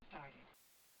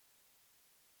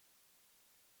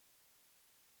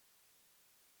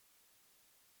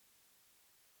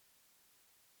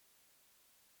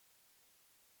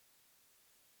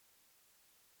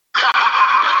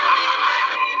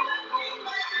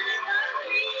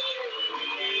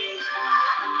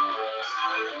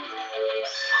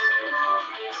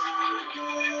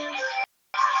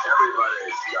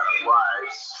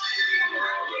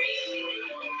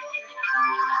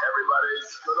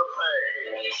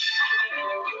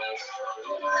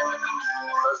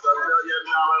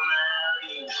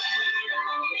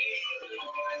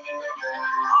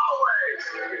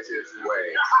Always his way.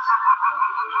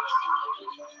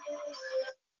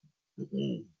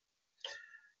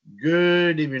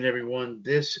 Good evening, everyone.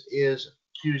 This is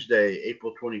Tuesday,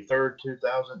 April 23rd,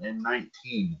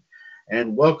 2019,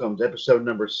 and welcome to episode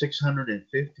number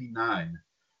 659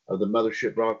 of the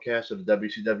Mothership broadcast of the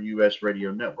WCWUS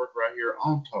Radio Network right here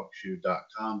on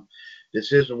TalkShoe.com.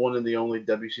 This is the one and the only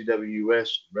WCWUS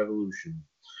Revolution.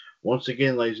 Once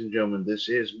again, ladies and gentlemen, this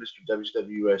is Mr.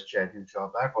 WCWUS Chad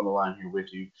Henshaw back on the line here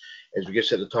with you as we get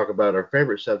set to talk about our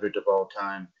favorite subject of all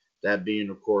time, that being,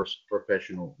 of course,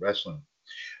 professional wrestling.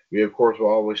 We, of course,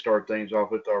 will always start things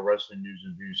off with our wrestling news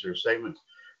and views here segment,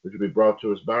 which will be brought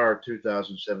to us by our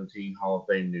 2017 Hall of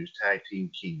Fame News Tag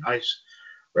Team King Ice,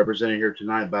 represented here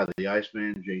tonight by the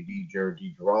Iceman, JD Jared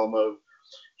DiGirolamo.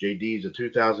 JD is a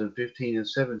 2015 and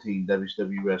 17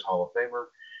 WCWUS Hall of Famer,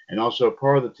 and also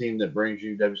part of the team that brings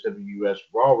you WCWUS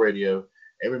Raw Radio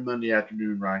every Monday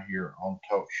afternoon right here on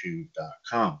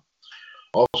TalkShoe.com.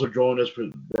 Also joining us for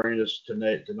bringing us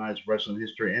tonight's wrestling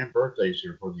history and birthdays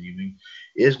here for the evening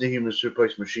is the Human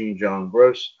Suplex Machine, John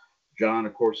Gross. John,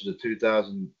 of course, is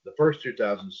the first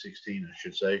 2016, I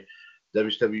should say,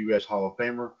 WCWUS Hall of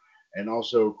Famer, and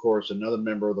also, of course, another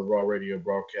member of the Raw Radio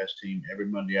broadcast team every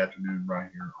Monday afternoon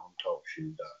right here on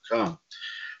TalkShoe.com.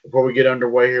 Before we get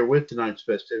underway here with tonight's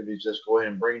festivities, let's go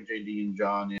ahead and bring JD and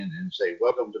John in and say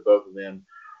welcome to both of them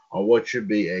on what should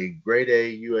be a grade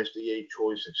A USDA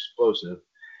choice explosive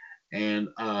and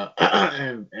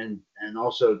and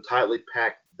also tightly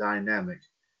packed dynamic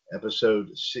episode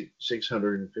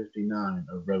 659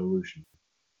 of Revolution.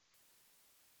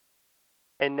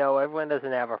 And no, everyone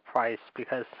doesn't have a price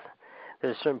because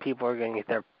there's certain people who are going to get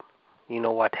their,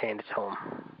 what handed to them.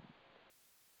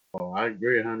 Well, I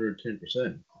agree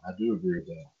 110%. I do agree with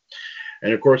that.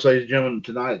 And of course, ladies and gentlemen,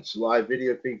 tonight's live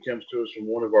video feed comes to us from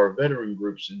one of our veteran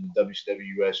groups in the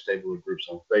WCWUS stable of groups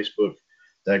on Facebook.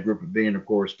 That group being, of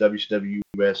course,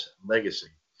 WCWUS Legacy.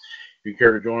 If you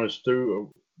care to join us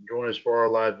for our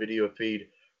live video feed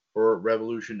for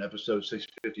Revolution episode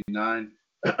 659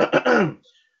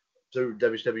 through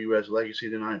WCWUS Legacy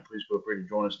tonight, please feel free to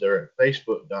join us there at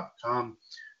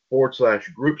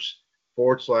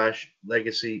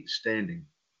facebook.com/groups/Legacy Standing.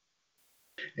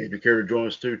 If you care to join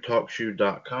us through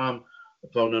TalkShoe.com, the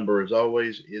phone number, as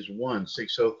always, is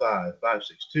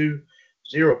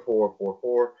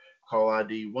 1-605-562-0444. Call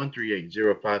ID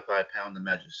 138055, pound the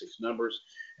magic 6 numbers,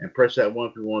 and press that 1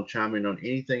 if you want to chime in on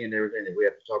anything and everything that we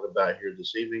have to talk about here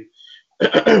this evening,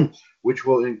 which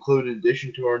will include, in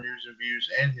addition to our news and views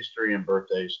and history and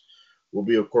birthdays, will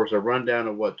be, of course, a rundown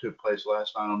of what took place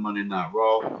last night on Monday Night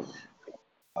Raw.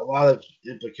 A lot of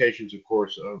implications, of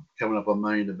course, of coming up on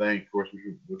Money in the Bank, of course,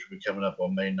 which will be coming up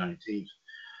on May 19th.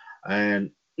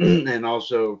 And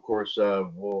also, of course,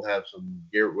 we'll have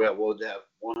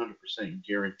 100%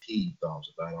 guaranteed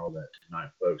thoughts about all that tonight,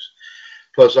 folks.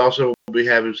 Plus, also, we'll be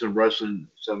having some wrestling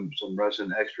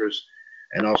extras,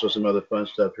 and also some other fun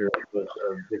stuff here. But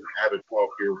avid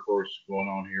talk here, of course, going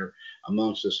on here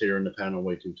amongst us here in the panel.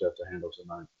 Way too tough to handle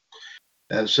tonight.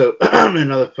 And so, and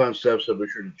other fun stuff. So be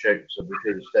sure to stick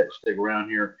around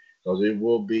here because it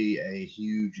will be a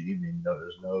huge evening. No,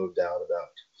 there's no doubt about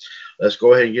it. Let's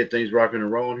go ahead and get things rocking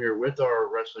and rolling here with our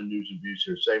wrestling news and views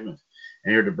here segment.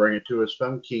 And here to bring it to us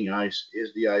from King Ice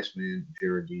is the Iceman,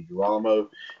 Jared DiGirolamo.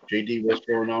 JD, what's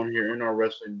going on here in our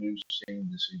wrestling news scene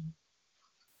this evening?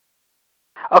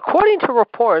 According to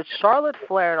reports, Charlotte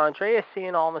Flair and Andrea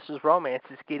Cien Almas' romance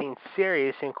is getting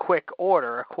serious in quick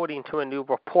order, according to a new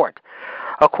report.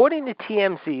 According to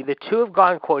TMZ, the two have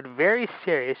gone, quote, very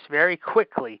serious very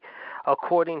quickly,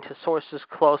 according to sources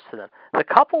close to them. The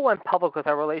couple went public with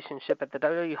their relationship at the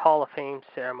WWE Hall of Fame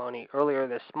ceremony earlier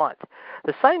this month.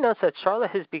 The site notes that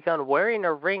Charlotte has begun wearing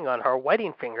a ring on her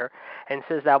wedding finger and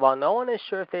says that while no one is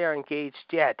sure if they are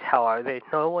engaged yet, however,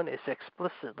 no one is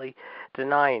explicitly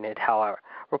denying it, however.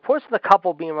 Reports of the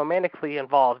couple being romantically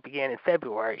involved began in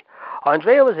February.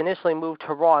 Andrea was initially moved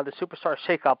to Raw in the Superstar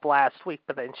Shakeup last week,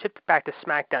 but then shipped back to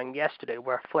SmackDown yesterday,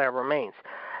 where Flair remains.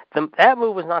 That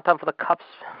move was not done for the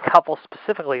couple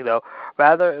specifically, though.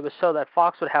 Rather, it was so that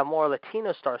Fox would have more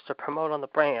Latino stars to promote on the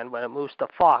brand when it moves to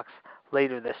Fox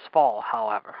later this fall,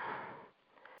 however.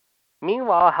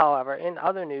 Meanwhile, however, in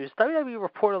other news, WWE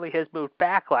reportedly has moved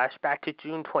Backlash back to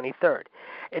June 23rd.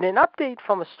 In an update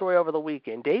from a story over the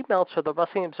weekend, Dave Meltzer of the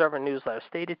Wrestling Observer newsletter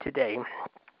stated today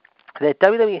that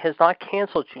WWE has not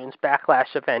canceled June's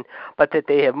Backlash event, but that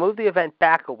they have moved the event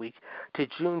back a week to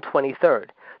June 23rd.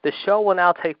 The show will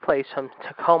now take place from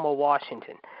Tacoma,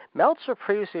 Washington. Meltzer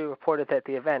previously reported that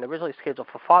the event, originally scheduled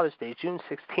for Father's Day, June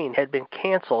 16, had been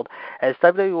canceled as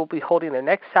WWE will be holding their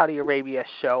next Saudi Arabia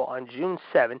show on June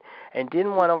 7 and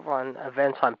didn't want to run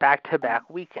events on back-to-back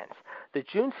weekends. The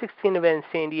June 16 event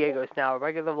in San Diego is now a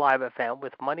regular live event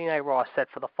with Monday Night Raw set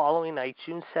for the following night,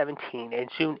 June 17, and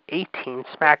June 18,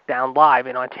 SmackDown Live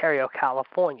in Ontario,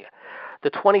 California.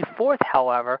 The 24th,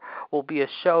 however, will be a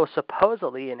show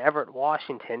supposedly in Everett,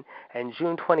 Washington, and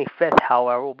June 25th,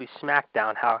 however, will be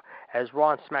SmackDown, as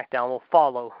Raw and SmackDown will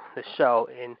follow the show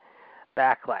in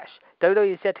Backlash.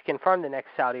 WWE is yet to confirm the next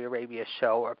Saudi Arabia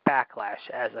show or Backlash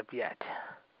as of yet.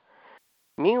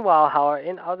 Meanwhile, however,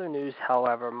 in other news,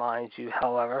 however, mind you,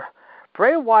 however,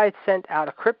 Bray Wyatt sent out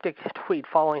a cryptic tweet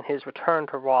following his return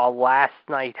to Raw last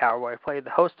night, however, where he played the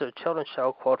host of the children's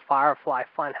show, quote, Firefly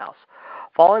Funhouse.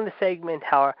 Following the segment,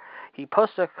 however, he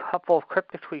posted a couple of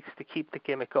cryptic tweets to keep the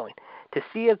gimmick going. To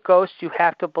see a ghost, you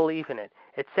have to believe in it.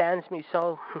 It saddens me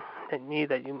so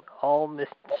that you all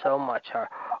missed so much.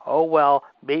 Oh well,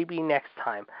 maybe next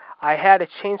time. I had a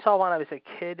chainsaw when I was a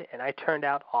kid, and I turned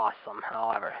out awesome,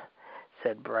 however,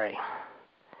 said Bray.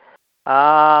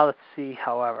 Let's see,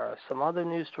 however, some other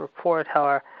news to report,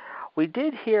 however. We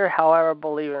did hear, however,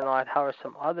 believe it or not, however,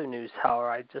 some other news, however,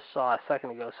 I just saw a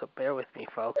second ago, so bear with me,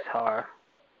 folks, however.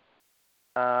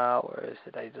 Where is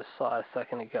it? I just saw a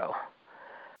second ago.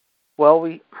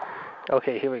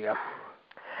 Okay, here we go.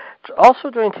 Also,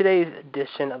 during today's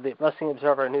edition of the Wrestling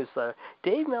Observer newsletter,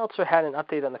 Dave Meltzer had an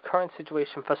update on the current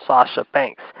situation for Sasha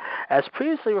Banks. As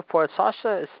previously reported,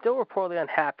 Sasha is still reportedly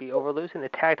unhappy over losing the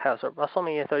tag titles at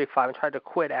WrestleMania 35 and tried to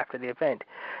quit after the event.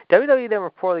 WWE then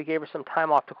reportedly gave her some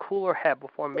time off to cool her head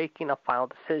before making a final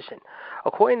decision.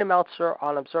 According to Meltzer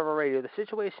on Observer Radio, the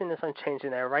situation is unchanged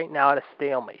and they're right now at a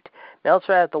stalemate.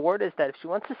 Meltzer added the word is that if she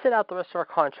wants to sit out the rest of her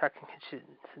contract, she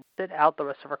can sit out the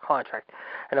rest of her contract.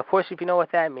 And of course, if you know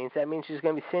what that means she's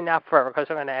going to be sitting out forever because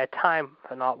they're going to add time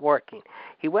for not working.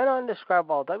 He went on to describe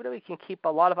while WWE can keep a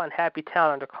lot of unhappy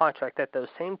talent under contract, that those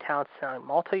same talents sign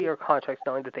multi-year contracts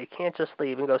knowing that they can't just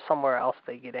leave and go somewhere else if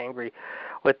they get angry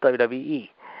with WWE.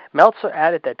 Meltzer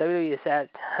added that WWE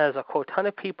has a, quote, ton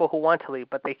of people who want to leave,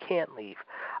 but they can't leave.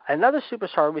 Another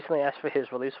superstar who recently asked for his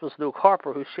release was Luke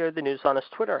Harper, who shared the news on his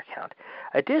Twitter account.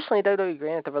 Additionally, WWE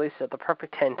granted the release of the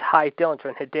Perfect 10 Ty Dillinger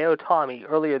and Hideo Itami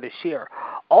earlier this year.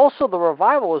 Also, the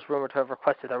Revival was rumored to have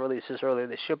requested their releases earlier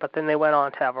this year, but then they went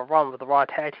on to have a run with the Raw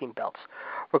Tag Team belts.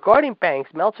 Regarding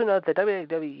Banks, Meltzer noted that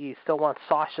WWE still wants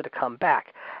Sasha to come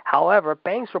back. However,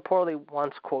 Banks reportedly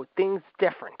wants, quote, things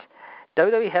different.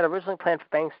 WWE had originally planned for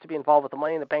Banks to be involved with the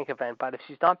Money in the Bank event, but if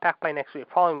she's not back by next week, it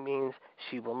probably means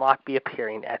she will not be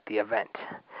appearing at the event.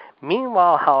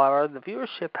 Meanwhile, however, the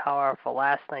viewership, however, for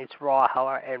last night's Raw,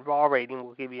 however, and Raw rating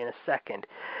we'll give you in a second.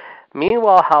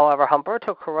 Meanwhile, however,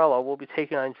 Humberto Carrillo will be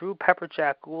taking on Drew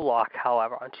Pepperjack Gulak,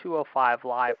 however, on 205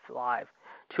 Live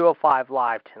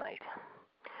tonight.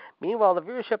 Meanwhile, the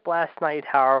viewership last night,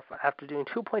 however, after doing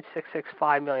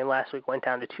 2.665 million last week, went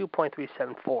down to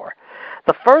 2.374.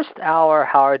 The first hour,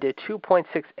 however, did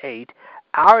 2.68.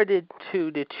 Hour did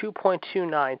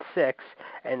 2.296,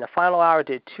 and the final hour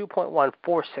did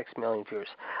 2.146 million viewers.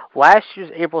 Last year's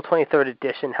April 23rd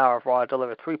edition, however, Raw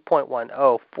delivered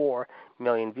 3.104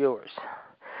 million viewers.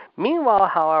 Meanwhile,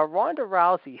 however, Ronda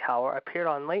Rousey, however, appeared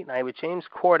on Late Night with James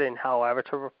Corden, however,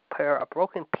 to repair a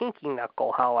broken pinky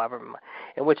knuckle, however,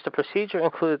 in which the procedure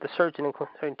included the surgeon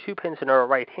including 2 pins in her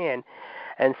right hand,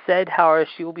 and said, however,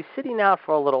 she will be sitting out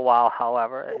for a little while,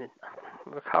 however, in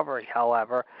recovery,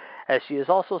 however, as she is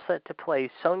also set to play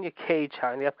Sonya Cage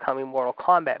in the upcoming Mortal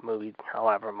Kombat movie,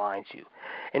 however, mind you.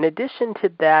 In addition to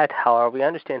that, however, we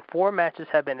understand 4 matches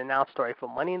have been announced already for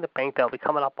Money in the Bank that will be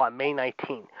coming up on May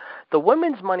 19. The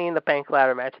women's Money in the Bank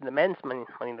ladder match and the men's Money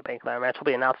in the Bank ladder match will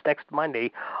be announced next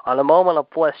Monday on a Moment of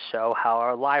Bliss show,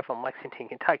 however, live from Lexington,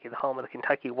 Kentucky, the home of the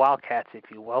Kentucky Wildcats, if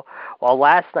you will, while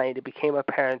last night it became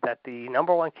apparent that the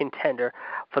number 1 contender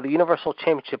for the Universal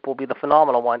Championship will be the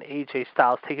phenomenal one, AJ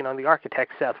Styles, taking on the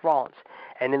Architect, Seth Rollins.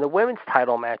 And in the women's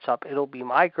title matchup, it'll be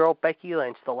my girl, Becky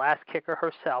Lynch, the last kicker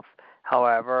herself,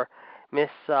 however, Miss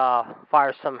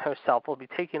Firesome herself, will be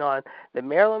taking on the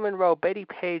Marilyn Monroe, Betty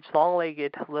Page,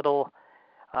 long-legged little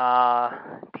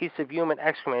piece of human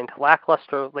excrement,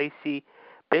 lackluster Lacey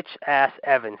bitch-ass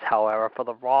Evans, however, for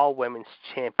the Raw Women's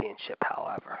Championship,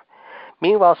 however.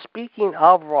 Meanwhile, speaking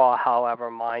of Raw, however,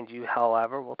 mind you,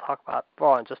 however, we'll talk about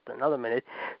Raw in just another minute.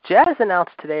 Jazz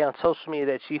announced today on social media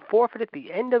that she forfeited the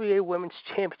NWA Women's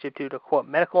Championship due to, quote,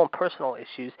 medical and personal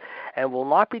issues and will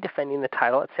not be defending the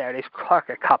title at Saturday's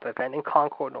Crockett Cup event in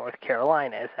Concord, North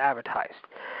Carolina, as advertised.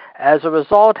 As a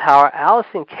result, however,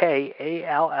 Allison Kay,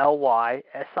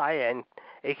 ALLYSIN,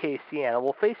 a.k.a. Sienna,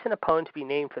 will face an opponent to be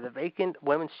named for the vacant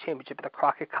Women's Championship at the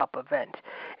Crockett Cup event.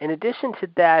 In addition to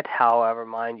that, however,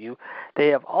 mind you, they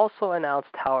have also announced,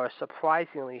 however,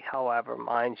 surprisingly, however,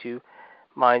 mind you,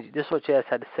 this is what Jazz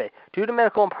had to say. Due to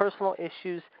medical and personal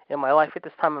issues in my life at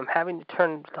this time, I'm having to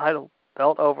turn the title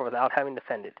belt over without having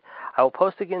defended. I will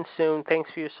post again soon.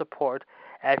 Thanks for your support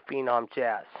at Phenom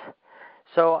Jazz.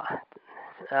 So,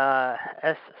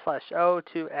 S/O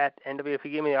to at NW. If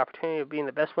you give me the opportunity of being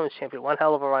the best women's champion, one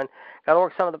hell of a run. Got to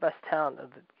work some of the best talent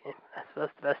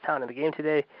in the game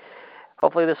today.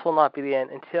 Hopefully this will not be the end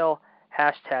until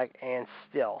 #and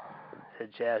still,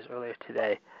 said Jazz earlier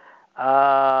today.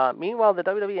 Meanwhile, the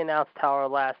WWE announced, however,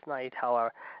 last night,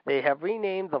 however, they have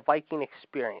renamed the Viking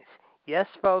Experience. Yes,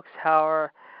 folks,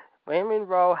 however, Raymond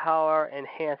Rowe, however, and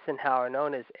Hanson, however,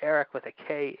 known as Eric with a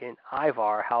K in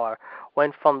Ivar, however,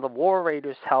 went from the War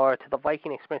Raiders, however, to the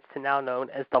Viking Experience to now known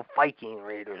as the Viking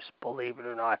Raiders, believe it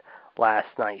or not, last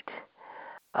night.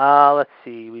 Let's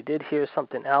see, we did hear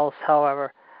something else,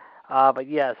 however, but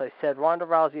yeah, as I said, Ronda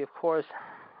Rousey, of course,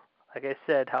 like I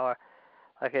said, however,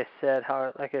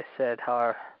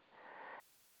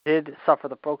 did suffer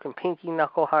the broken pinky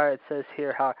knuckle, however, it says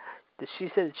here, however,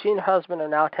 she said she and her husband are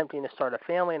now attempting to start a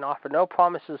family and offer no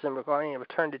promises in regarding a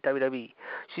return to WWE.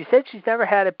 She said she's never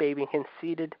had a baby and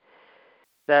conceded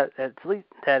that it's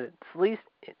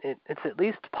at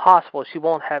least possible she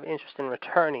won't have interest in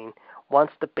returning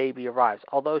once the baby arrives,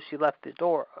 although she left the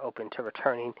door open to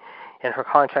returning, and her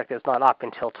contract is not up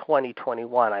until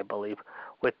 2021, I believe,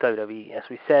 with WWE. As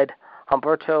we said,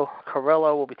 Humberto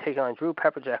Carrillo will be taking on Drew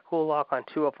Pepperjack Gulak on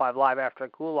 205 Live after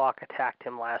Gulak attacked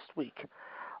him last week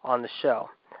on the show.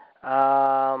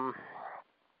 I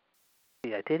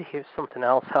did hear something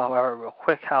else, however, real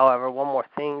quick. However, one more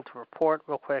thing to report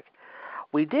real quick.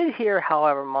 We did hear,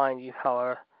 however, mind you,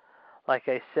 however, like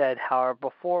I said, however,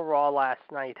 before Raw last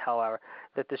night, however,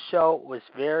 that the show was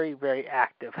very, very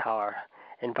active, however.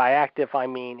 And by active, I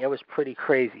mean it was pretty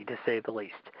crazy, to say the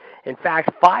least. In fact,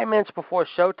 5 minutes before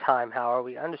showtime, however,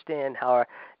 we understand, however,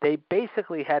 they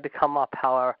basically had to come up,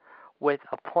 however, with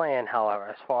a plan, however,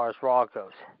 as far as Raw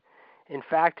goes. In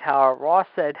fact, however, Raw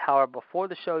said, however, before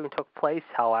the show even took place,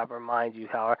 however, mind you,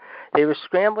 however, they were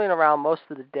scrambling around most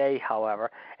of the day,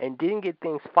 however, and didn't get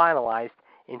things finalized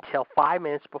until 5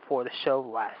 minutes before the show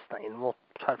last night. And we'll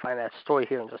try to find that story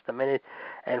here in just a minute.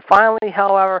 And finally,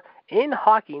 however, in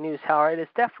hockey news, however, it is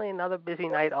definitely another busy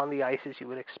night on the ice as you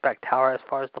would expect, however, as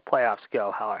far as the playoffs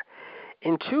go, however.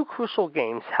 In two crucial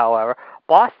games, however,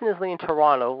 Boston is leading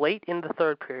Toronto late in the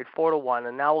third period, 4-1,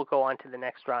 and now we'll go on to the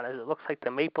next round as it looks like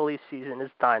the Maple Leaf season is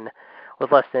done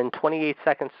with less than 28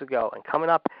 seconds to go. And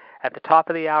coming up at the top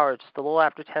of the hour, just a little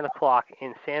after 10 o'clock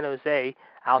in San Jose,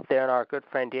 out there in our good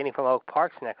friend Danny from Oak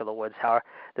Park's neck of the woods, however,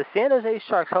 the San Jose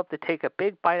Sharks hope to take a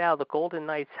big bite out of the Golden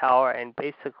Knights, however, and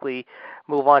basically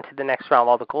move on to the next round,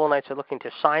 while the Golden Knights are looking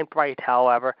to shine bright,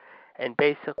 however, and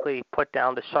basically put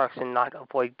down the Sharks and not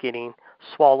avoid getting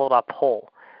swallowed up whole.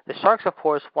 The Sharks, of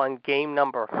course, won game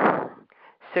number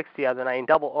 6 the other night in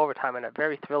double overtime in a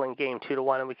very thrilling game,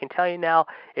 2-1. And we can tell you now,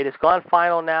 it has gone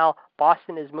final now.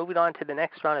 Boston is moving on to the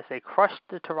next round as they crushed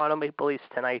the Toronto Maple Leafs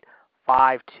tonight,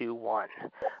 5-1.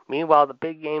 Meanwhile, the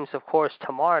big games, of course,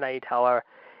 tomorrow night, however,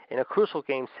 in a crucial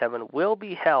Game 7, will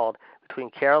be held between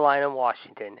Carolina and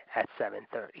Washington at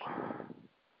 7:30.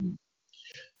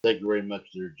 Thank you very much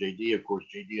there, JD. Of course,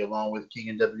 JD, along with King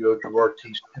and WO Gerard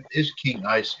T. Smith, is King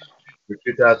Ice, your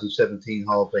 2017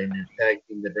 Hall of Fame News Tag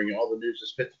Team. They bring you all the news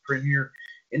that's fit to premiere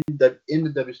in the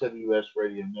WCWUS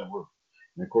Radio Network.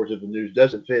 And of course, if the news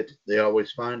doesn't fit, they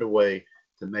always find a way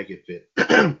to make it fit.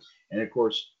 and of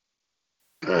course,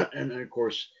 speaking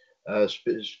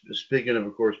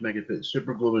of course, making it fit,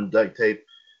 super glue and duct tape.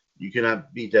 You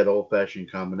cannot beat that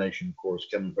old-fashioned combination, of course,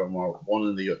 coming from one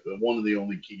of the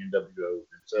only King and WO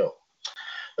himself.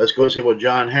 Let's go see what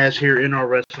John has here in our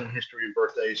wrestling history and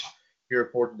birthdays here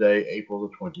for today, April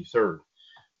the 23rd.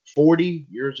 40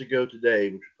 years ago today,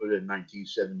 which we put it in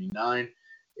 1979,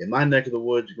 in my neck of the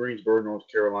woods, Greensboro, North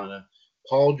Carolina,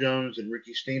 Paul Jones and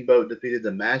Ricky Steamboat defeated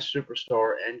the Masked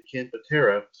Superstar and Ken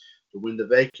Patera to win the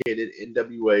vacated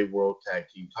NWA World Tag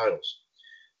Team titles.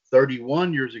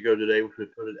 31 years ago today, which we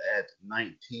put it at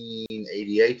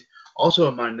 1988, also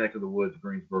in my neck of the woods,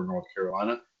 Greensboro, North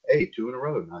Carolina. Hey, 2 in a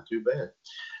row, not too bad.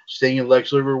 Sting and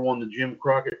Lex Luger won the Jim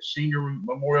Crockett Senior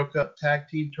Memorial Cup Tag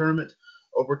Team Tournament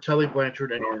over Tully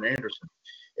Blanchard and Arn Anderson.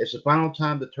 It's the final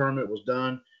time the tournament was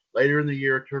done. Later in the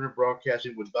year, Turner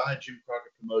Broadcasting would buy Jim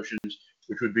Crockett Promotions,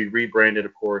 which would be rebranded,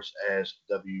 of course, as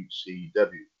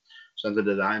WCW. Something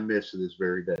that I miss to this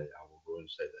very day. I will go ahead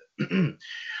and say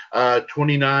that.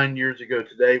 29 years ago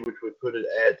today, which would put it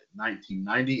at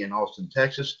 1990 in Austin,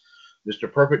 Texas,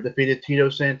 Mr. Perfect defeated Tito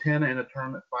Santana in a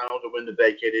tournament final to win the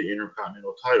vacated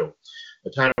Intercontinental title. The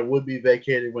title would be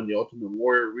vacated when the Ultimate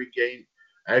Warrior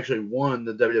won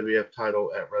the WWF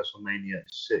title at WrestleMania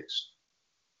 6.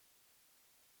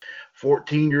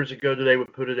 14 years ago today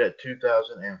would put it at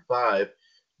 2005.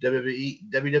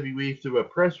 WWE through a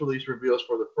press release reveals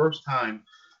for the first time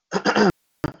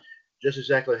just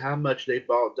exactly how much they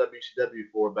bought WCW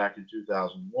for back in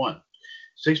 2001.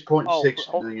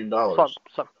 $6.6 million.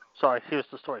 Sorry, here's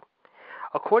the story.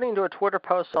 According to a Twitter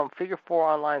post on Figure 4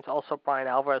 Online's also Brian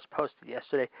Alvarez posted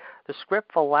yesterday, the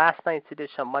script for last night's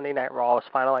edition of Monday Night Raw was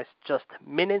finalized just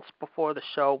minutes before the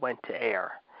show went to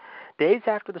air. Days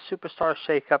after the Superstar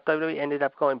shakeup, WWE ended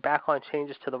up going back on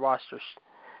changes to the roster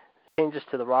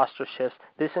shifts.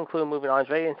 This included moving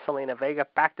Andrea and Selena Vega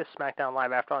back to SmackDown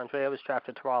Live after Andrea was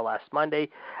drafted to Raw last Monday.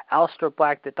 Aleister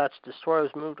Black, the Dutch Destroyer,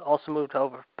 was moved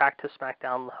over to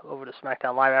SmackDown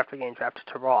Live after getting drafted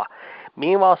to Raw.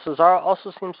 Meanwhile, Cesaro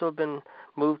also seems to have been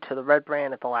moved to the Red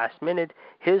brand at the last minute.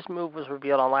 His move was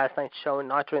revealed on last night's show,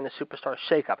 not during the Superstar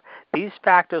shakeup. These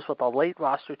factors with the late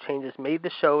roster changes made the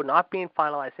show not being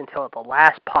finalized until at the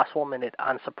last possible minute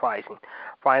unsurprising.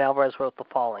 Brian Alvarez wrote the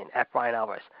following at Brian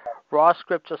Alvarez. Raw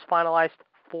script just finalized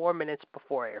 4 minutes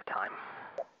before airtime.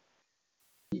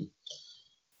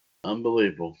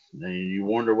 Unbelievable. And you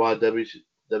wonder why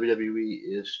WWE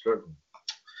is struggling.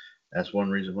 That's one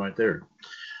reason right there.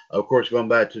 Of course, going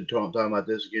back to talking about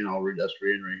this again, I'll reiterate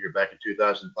here. Back in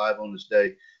 2005 on this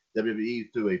day,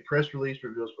 WWE, through a press release,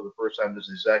 reveals for the first time just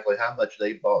exactly how much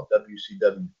they bought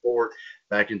WCW for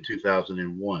back in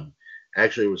 2001.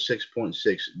 Actually, it was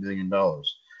 $6.6 million.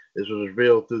 This was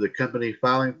revealed through the company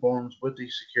filing forms with the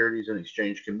Securities and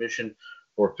Exchange Commission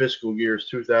for fiscal years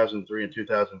 2003 and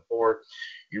 2004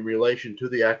 in relation to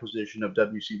the acquisition of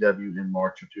WCW in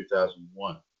March of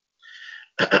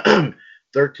 2001.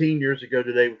 13 years ago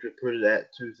today, which would put it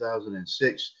at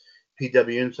 2006,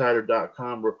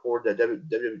 PWInsider.com reported that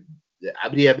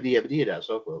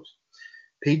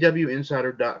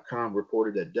PWInsider.com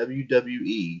reported that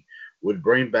WWE would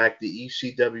bring back the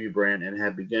ECW brand and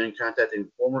had begun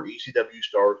contacting former ECW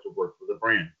stars to work for the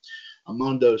brand.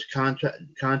 Among those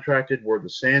contracted were the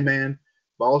Sandman,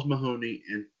 Balls Mahoney,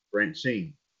 and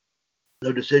Francine.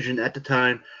 No decision at the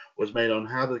time was made on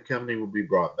how the company would be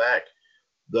brought back,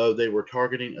 though they were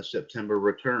targeting a September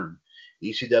return.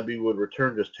 ECW would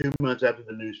return just 2 months after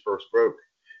the news first broke,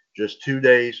 just 2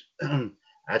 days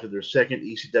after their second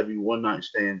ECW One Night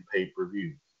Stand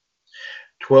pay-per-view.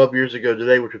 12 years ago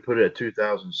today, which would put it at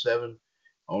 2007,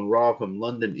 on Raw from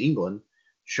London, England,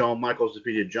 Shawn Michaels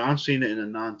defeated John Cena in a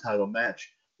non-title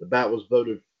match. The bout was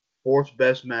voted 4th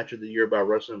best match of the year by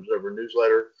Wrestling Observer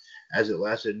Newsletter, as it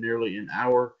lasted nearly an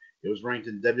hour. It was ranked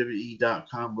in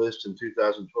WWE.com lists in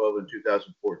 2012 and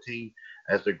 2014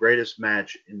 as the greatest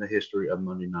match in the history of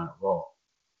Monday Night Raw.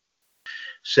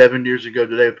 7 years ago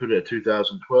today, we put it at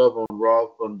 2012 on Raw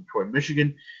from Detroit,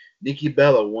 Michigan. Nikki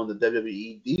Bella won the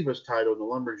WWE Divas title in the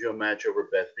Lumberjill match over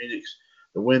Beth Phoenix.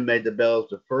 The win made the Bellas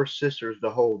the first sisters to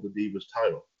hold the Divas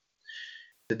title.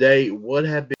 Today would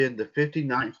have been the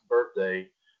 59th birthday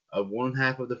of one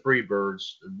half of the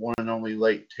Freebirds, the one and only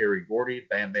late Terry Gordy,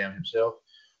 Bam Bam himself,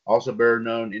 also better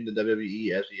known in the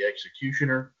WWE as the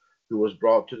Executioner, who was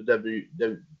brought to the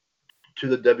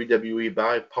WWE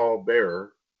by Paul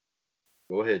Bearer.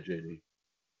 Go ahead, JD.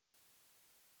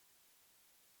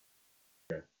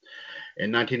 Okay.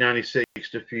 In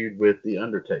 1996 to feud with The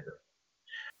Undertaker.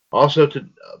 Also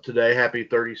today, happy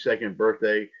 32nd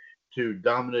birthday to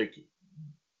Dominic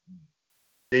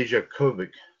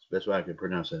Dijakovic. That's why I can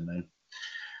pronounce that name.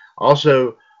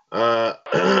 Also,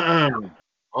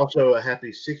 also a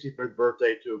happy 65th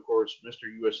birthday to, of course, Mr.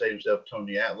 USA himself,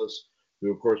 Tony Atlas, who,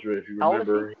 of course, if you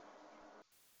remember,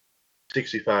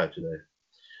 65 today.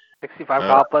 65,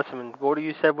 God bless him. And Gordy,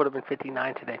 you said, would have been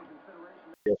 59 today.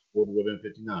 Yes, would have been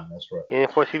 59, that's right. And,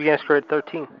 of course, he began his career at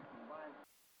 13.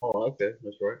 Oh, okay,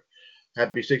 that's right.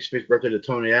 Happy 65th birthday to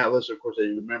Tony Atlas. Of course,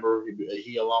 you remember,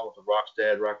 he along with the Rock's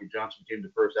dad, Rocky Johnson, became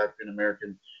the first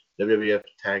African-American WWF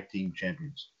Tag Team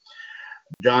Champions.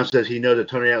 John says he knows that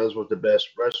Tony Atlas was the best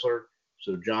wrestler.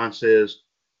 So John says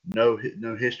no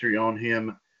history on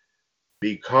him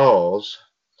because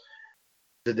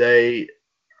today's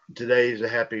a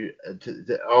happy.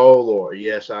 Oh Lord,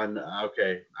 yes, I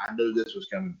knew this was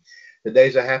coming.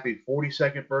 Today's a happy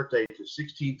 42nd birthday to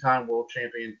 16-time world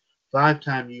champion,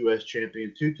 5-time U.S.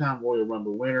 champion, 2-time Royal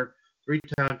Rumble winner,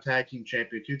 3-time tag team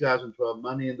champion, 2012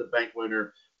 Money in the Bank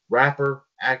winner, rapper,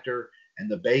 actor,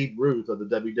 and the Babe Ruth of the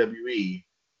WWE,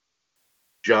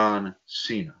 John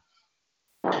Cena.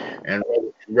 And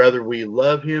whether we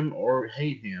love him or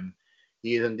hate him,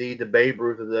 he is indeed the Babe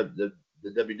Ruth of the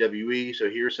the WWE. So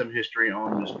here's some history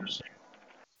on Mr. Cena.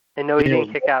 And no, he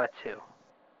didn't kick out at 2.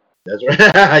 That's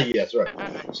right. Yes,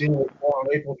 right. Cena was born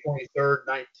on April 23rd,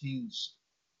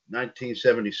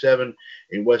 1977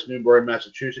 in West Newbury,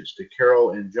 Massachusetts, to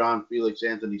Carol and John Felix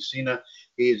Anthony Cena.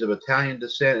 He is of Italian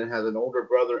descent and has an older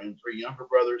brother and 3 younger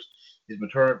brothers. His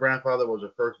maternal grandfather was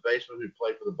a first baseman who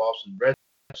played for the Boston Red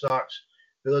Sox,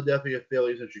 Philadelphia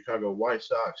Phillies, and Chicago White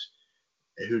Sox,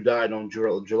 who died on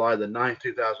July the 9th,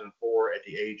 2004, at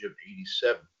the age of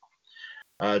 87.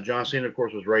 John Cena, of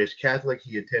course, was raised Catholic.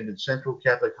 He attended Central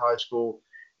Catholic High School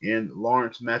in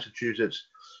Lawrence, Massachusetts,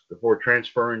 before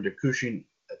transferring to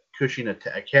Cushing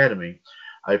Academy,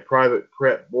 a private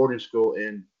prep boarding school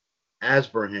in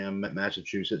Asberham,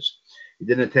 Massachusetts. He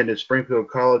then attended Springfield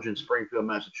College in Springfield,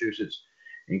 Massachusetts.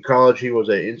 In college, he was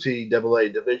a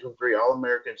NCAA Division III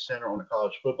All-American center on the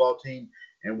college football team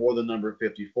and wore the number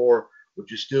 54,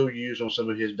 which is still used on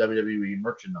some of his WWE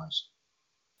merchandise.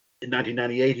 In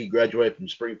 1998, he graduated from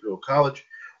Springfield College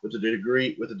with a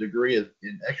degree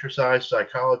in exercise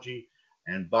psychology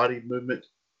and body movement,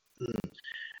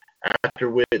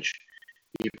 after which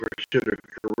he pursued a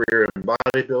career in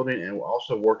bodybuilding and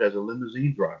also worked as a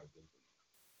limousine driver.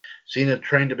 Cena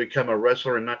trained to become a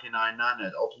wrestler in 1999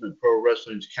 at Ultimate Pro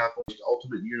Wrestling's California's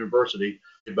Ultimate University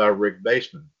by Rick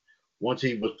Baseman. Once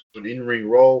he was in an in-ring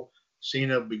role,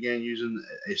 Cena began using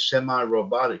a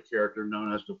semi-robotic character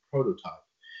known as the Prototype.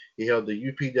 He held the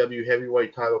UPW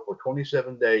heavyweight title for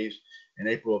 27 days in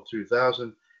April of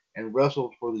 2000 and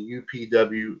wrestled for the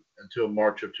UPW until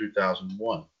March of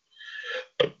 2001.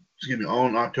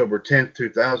 On October 10th,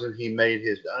 2000, he made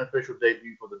his unofficial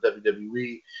debut for the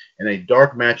WWE in a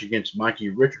dark match against Mikey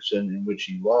Richardson, in which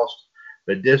he lost,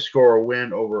 but did score a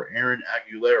win over Aaron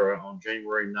Aguilera on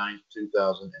January 9th,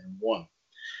 2001.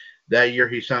 That year,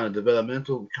 he signed a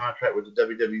developmental contract with the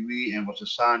WWE and was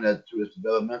assigned to his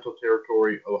developmental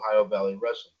territory, Ohio Valley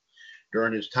Wrestling.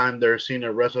 During his time there,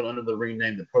 Cena wrestled under the ring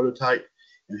name The Prototype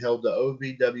and held the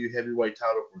OVW heavyweight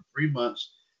title for 3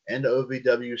 months and the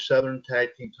OVW Southern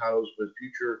Tag Team titles with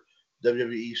future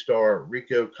WWE star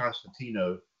Rico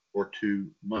Constantino for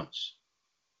 2 months.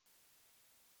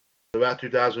 Throughout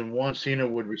 2001, Cena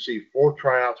would receive 4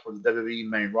 tryouts for the WWE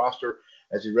main roster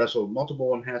as he wrestled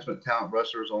multiple enhancement talent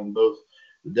wrestlers on both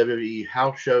the WWE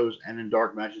house shows and in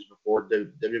dark matches before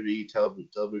WWE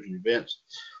television events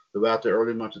throughout the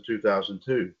early months of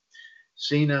 2002.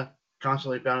 Cena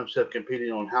constantly found himself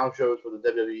competing on house shows for the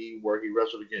WWE, where he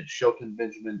wrestled against Shelton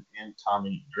Benjamin and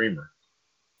Tommy Dreamer.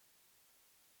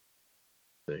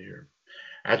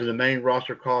 After the main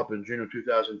roster call-up in June of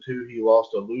 2002, he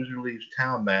lost a Loser Leaves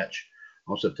Town match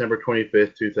on September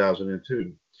 25th,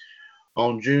 2002.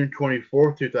 On June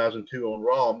 24th, 2002, on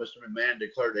Raw, Mr. McMahon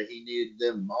declared that he needed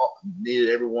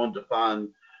everyone to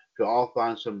all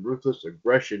find some ruthless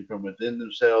aggression from within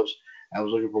themselves and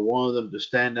was looking for one of them to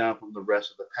stand out from the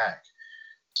rest of the pack.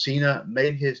 Cena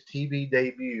made his TV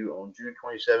debut on June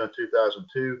 27,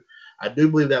 2002. I do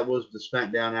believe that was the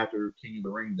SmackDown after King of the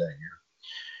Ring that year,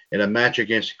 in a match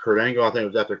against Kurt Angle. I think it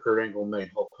was after Kurt Angle made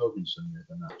Hulk Hogan submit,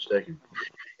 if I'm not mistaken,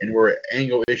 and where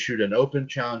Angle issued an open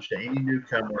challenge to any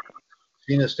newcomer.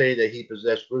 Cena stated that he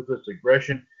possessed ruthless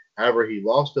aggression. However, he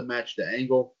lost the match to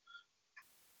Angle.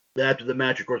 After the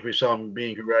match, of course, we saw him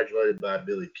being congratulated by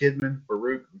Billy Kidman,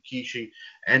 Farouk, Rikishi,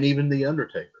 and even The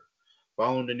Undertaker.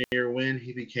 Following the near win,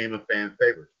 he became a fan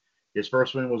favorite. His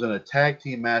first win was in a tag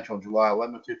team match on July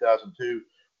 11, 2002,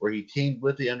 where he teamed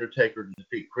with The Undertaker to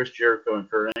defeat Chris Jericho and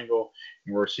Kurt Angle,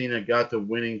 and where Cena got the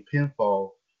winning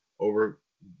pinfall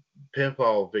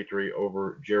victory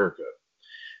over Jericho.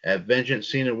 At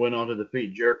Vengeance, Cena went on to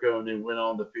defeat Jericho and then went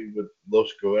on to feud with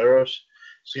Los Guerreros.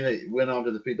 Cena went on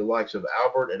to defeat the likes of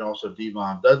Albert and also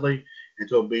Devon Dudley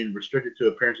until being restricted to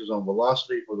appearances on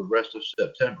Velocity for the rest of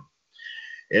September.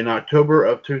 In October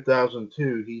of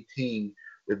 2002, he teamed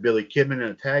with Billy Kidman in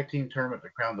a tag team tournament to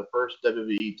crown the first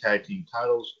WWE tag team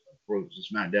titles for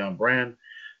the SmackDown brand.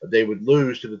 They would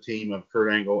lose to the team of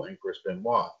Kurt Angle and Chris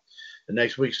Benoit. The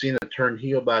next week, Cena turned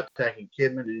heel by attacking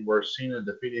Kidman, where Cena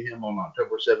defeated him on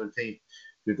October 17,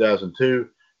 2002,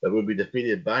 but would be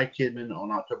defeated by Kidman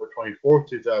on October 24,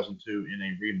 2002 in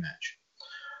a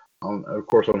rematch. Of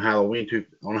course, on Halloween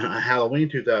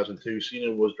 2002,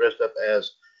 Cena was dressed up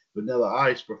as Vanilla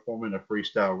Ice, performing a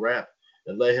freestyle rap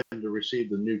that led him to receive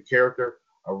the new character,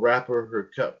 a rapper who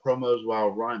cut promos while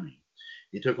rhyming.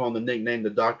 He took on the nickname the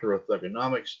Doctor of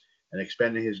Thugonomics and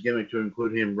expanded his gimmick to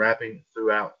include him rapping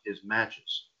throughout his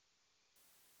matches.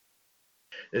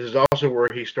 This is also where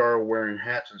he started wearing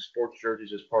hats and sports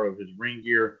jerseys as part of his ring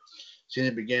gear.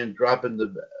 Cena began dropping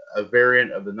a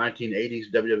variant of the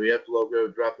 1980s WWF logo,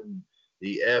 dropping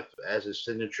the F as his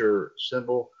signature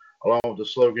symbol, along with the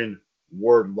slogan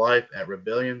 "Word Life at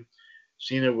Rebellion."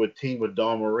 Cena would team with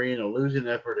Dawn Marie in a losing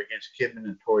effort against Kidman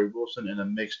and Tori Wilson in a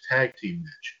mixed tag team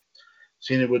match.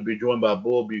 Cena would be joined by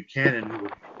Bull Buchanan, who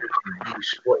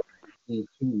would be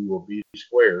B2 or B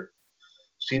squared.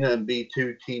 Cena and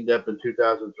B2 teamed up in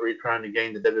 2003 trying to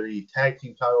gain the WWE Tag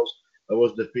Team titles, but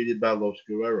was defeated by Los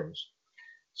Guerreros.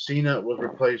 Cena was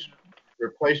replaced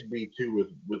B2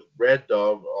 with Red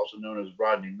Dog, also known as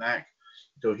Rodney Mack,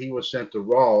 until he was sent to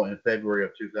Raw in February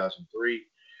of 2003.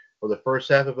 For the first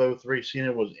half of '03,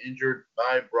 Cena was injured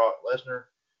by Brock Lesnar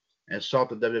and sought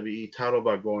the WWE title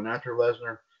by going after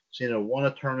Lesnar. Cena won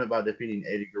a tournament by defeating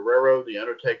Eddie Guerrero, The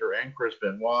Undertaker, and Chris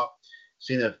Benoit.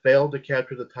 Cena failed to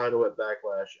capture the title at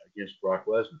Backlash against Brock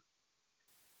Lesnar.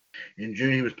 In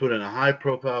June, he was put in a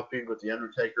high-profile feud with The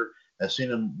Undertaker as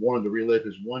Cena wanted to relive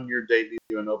his one-year debut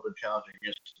in an open challenge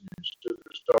against the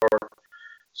superstar.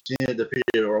 Cena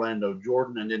defeated Orlando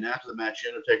Jordan, and then after the match, The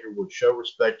Undertaker would show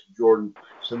respect to Jordan,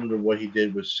 similar to what he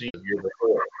did with Cena the year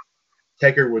before.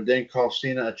 Taker would then cost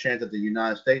Cena a chance at the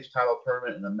United States title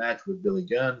tournament in a match with Billy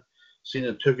Gunn.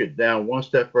 Cena took it down one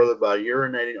step further by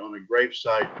urinating on a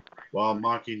gravesite while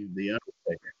mocking The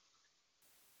Undertaker.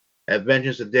 At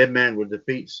Vengeance, the Dead Man would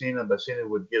defeat Cena, but Cena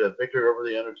would get a victory over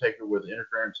The Undertaker with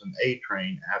interference from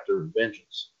A-Train after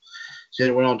Vengeance.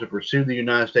 Cena went on to pursue the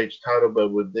United States title,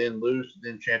 but would then lose to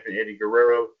then champion Eddie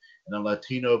Guerrero in a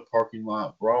Latino parking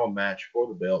lot brawl match for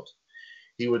the belt.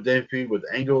 He would then feud with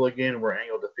Angle again, where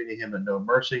Angle defeated him at No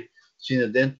Mercy. Cena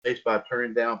then faced by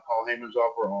turning down Paul Heyman's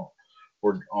offer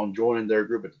on joining their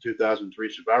group at the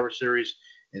 2003 Survivor Series.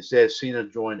 Instead, Cena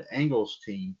joined Angle's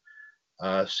team.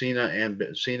 Cena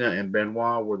and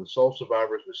Benoit were the sole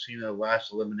survivors, with Cena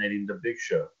last eliminating the Big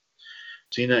Show.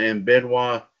 Cena and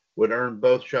Benoit would earn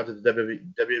both shots at the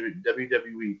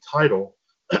WWE title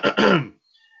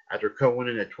after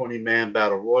co-winning a 20-man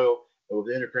battle royal. But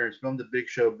with interference from the Big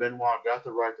Show, Benoit got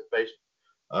the right to face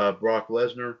Brock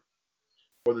Lesnar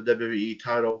for the WWE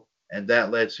title, and that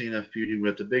led Cena feuding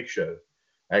with the Big Show.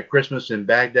 At Christmas in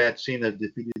Baghdad, Cena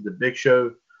defeated the Big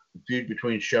Show. The feud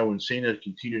between Show and Cena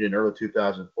continued in early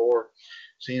 2004.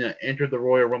 Cena entered the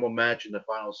Royal Rumble match in the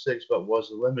final 6, but was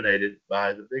eliminated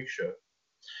by the Big Show.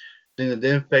 Cena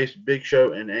then faced Big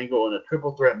Show and Angle in a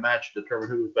triple threat match to determine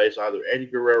who would face either Eddie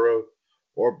Guerrero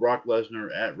or Brock Lesnar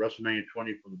at WrestleMania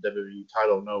 20 for the WWE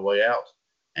title No Way Out.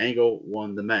 Angle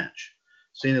won the match.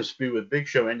 Cena's feud with Big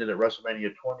Show ended at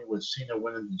WrestleMania 20 with Cena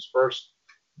winning his first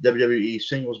WWE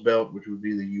singles belt, which would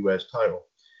be the U.S. title.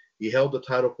 He held the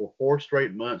title for 4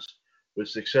 straight months with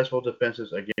successful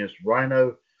defenses against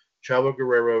Rhino, Chavo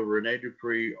Guerrero, Rene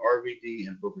Dupree, RVD,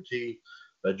 and Booker T.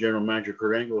 General Manager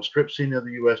Kurt Angle stripped Cena of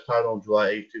the U.S. title on July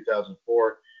 8,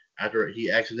 2004 after he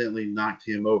accidentally knocked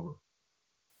him over.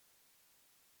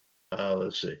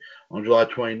 On July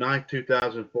 29,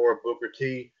 2004, Booker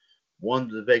T won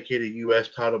the vacated U.S.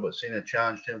 title, but Cena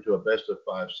challenged him to a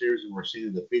best-of-5 series, where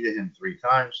Cena defeated him 3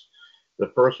 times.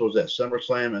 The first was at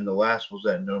SummerSlam, and the last was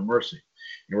at No Mercy,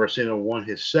 and where Cena won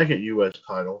his second U.S.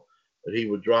 title, but he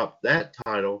would drop that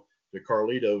title to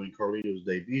Carlito in Carlito's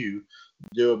debut. The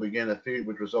duo began a feud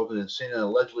which resulted in Cena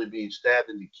allegedly being stabbed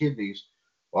in the kidneys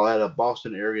while at a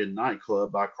Boston area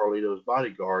nightclub by Carlito's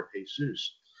bodyguard,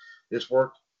 Jesus. This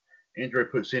work injury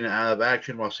put Cena out of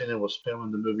action while Cena was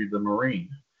filming the movie The Marine.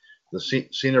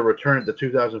 Cena returned at the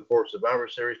 2004 Survivor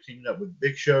Series, teaming up with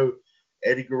Big Show,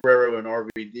 Eddie Guerrero, and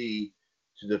RVD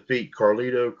to defeat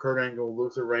Carlito, Kurt Angle,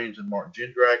 Luther Reigns, and Mark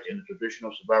Jindrak in the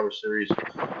traditional Survivor Series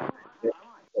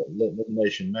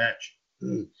elimination match.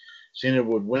 Cena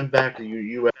would win back the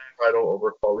U.S. title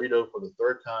over Carlito for the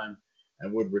 3rd time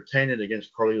and would retain it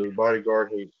against Carlito's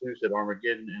bodyguard, Jesus, at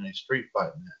Armageddon in a street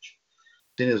fight match.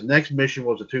 Cena's next mission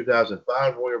was the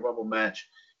 2005 Royal Rumble match.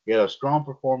 He had a strong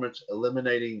performance,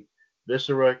 eliminating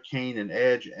Viscera, Kane, and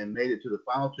Edge, and made it to the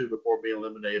final 2 before being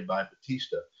eliminated by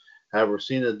Batista. However,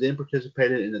 Cena then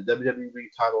participated in the WWE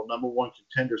title No. 1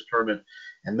 Contenders Tournament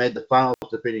and made the finals,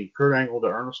 defeating Kurt Angle to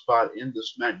earn a spot in the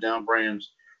SmackDown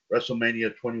brand's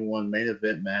WrestleMania 21 main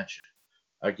event match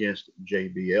against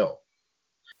JBL.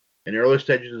 In the early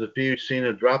stages of the feud,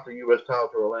 Cena dropped the U.S. title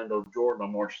to Orlando Jordan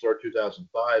on March 3,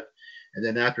 2005, and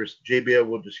then after JBL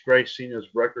would disgrace Cena's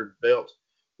record belt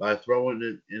by throwing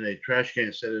it in a trash can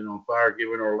and setting it on fire,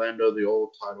 giving Orlando the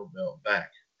old title belt back.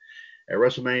 At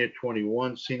WrestleMania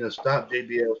 21, Cena stopped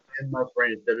JBL's 10-month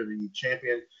reign as WWE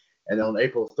Champion, and on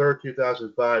April 3,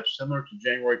 2005, similar to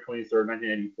January 23,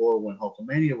 1984, when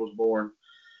Hulkamania was born,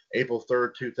 April 3,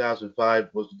 2005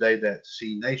 was the day that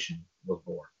C-Nation was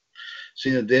born.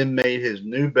 Cena then made his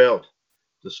new belt,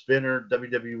 the Spinner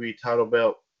WWE title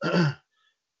belt,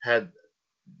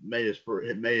 made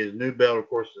his new belt, of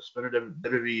course, the Spinner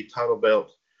WWE title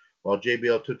belt while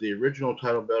JBL took the original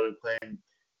title belt and claimed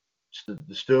to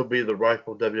still be the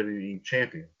rightful WWE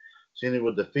champion. Cena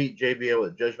would defeat JBL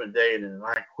at Judgment Day in an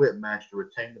I Quit match to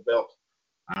retain the belt.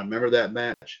 I remember that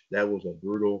match. That was a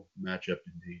brutal matchup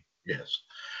indeed. Yes.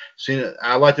 Cena,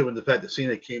 I liked it when the fact that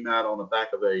Cena came out on the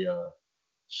back of a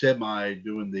semi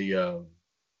doing the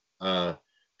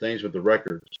things with the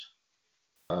records.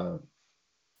 Uh,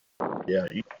 yeah,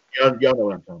 y'all know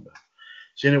what I'm talking about.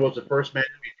 Cena was the first man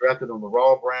to be drafted on the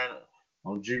Raw brand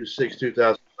on June 6,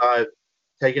 2005,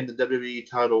 taking the WWE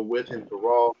title with him to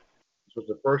Raw. This was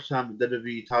the first time the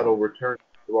WWE title returned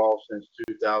to Raw since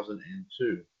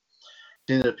 2002.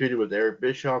 Cena feuded with Eric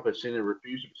Bischoff as Cena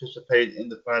refused to participate in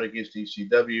the fight against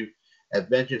ECW. At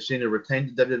Vengeance, Cena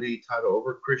retained the WWE title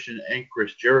over Christian and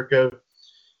Chris Jericho,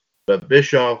 but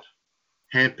Bischoff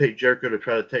handpicked Jericho to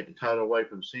try to take the title away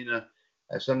from Cena.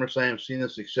 At SummerSlam, Cena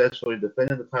successfully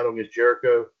defended the title against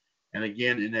Jericho and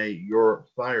again in a You're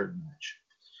Fired match.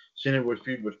 Cena would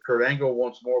feud with Kurt Angle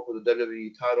once more for the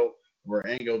WWE title, where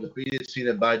Angle defeated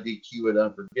Cena by DQ at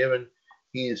Unforgiven.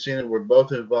 He and Cena were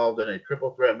both involved in a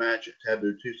triple threat match at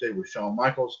Taboo Tuesday with Shawn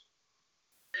Michaels,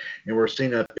 and where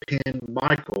Cena pinned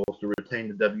Michaels to retain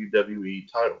the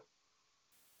WWE title.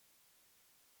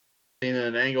 Cena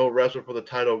and Angle wrestled for the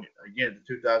title again at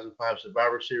the 2005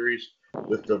 Survivor Series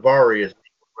with Daivari as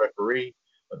referee,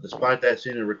 but despite that,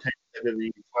 Cena retained the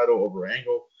WWE title over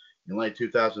Angle. In late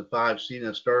 2005,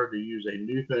 Cena started to use a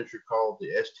new finisher called the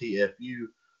STFU,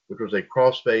 which was a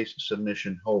cross-face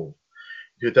submission hold.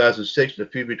 In 2006, the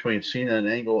feud between Cena and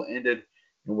Angle ended,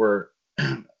 and where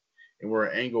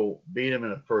Angle beat him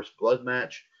in a first blood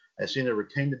match. As Cena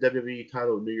retained the WWE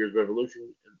title at New Year's Revolution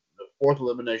in the fourth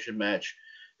elimination match,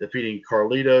 defeating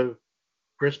Carlito,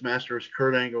 Chris Masters,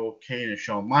 Kurt Angle, Kane, and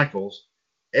Shawn Michaels.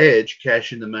 Edge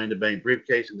cashed in the Money in the Bank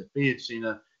briefcase and defeated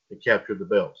Cena to capture the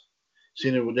belt.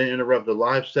 Cena would then interrupt the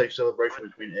live sex celebration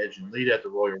between Edge and Lita at the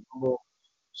Royal Rumble.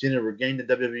 Cena regained the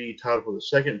WWE title for the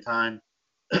second time.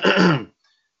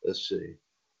 Let's see.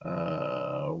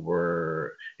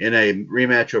 We're in a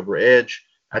rematch over Edge.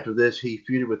 After this, he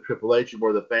feuded with Triple H,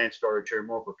 where the fans started cheering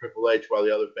more for Triple H while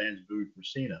the other fans booed for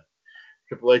Cena.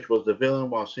 Triple H was the villain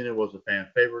while Cena was the fan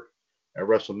favorite. At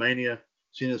WrestleMania,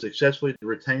 Cena successfully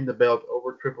retained the belt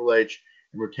over Triple H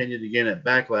and retained it again at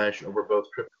Backlash over both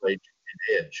Triple H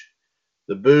and Edge.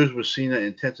 The boos with Cena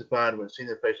intensified when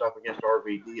Cena faced off against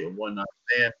RVD at One Night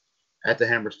Stand at the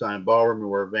Hammerstein Ballroom,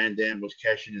 where Van Dam was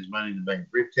cashing his Money in the Bank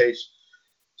briefcase.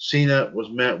 Cena was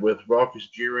met with raucous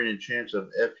jeering and chants of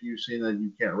 "F you, Cena,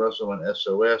 you can't wrestle" and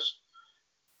SOS.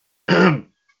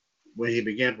 When he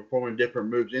began performing different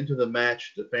moves into the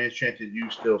match, the fans chanted "You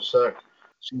still suck."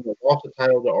 Cena lost the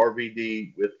title to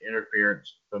RVD with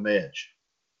interference from Edge.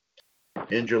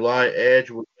 In July,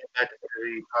 Edge would win back the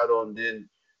WWE title and then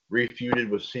refeuded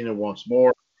with Cena once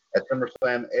more. At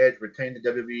SummerSlam, Edge retained the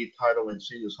WWE title in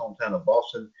Cena's hometown of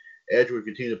Boston. Edge would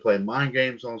continue to play mind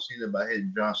games on Cena by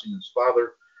hitting John Cena's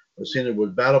father, but Cena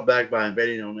would battle back by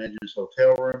invading on Edge's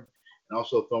hotel room and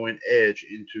also throwing Edge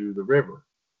into the river.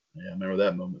 Yeah, I remember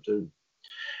that moment too.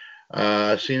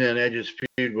 Cena and Edge's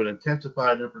feud would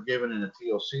intensify and Unforgiven in a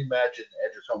TLC match in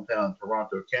Edge's hometown in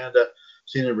Toronto, Canada.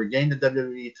 Cena regained the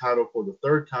WWE title for the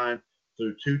third time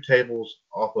through two tables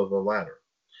off of a ladder.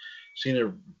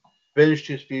 Cena finished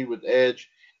his feud with Edge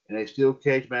in a steel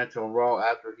cage match on Raw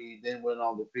after he then went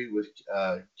on to feud with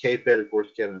K-Fed, of course,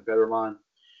 Kevin Federline.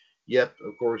 Yep,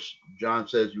 of course, John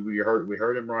says we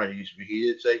heard him right. He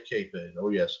did say K-Fed. Oh,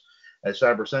 yes. At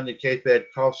Cyber Sunday, K-Fed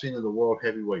cost Cena the World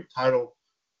Heavyweight title.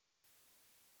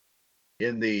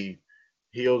 In the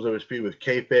heels of his feud with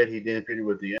K-Fed, he then feuded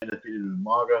with the undefeated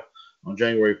Umaga on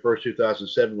January 1st,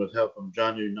 2007, with help from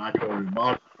Johnny Nitro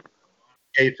Umaga.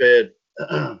 K-Fed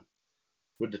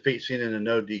would defeat Cena in a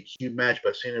no DQ match,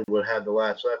 but Cena would have the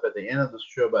last laugh at the end of the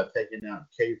show by taking out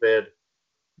K-Fed.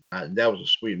 That was a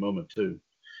sweet moment, too.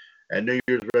 At New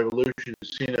Year's Revolution,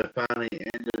 Cena finally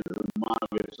ended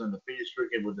Umaga's undefeated streak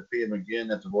and would defeat him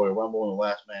again at the Royal Rumble in the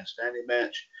last man standing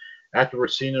match.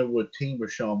 Afterwards, Cena would team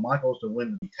with Shawn Michaels to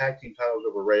win the tag team titles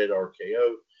over Rated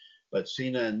RKO. But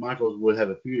Cena and Michaels would have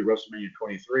a feud at WrestleMania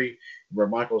 23, where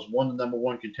Michaels won the number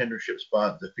one contendership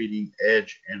spot, defeating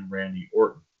Edge and Randy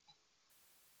Orton.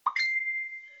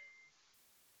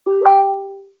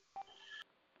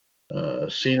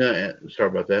 Sorry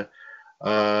about that.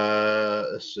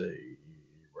 Let's see.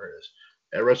 Where is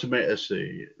it? At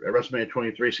WrestleMania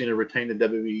 23, Cena retained the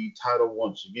WWE title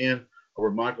once again over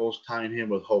Michaels, tying him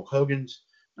with Hulk Hogan's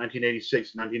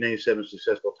 1986-1987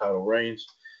 successful title reigns.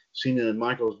 Cena and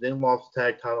Michaels then lost the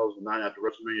tag titles the night after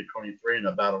WrestleMania 23 in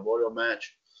a Battle Royal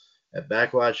match. At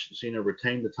Backlash, Cena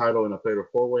retained the title in a fatal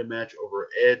four-way match over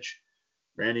Edge,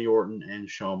 Randy Orton, and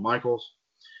Shawn Michaels.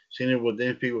 Cena would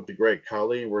then feud with the Great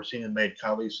Khali, where Cena made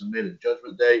Khali submit at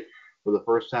Judgment Day for the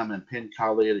first time and pinned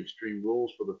Khali at Extreme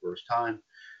Rules for the first time.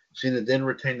 Cena then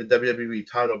retained the WWE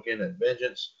title again at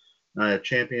Vengeance Night of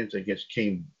Champions against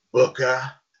King Booker,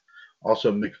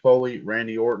 also Mick Foley,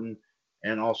 Randy Orton,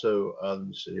 and also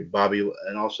Bobby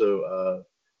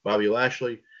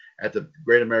Lashley. At the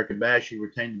Great American Bash, he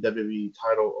retained the WWE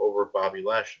title over Bobby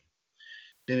Lashley.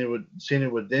 Cena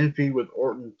would then feud with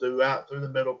Orton through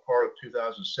the middle part of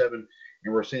 2007,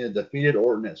 and where Cena defeated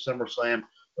Orton at SummerSlam,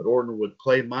 but Orton would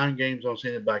play mind games on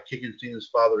Cena by kicking Cena's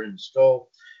father in the skull.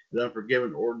 The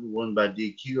Unforgiven Orton won by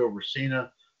DQ over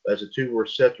Cena, as the two were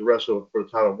set to wrestle for the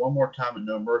title one more time at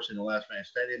No Mercy in the Last Man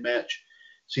Standing match.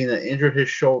 Cena injured his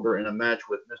shoulder in a match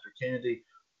with Mr. Kennedy,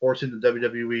 forcing the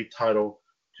WWE title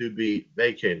to be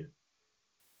vacated.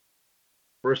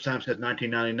 First time since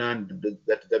 1999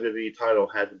 that the WWE title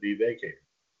had to be vacated.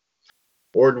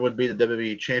 Orton would be the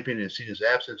WWE champion in Cena's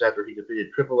absence after he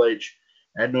defeated Triple H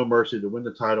at No Mercy to win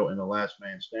the title in the Last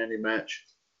Man Standing match.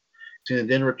 Cena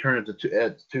then returned at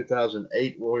the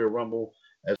 2008 Royal Rumble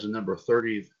as the number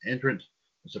 30th entrant,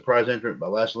 a surprise entrant by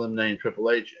last eliminating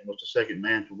Triple H, and was the second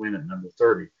man to win at number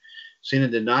 30. Cena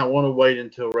did not want to wait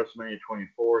until WrestleMania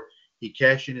 24. He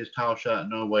cashed in his title shot at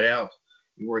No Way Out,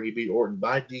 where he beat Orton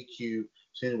by DQ.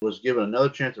 Cena was given another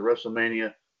chance at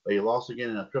WrestleMania, but he lost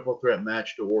again in a triple threat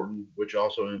match to Orton, which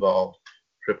also involved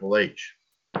Triple H.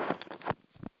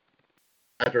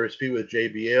 After his feud with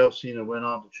JBL, Cena went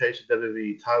on to chase the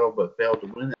WWE title, but failed to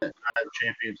win that Night of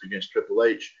Champions against Triple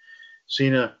H.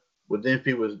 Cena would then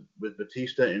feud with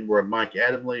Batista, and where Mike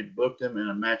Adamle booked them in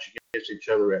a match against each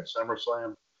other at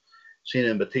SummerSlam.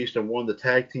 Cena and Batista won the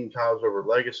tag team titles over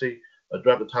Legacy, but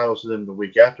dropped the titles to them the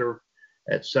week after.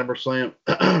 At SummerSlam,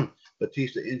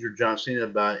 Batista injured John Cena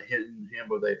by hitting him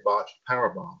with a botched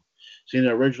powerbomb.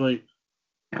 Cena originally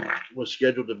was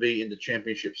scheduled to be in the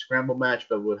championship scramble match,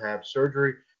 but would have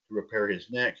surgery to repair his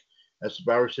neck. At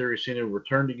Survivor Series, Cena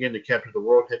returned again to capture the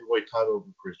World Heavyweight title over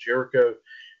Chris Jericho,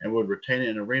 and would retain it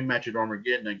in a rematch at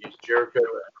Armageddon against Jericho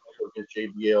and also against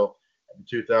JBL at the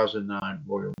 2009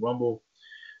 Royal Rumble.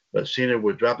 But Cena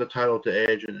would drop the title to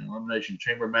Edge in an Elimination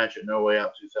Chamber match at No Way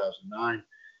Out 2009.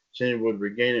 Cena would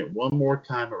regain it one more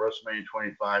time at WrestleMania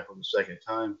 25 for the second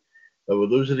time, but would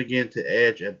lose it again to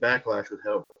Edge at Backlash with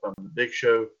help from the Big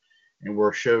Show, and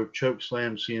where Show choke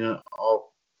slammed Cena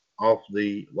off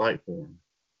the light form.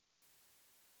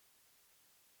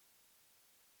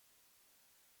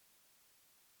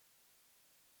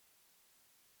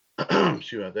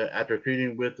 After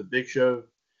feuding with the Big Show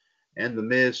and The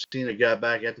Miz, Cena got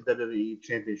back at the WWE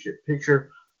Championship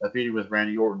picture, feuding with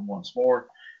Randy Orton once more.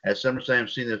 At SummerSlam,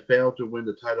 Cena failed to win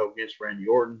the title against Randy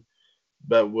Orton,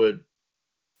 but would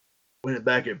win it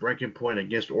back at Breaking Point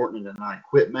against Orton in a Night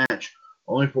Quit match,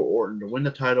 only for Orton to win the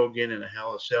title again in a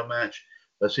Hell in a Cell match.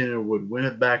 But Cena would win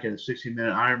it back in a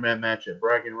 60-minute Iron Man match at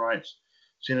Bragging Rights.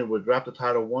 Cena would drop the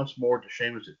title once more to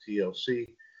Sheamus at TLC.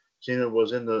 Cena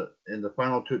was in the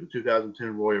final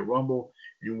 2010 Royal Rumble,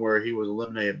 in where he was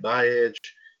eliminated by Edge.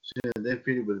 Cena then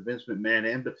feuded with Vince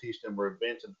McMahon and Batista, where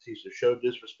Vince and Batista showed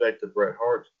disrespect to Bret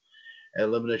Hart. At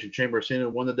Elimination Chamber, Cena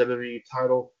won the WWE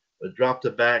title, but dropped the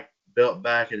belt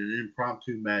back in an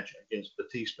impromptu match against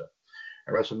Batista.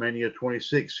 At WrestleMania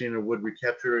 26, Cena would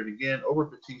recapture it again over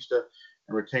Batista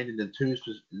and retained it in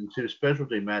two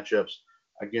specialty matchups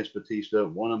against Batista,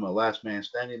 one of them a last man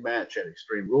standing match at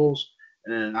Extreme Rules,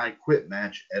 and then a Night Quit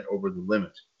match at Over the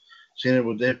Limit. Cena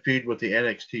would then feud with the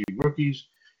NXT rookies,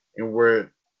 and where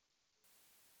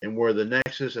the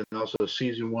Nexus and also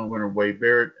Season 1 winner Wade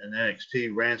Barrett and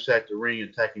NXT ransacked the ring,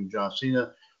 attacking John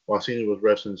Cena while Cena was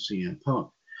wrestling CM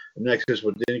Punk. The Nexus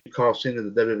would then cost Cena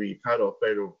the WWE title a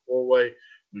fatal four-way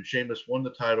when Sheamus won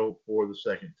the title for the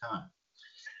second time.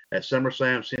 At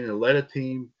SummerSlam, Cena led a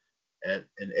team at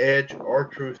an Edge,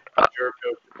 R-Truth,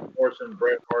 Jericho, Morrison,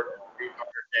 Bret Hart, and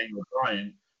Daniel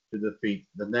Bryan to defeat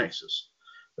the Nexus.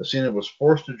 But Cena was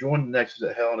forced to join the Nexus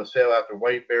at Hell in a Cell after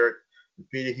Wade Barrett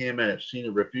defeated him, and if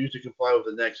Cena refused to comply with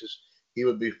the Nexus, he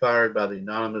would be fired by the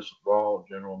anonymous Raw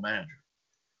general manager.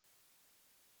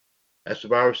 At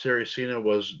Survivor Series, Cena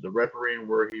was the referee,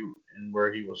 where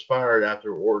he was fired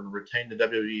after Orton retained the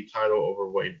WWE title over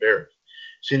Wade Barrett.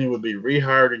 Cena would be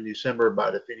rehired in December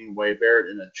by defeating Wade Barrett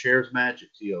in a chairs match at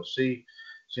TLC.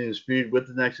 Cena's feud with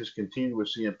the Nexus continued,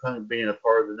 with CM Punk being a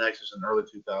part of the Nexus in early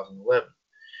 2011.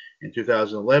 In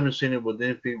 2011, Cena would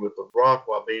then feud with The Rock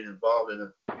while being involved in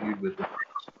a feud with the Nexus.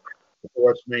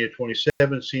 Before WrestleMania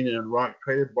 27, Cena and Rock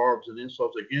traded barbs and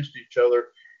insults against each other,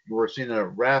 where Cena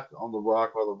rapped on The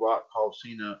Rock while The Rock called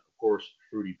Cena, of course,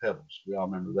 Fruity Pebbles. We all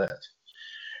remember that.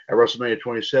 At WrestleMania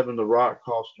 27, The Rock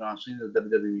cost John Cena the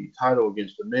WWE title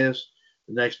against The Miz.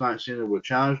 The next night, Cena would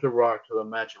challenge The Rock to a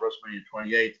match at WrestleMania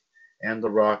 28, and The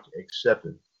Rock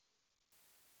accepted.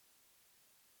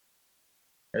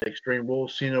 At Extreme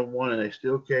Rules, Cena won in a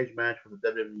steel cage match for the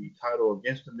WWE title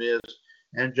against The Miz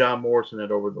and John Morrison at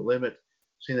Over the Limit.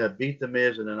 Cena beat The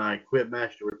Miz in an I Quit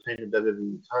match to retain the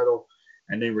WWE title,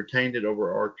 and then retained it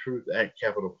over R-Truth at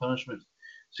Capital Punishment.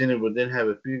 Cena would then have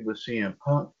a feud with CM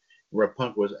Punk, where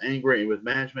Punk was angry with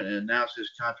management and announced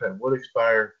his contract would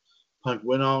expire. Punk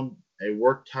went on a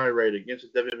work tirade against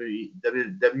the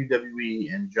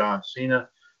WWE and John Cena.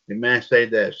 McMahon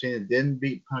stated that if Cena didn't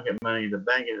beat Punk at Money in the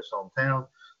Bank in his hometown,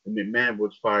 then McMahon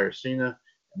would fire Cena.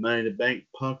 At Money in the Bank,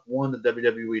 Punk won the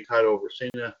WWE title over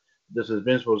Cena. Just as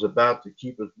Vince was about to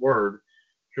keep his word,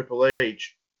 Triple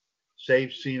H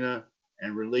saved Cena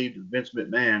and relieved Vince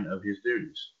McMahon of his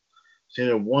duties.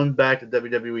 Cena won back the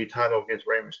WWE title against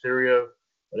Rey Mysterio,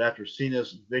 but after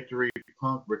Cena's victory,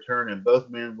 Punk returned and both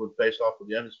men would face off for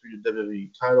the undisputed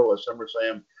WWE title at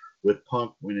SummerSlam, with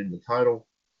Punk winning the title.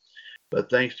 But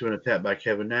thanks to an attack by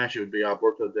Kevin Nash, it would be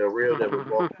Alberto Del Rio that would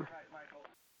walk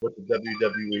with the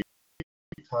WWE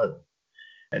title.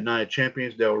 At Night of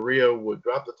Champions, Del Rio would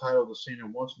drop the title to Cena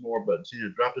once more, but Cena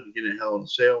dropped it again in Hell in a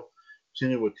Cell.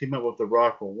 Cena would team up with The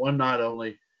Rock for one night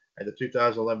only at the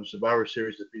 2011 Survivor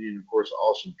Series, defeating, of course,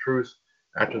 Awesome Truth.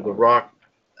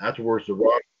 Afterwards, The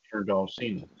Rock turned on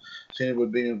Cena. Cena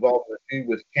would be involved in a feud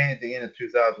with Kane at the end of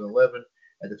 2011.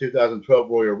 At the 2012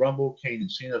 Royal Rumble, Kane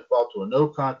and Cena fought to a no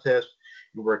contest,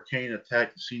 where Kane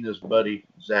attacked Cena's buddy,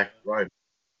 Zack Ryder.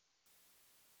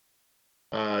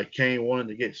 Kane wanted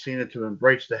to get Cena to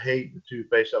embrace the hate. The two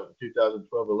faced off in the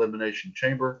 2012 Elimination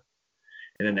Chamber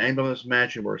in an ambulance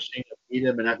match, where Cena beat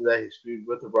him, and after that, his feud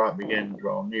with The Rock began to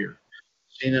draw near.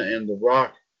 Cena and The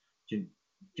Rock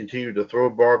continued to throw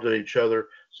barbs at each other,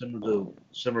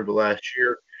 similar to last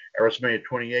year. At WrestleMania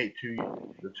 28,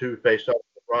 the two faced off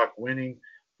with The Rock winning.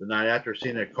 The night after,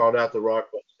 Cena called out The Rock,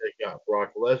 but instead got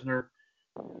Brock Lesnar,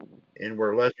 and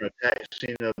where Lesnar attacked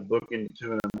Cena, booking the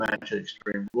two in a match at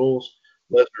Extreme Rules.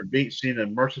 Lesnar beat Cena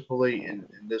mercifully in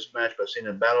this match, but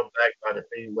Cena battled back by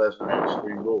defeating Lesnar at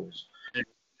Extreme Rules.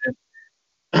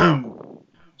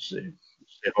 See,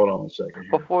 hold on a second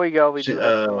here. Before we go, we do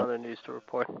have some other news to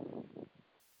report.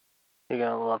 You're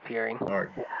going to love hearing. All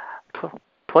right.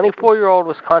 24-year-old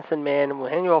Wisconsin man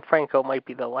Manuel Franco might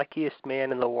be the luckiest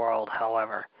man in the world,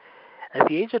 however. At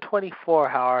the age of 24,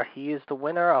 however, he is the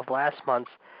winner of last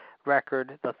month's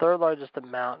record, the third largest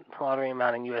lottery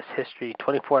amount in U.S. history.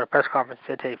 24 at a press conference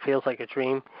said today, feels like a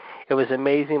dream. It was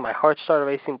amazing. My heart started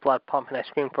racing, blood pumping. I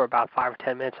screamed for about 5 or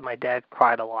 10 minutes, and my dad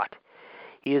cried a lot.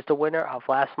 He is the winner of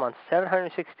last month's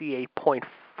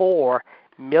 $768.4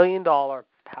 million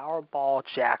Powerball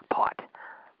jackpot,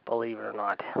 believe it or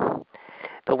not.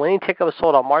 The winning ticket was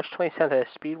sold on March 27th at a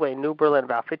Speedway in New Berlin,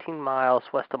 about 15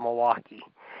 miles west of Milwaukee.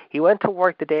 He went to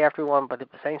work the day after he won, but he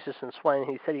was anxious and sweating.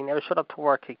 He said he never showed up to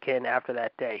work again after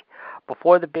that day.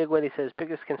 Before the big win, he said his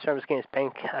biggest concern was getting his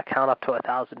bank account up to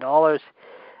 $1,000.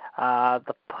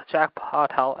 The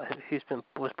jackpot,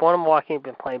 was born in Milwaukee. He's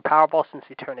been playing Powerball since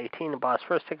he turned 18 and bought his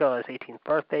first ticket on his 18th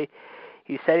birthday.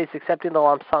 He said he's accepting the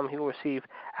lump sum he will receive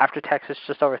after taxes,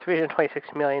 just over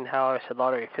 $326 million, however, said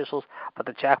lottery officials. But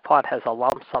the jackpot has a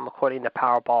lump sum, according to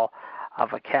Powerball,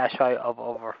 of a cash value of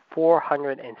over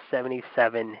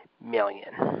 $477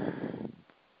 million.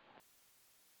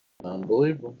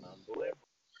 Unbelievable.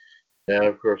 Yeah,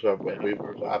 of course, I play that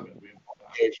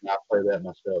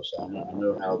myself, so I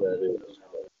know how that is.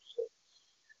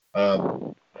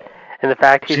 And the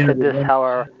fact he said this,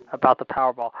 however, about the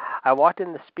Powerball. I walked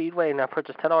in the Speedway and I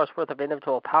purchased $10 worth of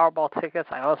individual Powerball tickets.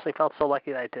 I honestly felt so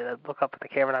lucky that I did look up at the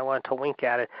camera and I wanted to wink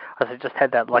at it, because I just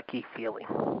had that lucky feeling.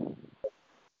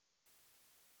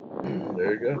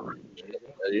 There you go.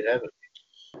 There you have it.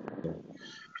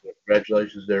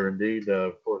 Congratulations there, indeed.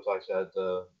 Of course, like I said,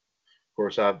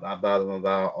 I buy them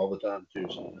about all the time too,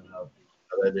 so I know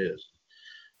how that is.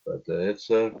 But it's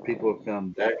people have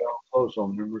come back on close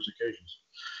on numerous occasions.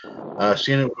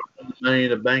 Cena won the Money in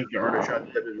the Bank to earn a shot at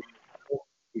WWE.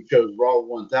 He chose Raw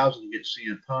 1000 against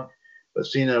CM Punk, but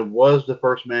Cena was the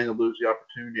first man to lose the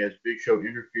opportunity as Big Show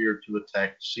interfered to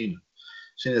attack Cena.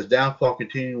 Cena's downfall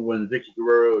continued when Vicky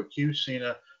Guerrero accused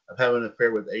Cena of having an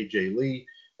affair with AJ Lee.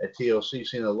 At TLC,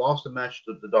 Cena lost the match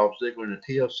to Dolph Ziggler in a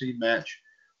TLC match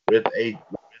with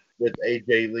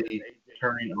AJ Lee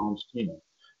turning on Cena.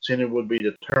 Cena would be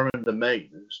determined to make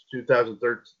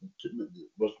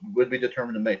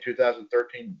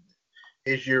 2013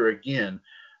 his year again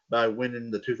by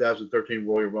winning the 2013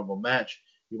 Royal Rumble match.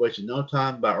 He wasted no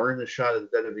time by earning a shot at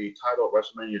the WWE title at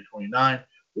WrestleMania 29,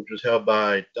 which was held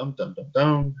by Dum Dum Dum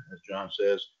Dum, as John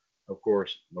says, of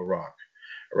course, The Rock.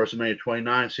 At WrestleMania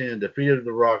 29, Cena defeated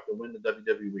The Rock to win the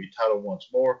WWE title once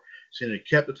more. Cena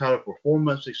kept the title for 4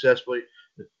 months successfully,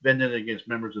 defending against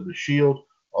members of The Shield,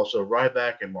 also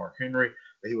Ryback and Mark Henry.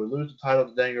 But he would lose the title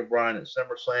to Daniel Bryan at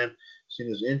SummerSlam.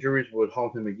 Cena's injuries would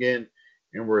haunt him again,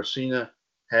 and where Cena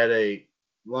had a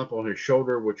lump on his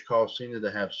shoulder, which caused Cena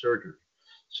to have surgery.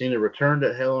 Cena returned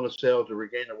at Hell in a Cell to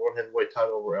regain the World Heavyweight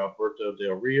title over Alberto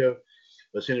Del Rio,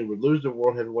 but Cena would lose the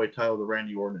World Heavyweight title to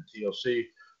Randy Orton at TLC,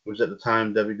 who was at the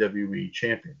time WWE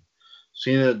Champion.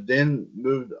 Cena then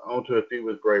moved on to a feud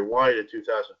with Bray Wyatt in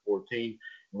 2014,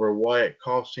 where Wyatt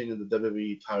cost Cena the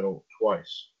WWE title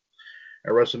twice.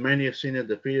 At WrestleMania, Cena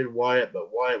defeated Wyatt, but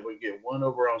Wyatt would get one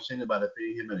over on Cena by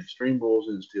defeating him in Extreme Rules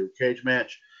in a steel cage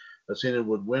match. But Cena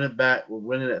would win it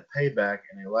at Payback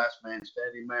in a last man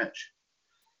standing match.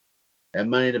 At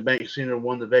Money in the Bank, Cena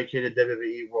won the vacated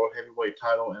WWE World Heavyweight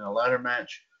title in a ladder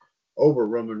match over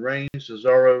Roman Reigns,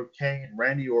 Cesaro, Kane,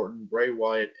 Randy Orton, Bray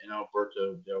Wyatt, and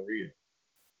Alberto Del Rio.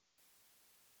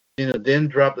 Cena then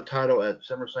dropped the title at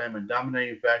SummerSlam in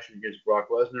dominating fashion against Brock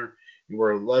Lesnar,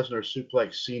 where Lesnar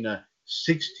suplexed Cena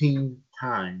 16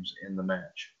 times in the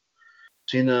match.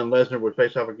 Cena and Lesnar would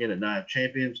face off again at Night of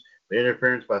Champions, but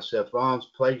interference by Seth Rollins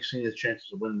plagued Cena's chances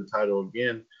of winning the title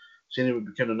again. Cena would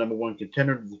become the number one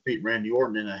contender to defeat Randy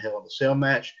Orton in a Hell in a Cell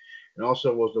match, and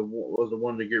also was the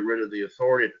one to get rid of the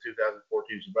Authority at the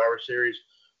 2014 Survivor Series.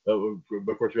 But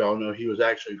of course, we all know he was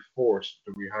actually forced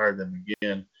to rehire them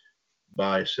again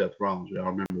by Seth Rollins. We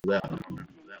all remember that.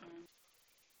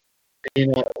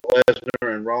 Cena,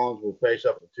 Lesnar, and Rollins will face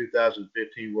up at the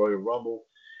 2015 Royal Rumble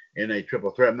in a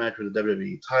triple threat match for the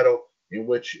WWE title, in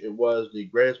which it was the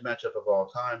greatest matchup of all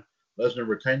time. Lesnar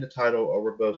retained the title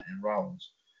over both and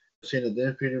Rollins. Cena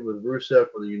then feuded with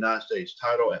Rusev for the United States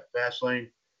title at Fastlane.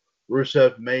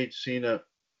 Rusev made Cena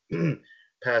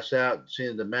pass out.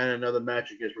 Cena demanded another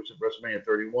match against Rusev at WrestleMania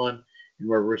 31, and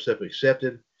where Rusev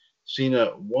accepted.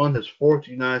 Cena won his 4th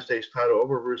United States title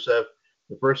over Rusev,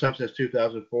 the first time since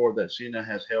 2004 that Cena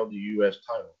has held the U.S.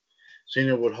 title.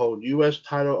 Cena would hold U.S.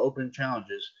 title open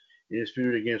challenges in his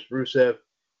feud against Rusev.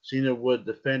 Cena would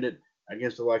defend it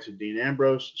against the likes of Dean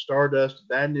Ambrose, Stardust,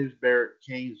 Bad News Barrett,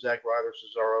 Kane, Zack Ryder,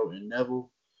 Cesaro, and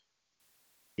Neville.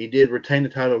 He did retain the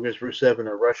title against Rusev in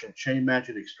a Russian chain match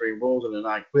at Extreme Rules and an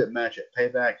I Quit match at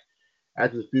Payback.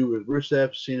 After the feud with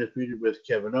Rusev, Cena feuded with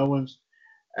Kevin Owens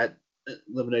at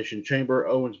Elimination Chamber.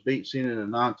 Owens beat Cena in a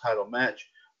non-title match,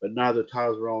 but neither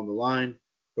titles were on the line.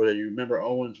 But you remember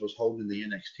Owens was holding the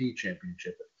NXT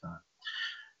Championship at the time.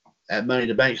 At Money in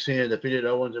the Bank, Cena defeated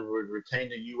Owens and would retain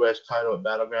the U.S. title at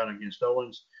Battleground against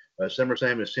Owens.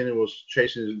 SummerSlam, as Cena was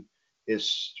chasing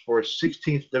for his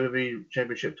 16th WWE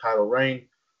Championship title reign.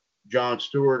 Jon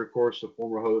Stewart, of course, the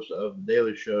former host of The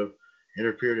Daily Show,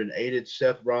 interfered and aided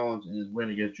Seth Rollins in his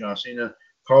win against John Cena,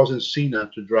 causing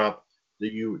Cena to drop the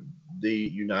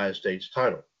United States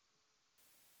title.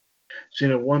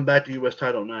 Cena won back the U.S.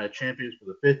 title at Night of Champions for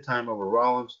the 5th time over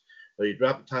Rollins, but he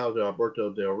dropped the title to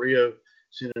Alberto Del Rio.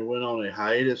 Cena went on a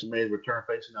hiatus and made a return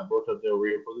facing Alberto Del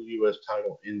Rio for the U.S.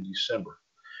 title in December,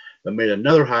 but made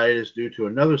another hiatus due to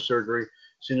another surgery.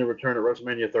 Cena returned at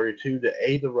WrestleMania 32 to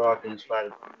aid The Rock in his fight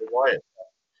with Wyatt.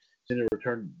 Cena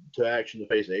returned to action to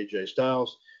face AJ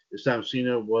Styles. This time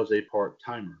Cena was a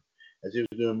part-timer, as he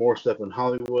was doing more stuff in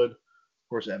Hollywood. Of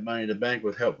course, at Money in the Bank,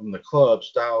 with help from the club,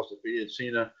 Styles defeated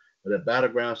Cena, but at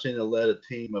Battleground, Cena led a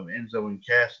team of Enzo and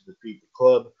Cass to defeat the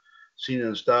club. Cena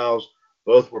and Styles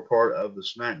both were part of the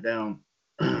SmackDown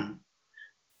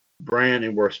brand,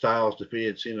 and where Styles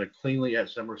defeated Cena cleanly at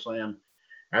SummerSlam.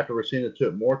 Afterwards, Cena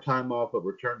took more time off, but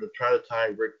returned to try to tie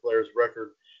Ric Flair's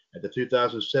record. At the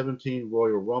 2017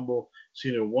 Royal Rumble,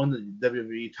 Cena won the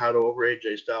WWE title over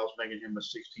AJ Styles, making him a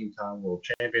 16-time world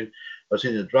champion, but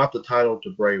Cena dropped the title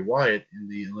to Bray Wyatt in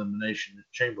the Elimination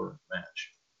Chamber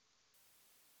match.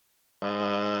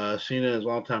 Cena and his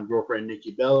longtime girlfriend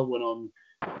Nikki Bella went on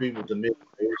to feud with the Miz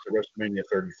at WrestleMania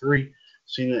 33.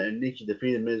 Cena and Nikki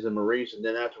defeated Miz and Maurice, and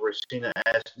then afterwards, Cena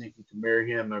asked Nikki to marry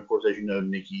him, and of course, as you know,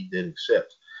 Nikki did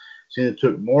accept. Cena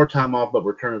took more time off, but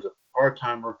returned as a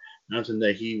part-timer, announcing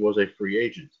that he was a free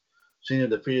agent. Cena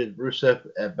defeated Rusev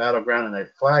at Battleground in a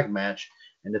flag match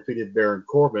and defeated Baron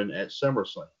Corbin at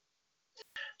SummerSlam.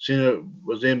 Cena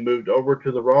was then moved over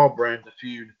to the Raw brand to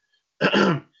feud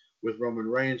with Roman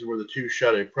Reigns, where the two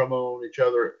shot a promo on each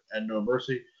other at No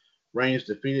Mercy. Reigns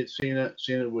defeated Cena.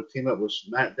 Cena would team up with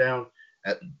SmackDown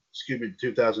at the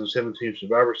 2017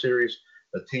 Survivor Series.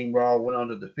 The Team Raw went on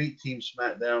to defeat Team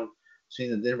SmackDown.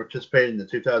 Cena then participated in the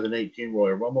 2018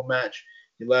 Royal Rumble match.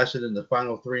 He lasted in the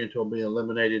final 3 until being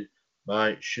eliminated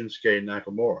by Shinsuke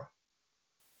Nakamura.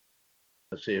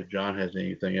 Let's see if John has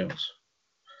anything else.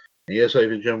 And yes,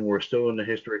 ladies and gentlemen, we're still in the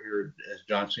history here as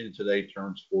John Cena today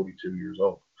turns 42 years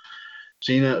old.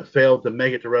 Cena failed to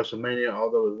make it to WrestleMania,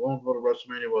 although his one goal to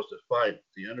WrestleMania was to fight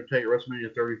The Undertaker at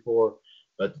WrestleMania 34,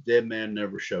 but the dead man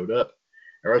never showed up.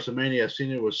 At WrestleMania,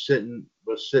 Cena was sitting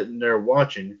there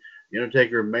watching. The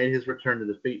Undertaker made his return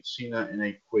to defeat Cena in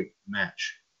a quick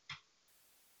match.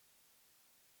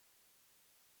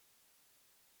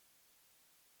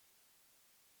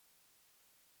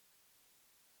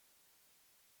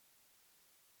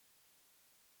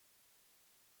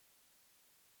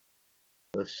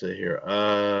 Let's see here.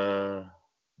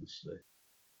 Let's see.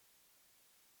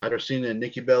 After Cena and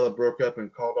Nikki Bella broke up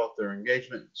and called off their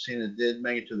engagement, Cena did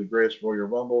make it to the Greatest Royal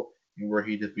Rumble, where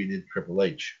he defeated Triple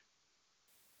H.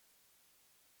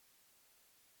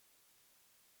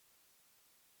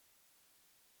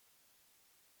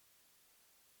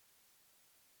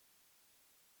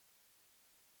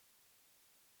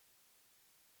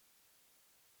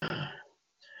 Let's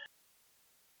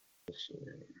see.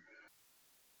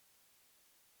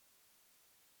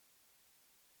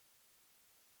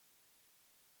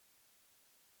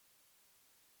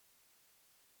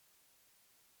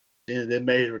 Cena then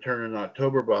made his return in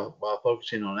October while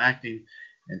focusing on acting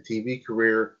and TV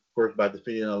career, of course, by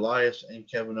defeating Elias and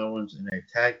Kevin Owens in a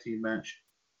tag team match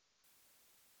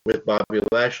with Bobby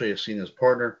Lashley as Cena's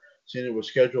partner. Cena was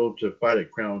scheduled to fight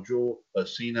at Crown Jewel, but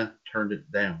Cena turned it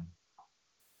down.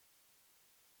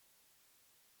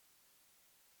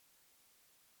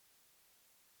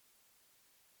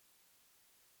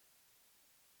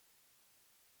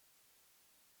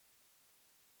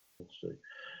 Let's see.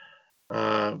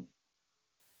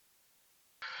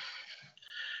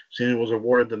 Cena was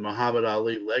awarded the Muhammad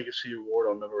Ali Legacy Award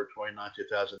on November 29,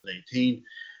 2018,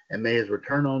 and made his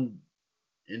return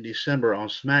in December on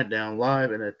SmackDown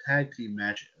Live in a tag team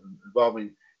match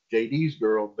involving JD's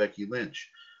girl, Becky Lynch,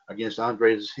 against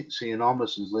Andre Cien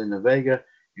Almas and Zelina Vega,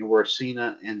 and where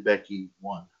Cena and Becky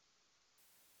won.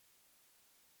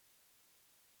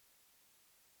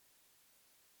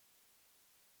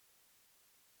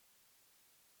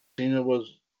 Cena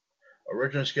was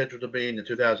originally scheduled to be in the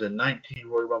 2019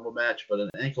 Royal Rumble match, but an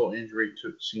ankle injury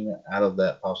took Cena out of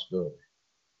that possibility.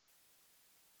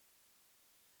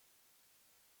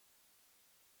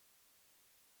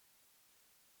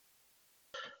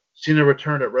 Cena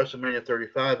returned at WrestleMania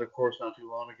 35, of course, not too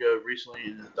long ago, recently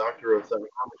in the Doctor of Thunder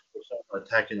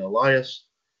attacking Elias.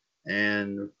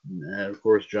 And of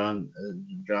course, John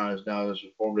has now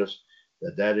informed us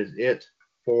that that is it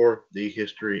for the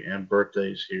history and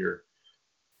birthdays here.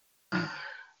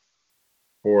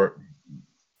 For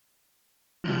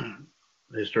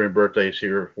history and birthdays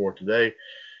here for today.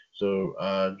 So,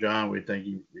 John, we thank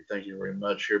you very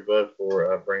much here, bud,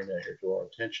 for bringing that here to our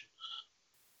attention.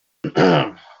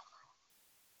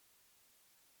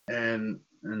 and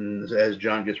as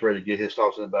John gets ready to get his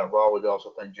thoughts in about Raw, we'd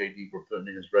also thank JD for putting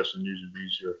in his wrestling news and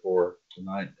views here for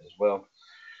tonight as well.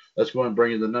 Let's go and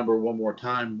bring in the number one more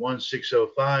time: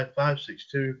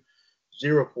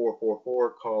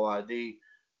 1-605-562-0444. Call ID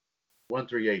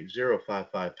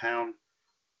 138055#.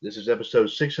 This is episode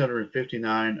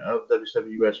 659 of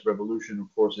WCWUS Revolution.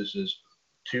 Of course, this is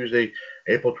Tuesday,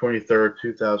 April 23rd,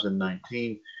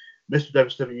 2019. Mr.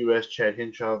 WCWUS, Chad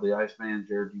Henshaw, the Iceman,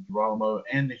 Jared DiGirolamo,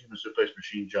 and the Human Suplex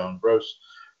Machine, John Gross,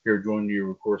 here joining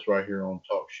you, of course, right here on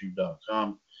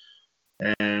TalkShoe.com.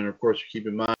 And, of course, keep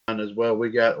in mind as well, we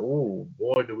got, oh,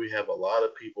 boy, do we have a lot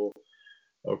of people,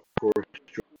 of course,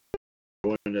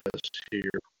 joining us here.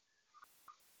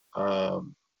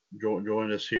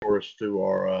 Join us here through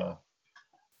our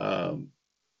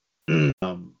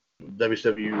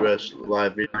WCWUS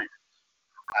live video.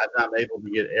 I'm not able to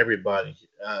get everybody,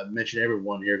 mention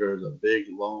everyone here. There's a big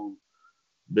long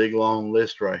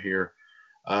list right here.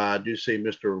 I do see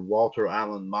Mr. Walter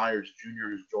Allen Myers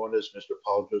Jr. has joined us. Mr.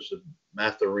 Paul Joseph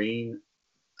Matherine.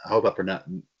 I hope I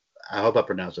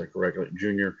pronounced that correctly.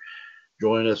 Jr.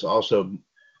 joined us. Also,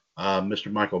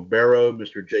 Mr. Michael Barrow,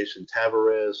 Mr. Jason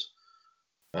Tavares,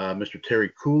 Mr.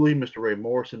 Terry Cooley, Mr. Ray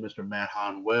Morrison, Mr. Matt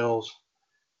Hahn Wells.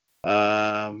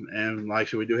 And like I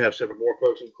said, we do have several more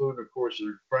folks, including, of course,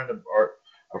 a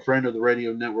friend of the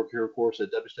radio network here, of course,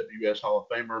 at WCWUS Hall of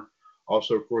Famer.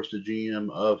 Also, of course, the GM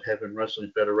of Heaven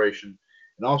Wrestling Federation.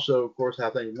 And also, of course, I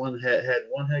think had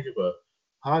one heck of a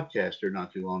podcaster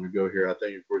not too long ago here. I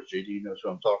think, of course, JD knows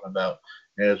what I'm talking about,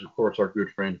 as, of course, our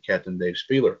good friend, Captain Dave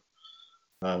Spieler.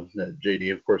 That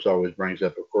JD, of course, always brings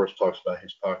up, of course, talks about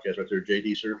his podcast right there.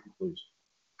 JD, sir, please.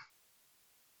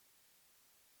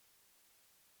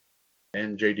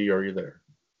 And JD, are you there?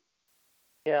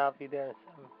 Yeah, I'll be there.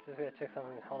 I'm just gonna check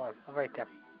something. Hold on, I'm right there.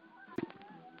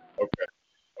 Okay.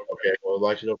 Okay. Well,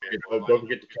 like I said, don't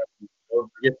forget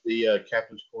the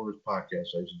Captain's Corners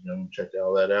podcast, ladies and gentlemen. Check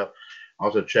all that out.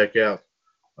 Also, check out,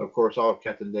 of course, all of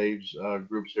Captain Dave's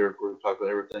groups here. Of course, we talk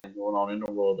about everything going on in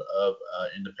the world of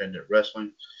independent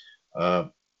wrestling. Uh,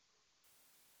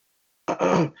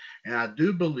 and I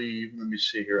do believe, let me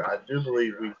see here, I do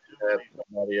believe we have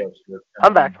somebody else here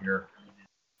I'm coming in back. here.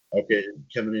 Okay,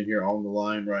 coming in here on the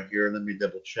line right here. Let me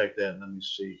double check that. Let me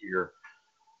see here.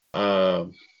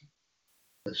 Um,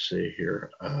 let's see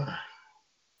here. I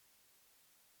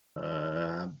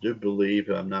do believe,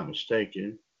 if I'm not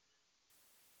mistaken.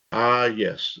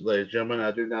 Yes, ladies and gentlemen,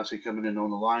 I do now see coming in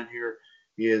on the line here.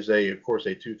 He is of course,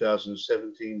 a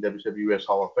 2017 WWS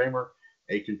Hall of Famer,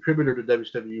 a contributor to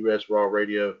WCWUS Raw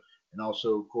Radio, and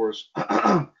also, of course,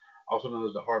 also known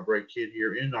as the Heartbreak Kid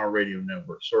here in our radio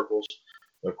network circles.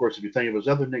 Of course, if you think of his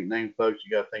other nickname, folks,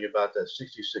 you got to think about that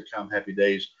 60s sitcom Happy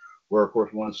Days, where, of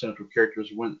course, one of the central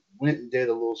characters went and did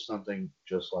a little something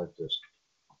just like this.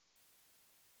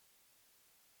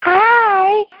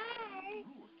 Hi.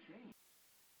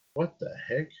 What the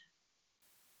heck?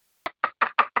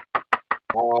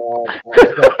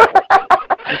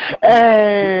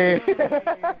 Hey.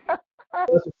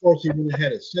 Unless, of course, he went and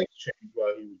had a sex change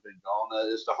while he was been gone.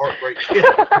 It's the Heartbreak Kid.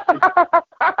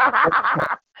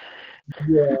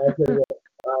 Yeah, I tell you what.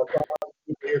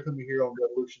 Good to hear from you here on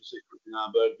Revolution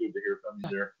 659, bud. Good to hear from you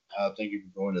there. Thank you for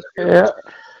joining us here. Yeah.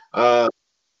 Uh,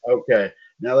 okay,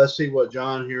 now let's see what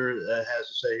John here has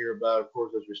to say here about, of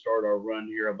course, as we start our run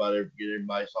here about get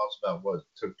everybody's thoughts about what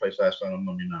took place last night on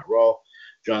Monday Night Raw.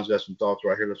 John's got some thoughts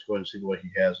right here. Let's go ahead and see what he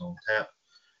has on tap.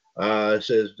 It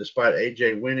says, despite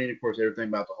AJ winning, of course, everything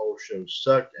about the whole show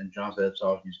sucked, and John said that's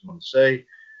all he's going to say.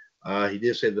 He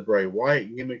did say the Bray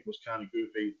Wyatt gimmick was kind of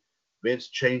goofy. Vince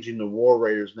changing the War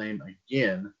Raiders name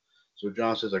again. So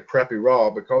John says a crappy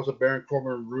Raw because of Baron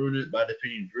Corbin ruined it by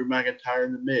defeating Drew McIntyre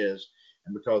and The Miz,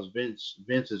 and because Vince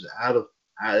is out of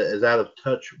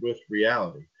touch with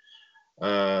reality.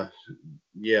 Uh,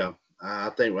 yeah, I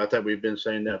think we've been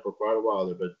saying that for quite a while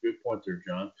there, but good point there,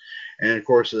 John. And of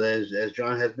course, as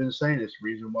John has been saying, it's the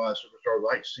reason why superstars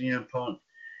like CM Punk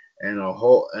and a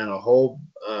whole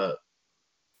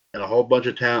bunch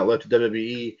of talent left to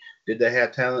WWE. Did they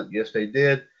have talent? Yes, they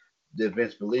did. Did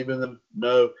Vince believe in them?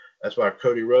 No. That's why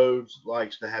Cody Rhodes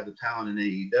likes to have the talent in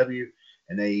AEW,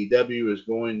 and AEW is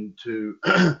going to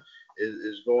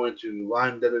is going to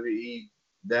line WWE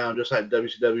down just like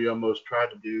WCW almost tried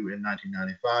to do in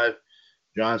 1995.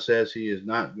 John says he is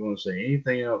not going to say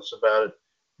anything else about it,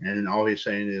 and all he's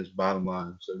saying is bottom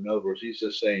line. So in other words, he's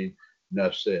just saying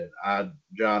enough said.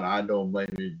 John, I don't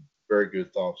blame you. Very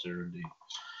good thoughts there indeed.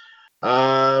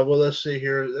 Well, let's see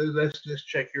here. Let's just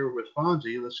check here with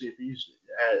Fonzie. Let's see if he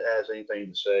has anything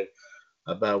to say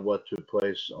about what took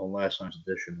place on last night's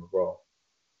edition of Raw.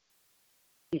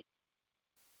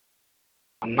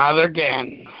 Not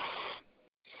again.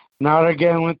 Not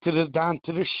again. Went down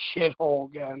to the shithole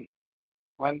again.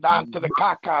 Went down to the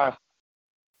caca.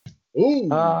 Ooh.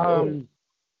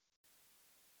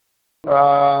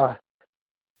 The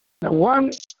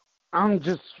one I'm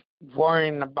just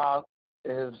worrying about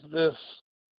is this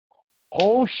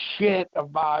whole shit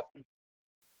about,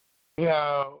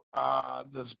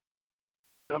 this,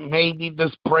 maybe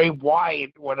this Bray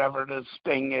Wyatt, whatever this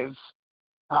thing is.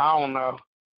 I don't know.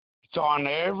 It's on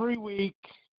every week,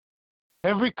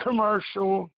 every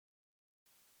commercial,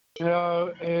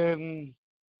 and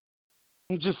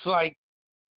I'm just like,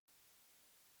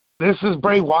 this is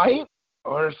Bray Wyatt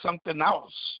or something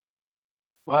else.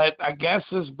 But I guess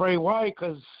it's Bray Wyatt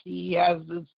because he has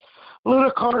this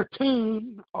little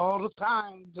cartoon all the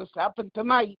time. Just happened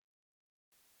tonight.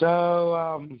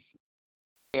 So,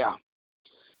 yeah.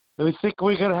 Do we think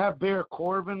we're going to have Baron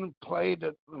Corbin play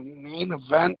the main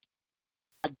event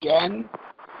again?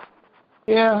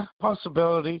 Yeah,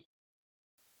 possibility.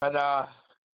 But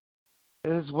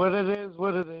it is what it is,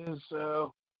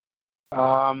 So,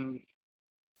 but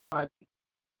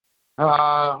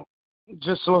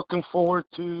just looking forward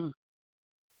to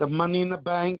the Money in the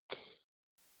Bank.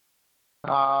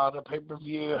 The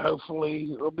pay-per-view,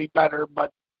 hopefully it'll be better,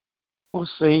 but we'll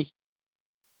see.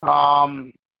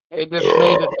 They just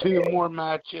made it 2 more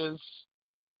matches.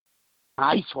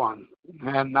 Nice one.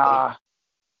 And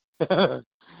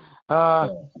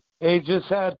they just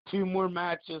had 2 more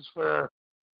matches for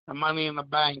the Money in the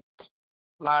Bank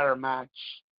ladder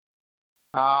match.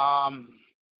 It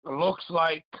looks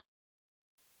like,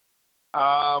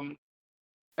 as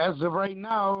of right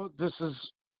now,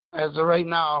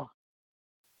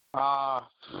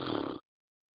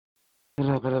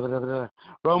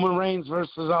 Roman Reigns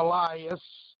versus Elias.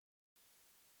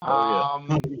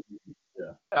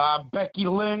 Becky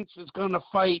Lynch is going to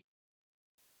fight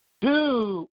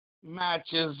 2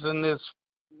 matches in this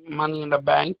Money in the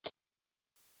Bank.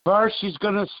 First, she's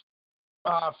going to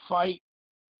fight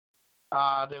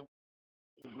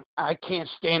I can't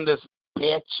stand this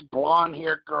bitch,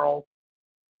 blonde-haired girl,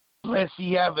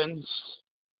 Lacey Evans.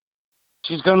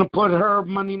 She's going to put her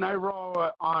Monday Night Raw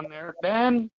on there.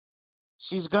 Then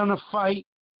she's going to fight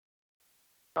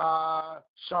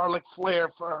Charlotte Flair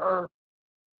for her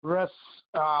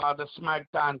the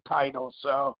SmackDown title.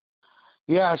 So,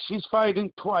 yeah, she's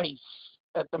fighting twice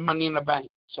at the Money in the Bank.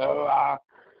 So,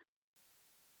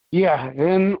 yeah,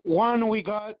 and one we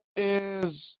got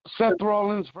is Seth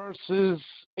Rollins versus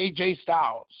AJ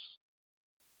Styles.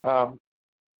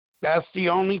 That's the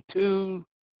only 2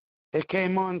 that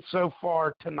came on so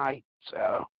far tonight.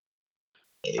 So,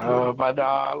 but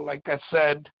like I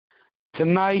said,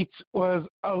 tonight was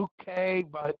okay,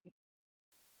 but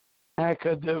it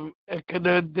could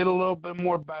have did a little bit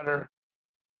more better.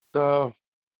 So,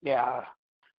 yeah,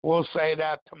 we'll say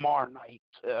that tomorrow night.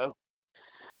 So,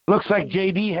 looks like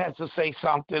JD has to say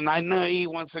something. I know he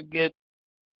wants to get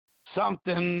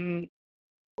something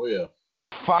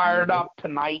fired up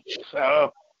tonight.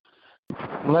 So,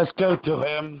 let's go to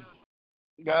him.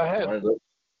 Go ahead.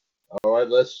 All right,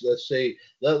 let's see.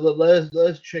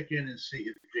 Let's check in and see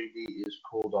if JD is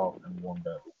cooled off and warmed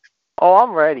up. Oh,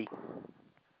 I'm ready.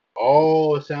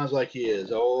 Oh, it sounds like he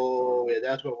is. Oh, yeah,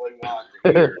 that's what we want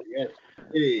to hear.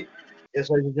 Yes,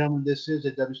 ladies and gentlemen, this is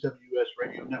a WCWUS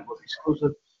Radio Network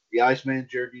exclusive. The Iceman,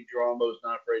 Jared Drama, is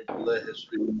not afraid to let his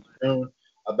feelings known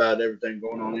about everything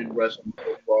going on in wrestling,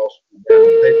 football,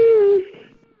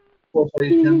 of course,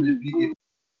 ladies and gentlemen,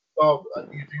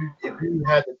 if you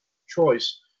had the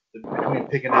choice between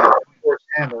picking out Thor's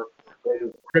hammer or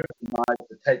kryptonite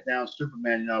to take down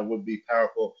Superman, would be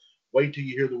powerful. Wait till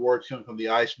you hear the words coming from the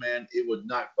Iceman. It would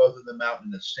knock both of them out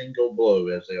in a single blow,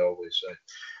 as they always say.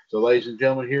 So, ladies and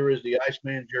gentlemen, here is the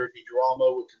Iceman, Jared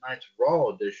DiGirolamo, with tonight's Raw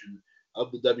edition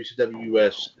of the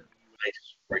WCWUS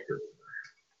Icebreaker.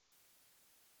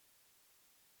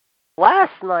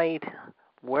 Last night,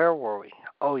 where were we?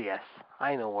 Oh, yes,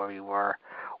 I know where we were.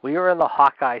 We were in the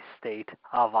Hawkeye state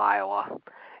of Iowa,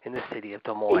 in the city of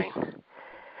Des Moines.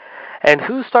 And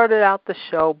who started out the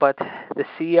show but the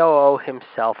COO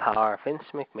himself, however, Vince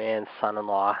McMahon's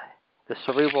son-in-law, the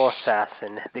cerebral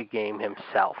assassin, the game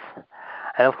himself.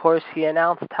 And, of course, he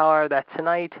announced, however, that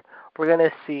tonight we're going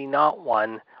to see not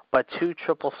 1, but 2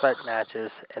 triple threat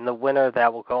matches, and the winner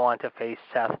that will go on to face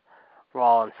Seth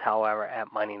Rollins, however,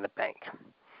 at Money in the Bank.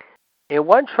 In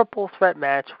one triple threat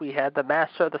match, we had the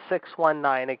Master of the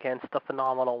 619 against the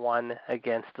Phenomenal One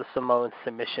against the Samoan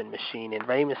Submission Machine in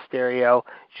Rey Mysterio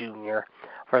Jr.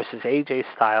 versus AJ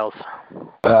Styles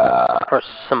versus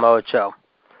Samoa Joe.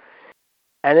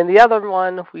 And in the other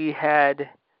one, we had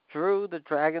Drew the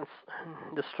Dragon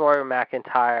Destroyer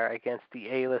McIntyre against the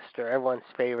A-lister, everyone's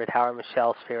favorite, Howard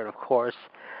Michelle's favorite, of course,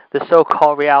 the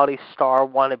so-called reality star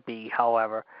wannabe,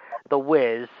 however, the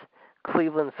Wiz,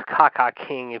 Cleveland's Caca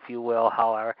King, if you will,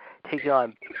 however, taking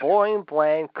on boring,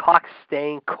 bland,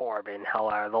 cock-stained Corbin,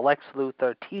 however, the Lex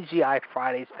Luthor, TGI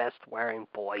Fridays vest-wearing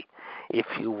boy, if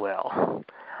you will.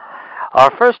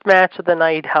 Our first match of the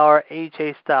night, however,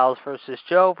 AJ Styles versus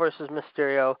Joe versus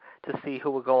Mysterio to see who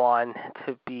will go on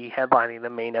to be headlining the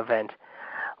main event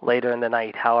later in the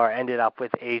night, however, ended up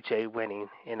with AJ winning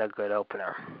in a good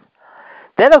opener.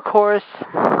 Then, of course,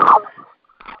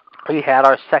 we had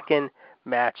our second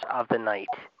match of the night.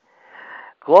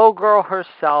 Glow Girl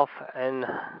herself and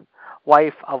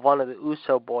wife of one of the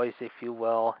Uso boys, if you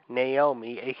will,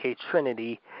 Naomi, a.k.a.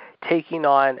 Trinity, taking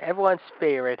on everyone's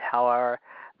favorite, however,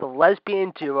 the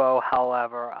lesbian duo,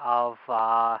 however, of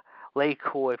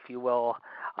Laycool, if you will,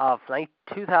 of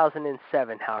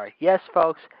 2007, however. Yes,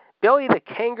 folks, Billy the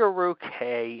Kangaroo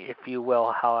K, if you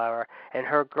will, however, and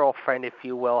her girlfriend, if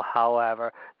you will,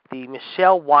 however, the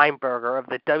Michelle Weinberger of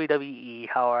the WWE,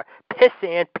 however,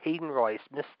 Pissant Peyton Royce,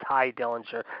 Miss Ty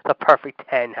Dillinger, the Perfect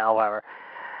 10, however.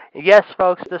 Yes,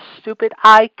 folks, the stupid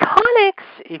Iconics,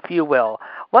 if you will.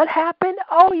 What happened?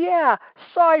 Oh, yeah.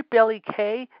 Sorry, Billy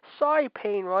Kay. Sorry,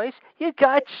 Payne Royce. You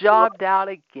got jobbed out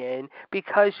again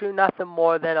because you're nothing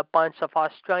more than a bunch of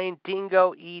Australian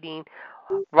dingo-eating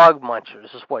rug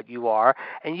munchers is what you are.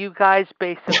 And you guys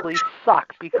basically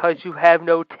suck because you have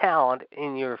no talent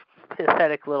in your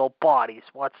pathetic little bodies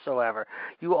whatsoever.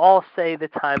 You all say the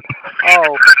time,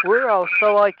 oh, we're all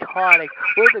so iconic.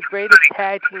 We're the greatest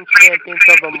tag team champions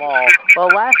of them all. Well,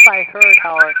 last I heard,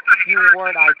 however, you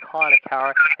weren't iconic,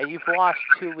 however, and you've lost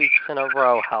 2 weeks in a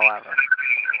row, however.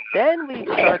 Then we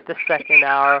start the second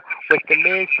hour with The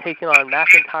Miz taking on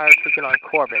McIntyre, taking on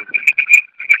Corbin.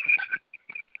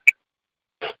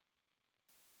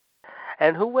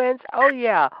 And who wins? Oh,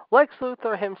 yeah, Lex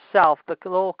Luthor himself, the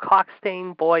little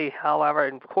cock-stained boy, however,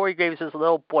 and Corey Graves' his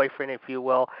little boyfriend, if you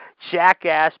will,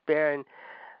 jackass Baron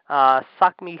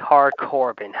Suck Me Hard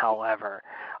Corbin, however.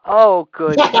 Oh,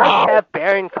 goody. Let's have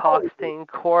Baron Cockstein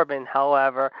Corbin,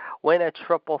 however, win a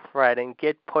triple threat and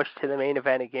get pushed to the main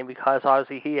event again because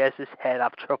obviously he has his head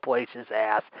up Triple H's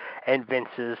ass and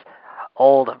Vince's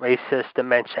old racist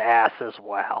dementia ass as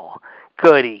well.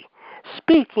 Goody.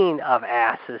 Speaking of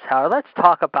asses, however, let's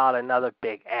talk about another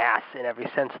big ass in every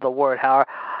sense of the word, however.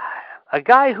 A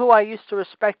guy who I used to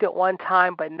respect at one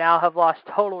time, but now have lost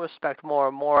total respect more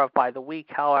and more of by the week,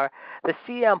 however, the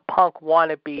CM Punk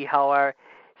wannabe, however,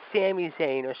 Sami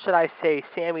Zayn, or should I say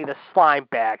Sammy the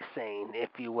Slimebag Zayn, if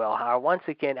you will, however, once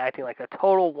again acting like a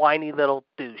total whiny little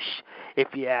douche, if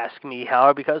you ask me,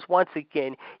 however, because once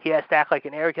again he has to act like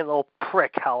an arrogant little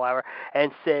prick, however,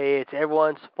 and say it's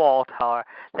everyone's fault, however,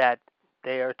 that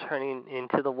they are turning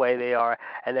into the way they are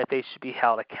and that they should be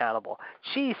held accountable.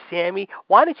 Geez, Sammy,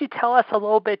 why don't you tell us a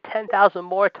little bit 10,000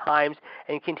 more times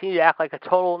and continue to act like a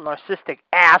total narcissistic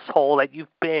asshole that you've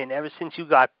been ever since you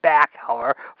got back,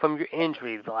 however, from your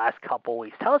injury the last couple of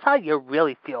weeks. Tell us how you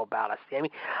really feel about us,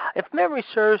 Sammy. If memory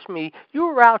serves me, you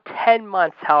were out 10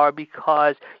 months, however,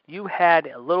 because you had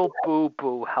a little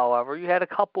boo-boo, however. You had a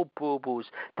couple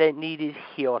boo-boos that needed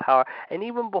healed, however. And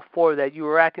even before that, you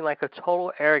were acting like a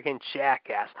total arrogant jackass.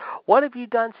 What have you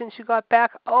done since you got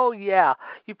back? Oh, yeah.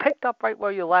 You picked up right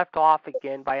where you left off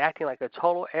again by acting like a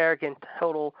total arrogant,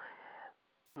 total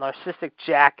narcissistic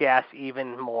jackass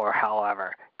even more,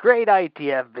 however. Great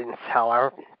idea, Vince,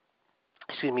 however.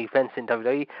 Vince in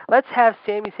WWE. Let's have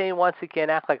Sami Zayn once again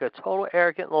act like a total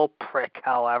arrogant little prick,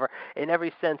 however, in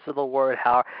every sense of the word,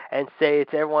 however, and say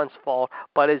it's everyone's fault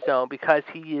but his own because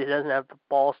he doesn't have the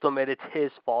balls to admit it's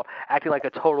his fault, acting like a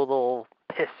total little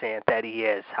pissant that he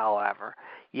is, however.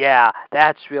 Yeah,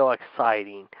 that's real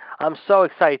exciting. I'm so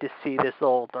excited to see this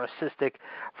little narcissistic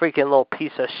freaking little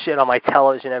piece of shit on my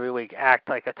television every week act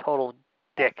like a total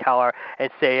dick, however, and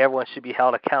say everyone should be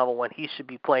held accountable when he should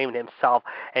be blaming himself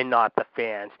and not the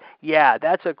fans. Yeah,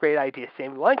 that's a great idea,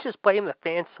 Sammy. Why don't you just blame the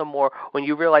fans some more when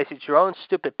you realize it's your own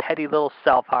stupid, petty little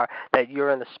self, however, that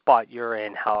you're in the spot you're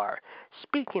in, however.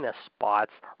 Speaking of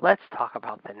spots, let's talk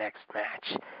about the next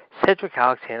match. Cedric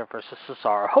Alexander versus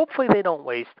Cesaro. Hopefully they don't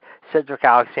waste Cedric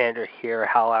Alexander here,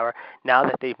 however, now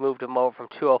that they've moved him over from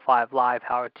 205 Live,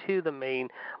 however, to the main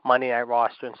Monday Night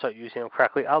roster and start using him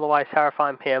correctly. Otherwise, however, if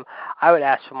I'm him, I would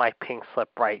ask for my pink slip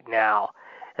right now.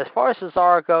 As far as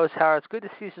Cesaro goes, however, it's good to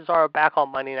see Cesaro back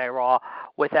on Monday Night Raw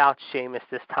without Sheamus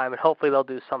this time, and hopefully they'll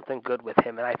do something good with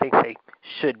him, and I think they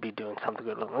should be doing something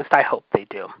good with him. At least I hope they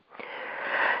do.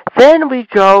 Then we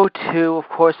go to, of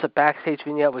course, the backstage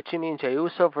vignette with Jimmy and Jey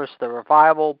Uso versus The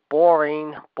Revival.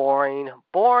 Boring,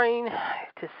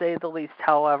 to say the least,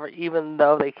 however, even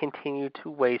though they continue to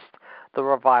waste The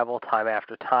Revival time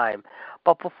after time.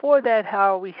 But before that,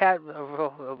 we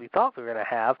thought we were going to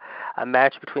have a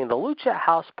match between the Lucha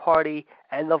House Party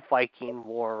and the Viking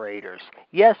War Raiders.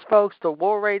 Yes, folks, the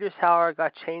War Raiders, however,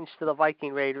 got changed to the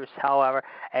Viking Raiders, however,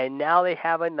 and now they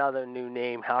have another new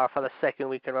name, however, for the second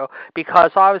week in a row, because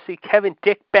obviously Kevin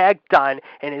Dickbag Dunn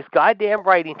and his goddamn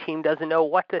writing team doesn't know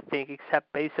what to think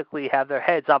except basically have their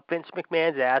heads up Vince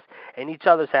McMahon's ass and each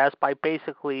other's ass by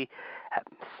basically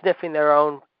sniffing their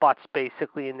own butts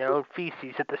basically in their own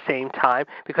feces at the same time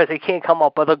because they can't come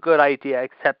up with a good idea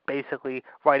except basically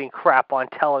writing crap on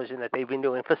television that they've been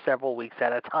doing for several weeks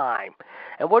at a time.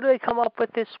 And what do they come up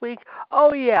with this week?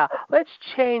 Oh yeah, let's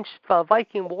change the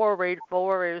Viking War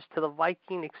Raiders to the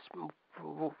Viking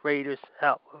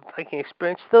Viking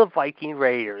Experience to the Viking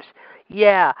Raiders.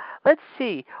 Yeah, let's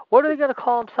see. What are they going to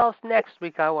call themselves next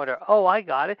week, I wonder? Oh, I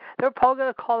got it. They're probably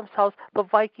going to call themselves the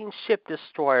Viking Ship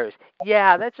Destroyers.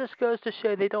 Yeah, that just goes to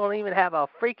show they don't even have a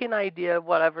freaking idea of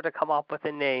whatever to come up with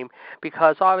a name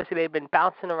because obviously they've been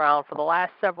bouncing around for the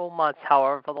last several months,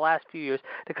 however, for the last few years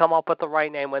to come up with the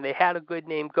right name when they had a good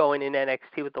name going in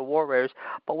NXT with the War Raiders.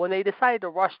 But when they decided to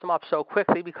rush them up so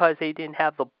quickly because they didn't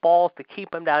have the balls to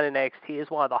keep them down in NXT as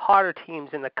one of the harder teams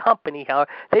in the company, however,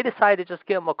 they decided to just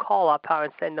give them a call up, however,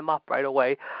 and send them up right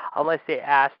away unless they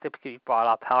asked to be brought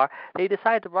up, however. They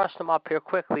decided to rush them up here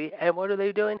quickly, and what are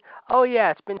they doing? Oh, yeah,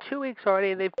 it's been 2 weeks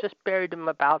already, and they've just buried them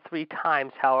about 3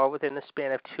 times, however, within the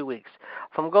span of 2 weeks.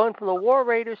 From going from the War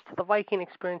Raiders to the Viking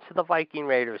Experience to the Viking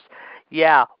Raiders.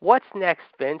 Yeah, what's next,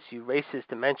 Vince, you racist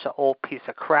dementia old piece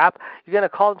of crap? You're going to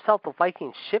call themselves the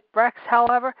Viking Shipwrecks,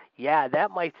 however? Yeah,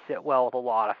 that might sit well with a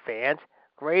lot of fans.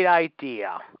 Great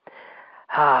idea.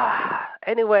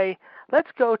 Anyway, let's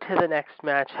go to the next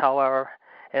match, however,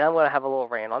 and I'm going to have a little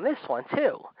rant on this one,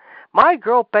 too. My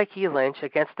girl Becky Lynch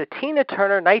against the Tina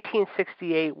Turner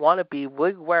 1968 wannabe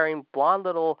wig-wearing blonde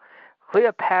little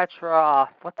Cleopatra,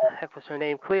 what the heck was her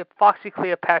name? Foxy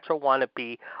Cleopatra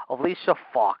wannabe, Alicia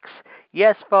Fox.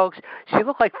 Yes, folks, she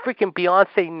looked like freaking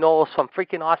Beyonce Knowles from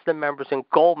freaking Austin Members and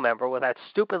Gold Member with that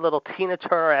stupid little Tina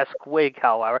Turner-esque wig,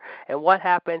 however. And what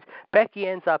happens? Becky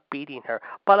ends up beating her.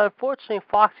 But unfortunately,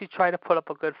 Foxy tried to put up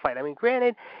a good fight. I mean,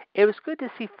 granted, it was good to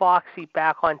see Foxy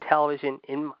back on television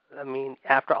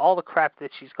after all the crap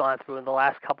that she's gone through in the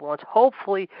last couple of months.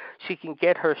 Hopefully, she can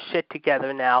get her shit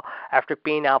together now after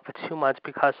being out for 2 months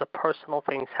because of personal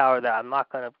things, however, that I'm not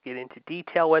going to get into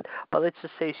detail with. But let's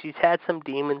just say she's had some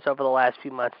demons over the last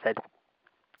few months that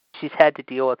she's had to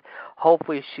deal with.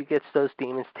 Hopefully, she gets those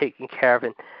demons taken care of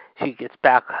and she gets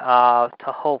back to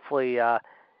hopefully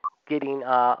getting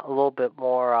a little bit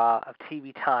more of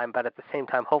TV time. But at the same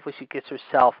time, hopefully she gets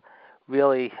herself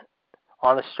really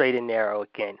on the straight and narrow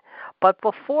again. But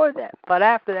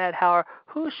after that, however,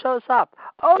 who shows up?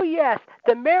 Oh, yes,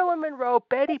 the Marilyn Monroe,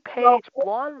 Betty Page,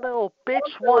 blonde little bitch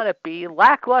wannabe,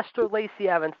 lackluster Lacey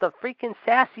Evans, the freaking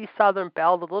sassy Southern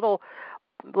Belle, the little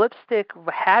lipstick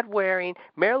hat-wearing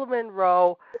Marilyn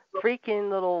Monroe, freaking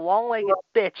little long-legged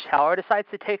bitch, however, decides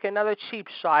to take another cheap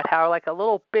shot, however, like a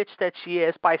little bitch that she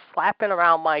is, by slapping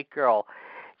around my girl.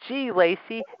 Gee,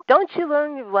 Lacey, don't you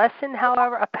learn your lesson,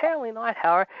 however? Apparently not,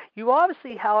 however. You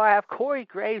obviously, however, have Corey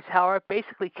Graves, however,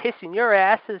 basically kissing your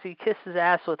ass as he kisses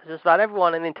ass with just about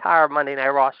everyone in the entire Monday Night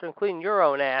roster, including your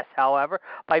own ass, however,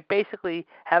 by basically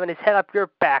having his head up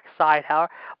your backside, however,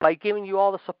 by giving you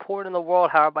all the support in the world,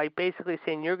 however, by basically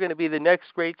saying you're going to be the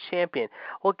next great champion.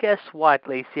 Well, guess what,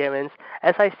 Lacey Evans?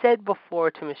 As I said before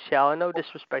to Michelle, and no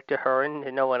disrespect to her and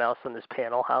to no one else on this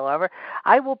panel, however,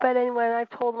 I will bet anyone, and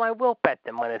I've told them I will bet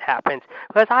them when it happens,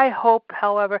 because I hope,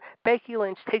 however, Becky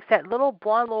Lynch takes that little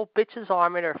blonde little bitch's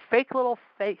arm in her fake little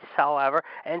face, however,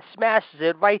 and smashes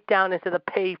it right down into the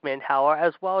pavement, however,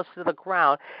 as well as to the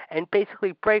ground, and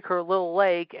basically break her little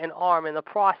leg and arm in the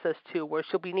process, too, where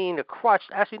she'll be needing a crutch.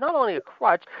 Actually, not only a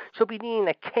crutch, she'll be needing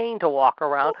a cane to walk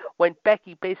around when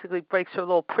Becky basically breaks her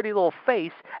little pretty little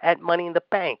face at Money in the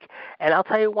Bank. And I'll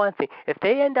tell you one thing, if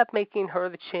they end up making her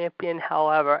the champion,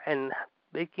 however, and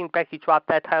making Becky drop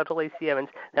that title to Lacey Evans,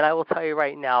 then I will tell you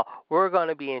right now, we're going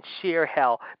to be in sheer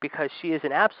hell because she is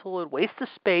an absolute waste of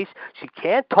space. She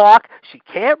can't talk. She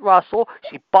can't wrestle.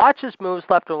 She botches moves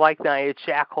left and right now.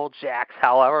 Jackhole Jacks,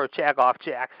 however, or Jack-off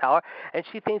Jacks, however, and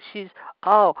she thinks she's,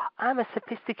 oh, I'm a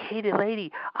sophisticated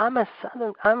lady. I'm a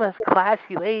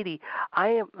classy lady.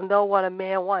 I know what a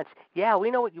man wants. Yeah,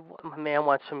 we know what a man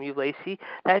wants from you, Lacey.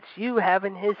 That's you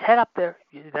having his head up their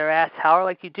ass, however,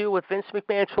 like you do with Vince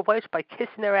McMahon and Triple H by kissing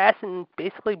their ass and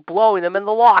basically blowing them in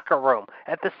the locker room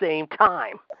at the same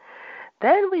time.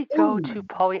 Then we go to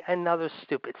probably another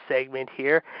stupid segment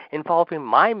here involving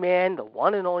my man, the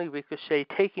one and only Ricochet,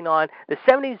 taking on the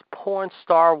 70s porn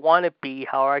star wannabe,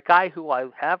 however, a guy who I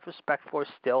have respect for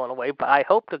still in a way, but I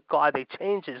hope to God they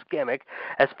change his gimmick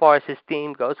as far as his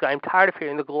theme goes. I'm tired of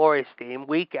hearing the Glorious theme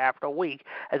week after week,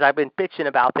 as I've been bitching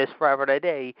about this forever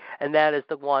today, and that is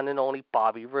the one and only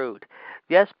Bobby Roode.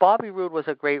 Yes, Bobby Roode was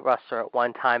a great wrestler at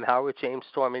one time, however, with James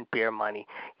Storm and Beer Money.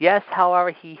 Yes, however,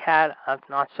 he had a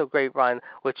not-so-great run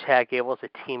with Chad Gable as a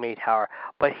teammate, however.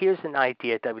 But here's an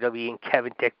idea, WWE and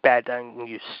Kevin Dick Bad,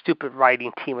 you stupid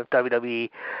writing team of WWE.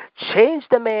 Change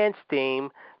the man's theme,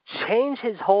 change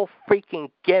his whole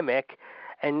freaking gimmick,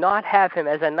 and not have him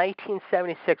as a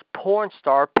 1976 porn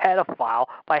star pedophile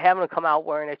by having him come out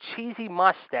wearing a cheesy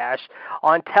mustache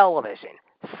on television.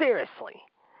 Seriously.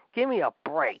 Give me a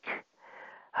break.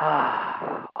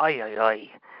 Ay, ay, ay.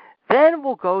 Then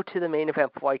we'll go to the main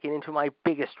event before I get into my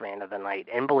biggest rant of the night.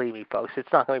 And believe me, folks,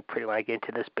 it's not going to be pretty when I get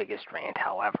into this biggest rant,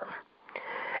 however.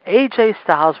 AJ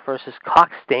Styles versus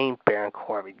Cock-stained Baron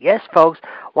Corbin. Yes, folks,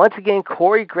 once again,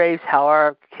 Corey Graves,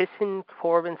 however, kissing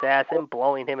Corbin's ass and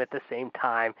blowing him at the same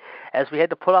time, as we had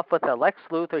to put up with a Lex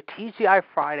Luthor TGI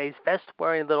Fridays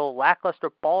vest-wearing little lackluster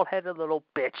bald-headed little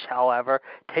bitch, however,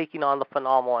 taking on the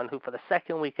Phenomenal One, who for the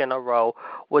second week in a row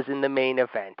was in the main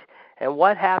event. And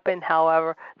what happened,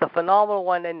 however, the Phenomenal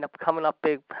One ended up coming up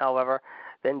big, however,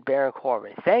 than Baron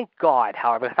Corbin. Thank God,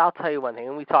 however, because I'll tell you one thing,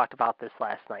 and we talked about this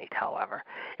last night, however.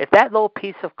 If that little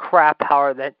piece of crap,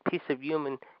 however, that piece of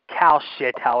human cow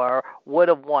shit, however, would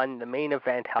have won the main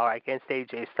event, however, against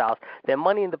AJ Styles, then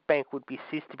Money in the Bank would be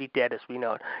ceased to be dead as we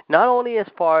know it. Not only as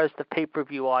far as the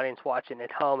pay-per-view audience watching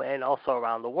at home and also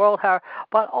around the world, however,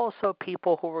 but also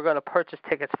people who were going to purchase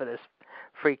tickets for this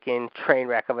freaking train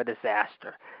wreck of a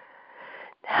disaster.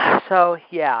 So,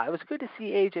 yeah, it was good to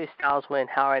see AJ Styles win,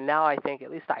 however, and now I think, at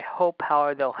least I hope,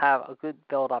 however, they'll have a good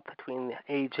build-up between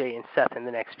AJ and Seth in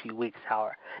the next few weeks,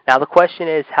 however. Now, the question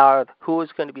is, however, who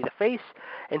is going to be the face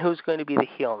and who's going to be the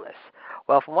heel in this?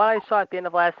 Well, from what I saw at the end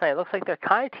of last night, it looks like they're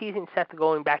kind of teasing Seth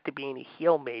going back to being a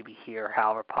heel maybe here,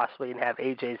 however, possibly, and have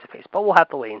AJ as the face, but we'll have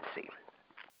to wait and see.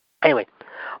 Anyway,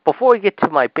 before we get to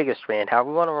my biggest rant, however,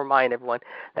 we want to remind everyone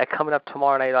that coming up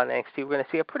tomorrow night on NXT, we're going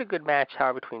to see a pretty good match,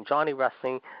 however, between Johnny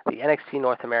Wrestling, the NXT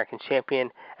North American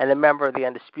Champion, and the member of the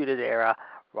Undisputed Era,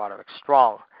 Roderick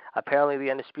Strong. Apparently,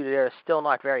 the Undisputed Era is still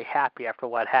not very happy after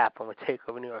what happened with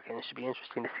TakeOver New York, and it should be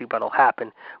interesting to see what will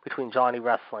happen between Johnny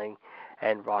Wrestling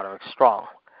and Roderick Strong.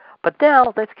 But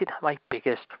now, let's get to my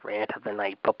biggest rant of the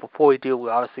night. But before we do,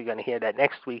 we're obviously going to hear that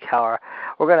next week, however,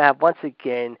 we're going to have, once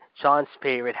again, John's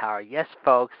favorite, however, yes,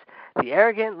 folks, the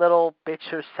arrogant little bitch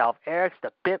herself,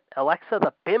 Alexa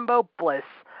the Bimbo Bliss,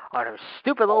 on her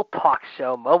stupid little talk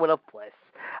show, Moment of Bliss,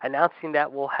 announcing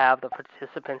that we'll have the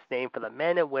participants named for the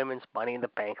men and women's Money in the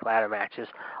Bank ladder matches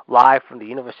live from the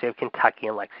University of Kentucky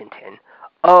in Lexington.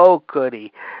 Oh,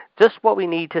 goody. Just what we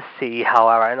need to see,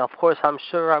 however. And, of course, I'm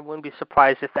sure I wouldn't be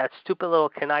surprised if that stupid little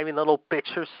conniving little bitch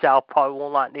herself probably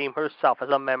will not name herself as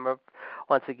a member,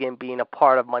 once again, being a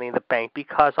part of Money in the Bank,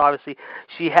 because, obviously,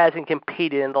 she hasn't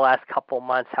competed in the last couple of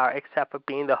months, however, except for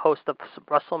being the host of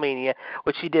WrestleMania,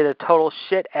 which she did a total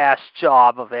shit-ass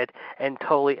job of it and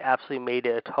totally, absolutely made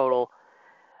it a total,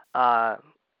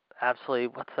 absolutely,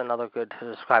 what's another good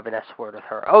to describe an S word with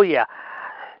her? Oh, yeah.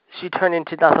 She turned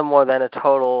into nothing more than a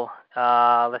total,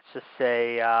 let's just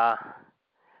say,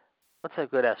 what's a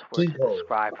good S word to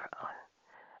describe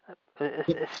her?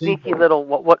 A sneaky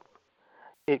little,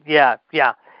 yeah,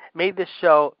 made this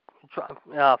show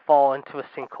fall into a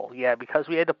sinkhole, yeah, because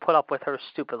we had to put up with her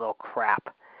stupid little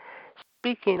crap.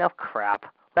 Speaking of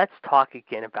crap, let's talk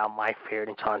again about my favorite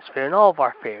and John's favorite and all of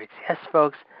our favorites. Yes,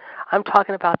 folks, I'm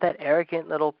talking about that arrogant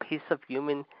little piece of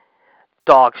human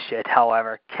dog shit,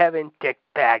 however, Kevin Dick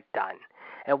Bag Dunn.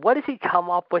 And what does he come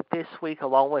up with this week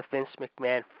along with Vince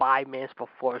McMahon 5 minutes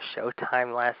before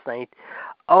showtime last night?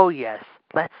 Oh yes,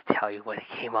 let's tell you what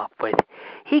he came up with.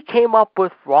 He came up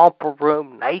with Romper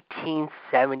Room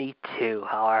 1972,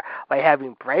 however, by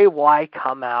having Bray Wyatt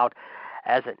come out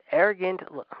as an arrogant,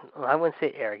 I wouldn't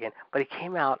say arrogant, but he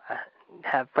came out,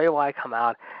 have Bray Wyatt come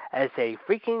out as a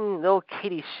freaking little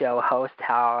kiddie show host,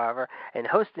 however, and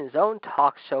hosting his own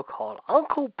talk show called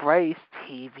Uncle Bray's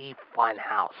TV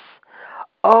Funhouse.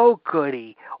 Oh,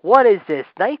 goody. What is this?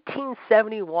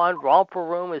 1971 Romper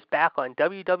Room is back on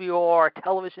WWR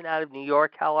television out of New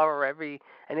York. However, any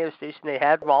other station they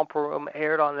had Romper Room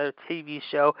aired on their TV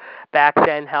show back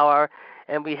then, however,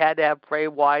 and we had to have Bray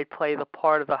Wyatt play the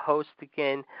part of the host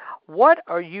again. What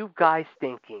are you guys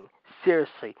thinking?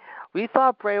 Seriously. We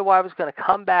thought Bray Wyatt was going to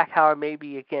come back, however,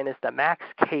 maybe again as the Max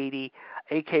Cady,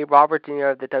 a.k.a. Robert De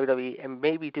Niro of the WWE, and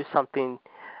maybe do something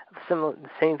similar, the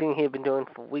same thing he had been doing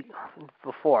for weeks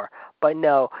before. But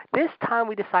no, this time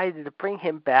we decided to bring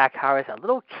him back, however, as a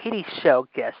little kiddie show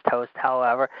guest host,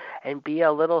 however, and be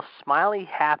a little smiley,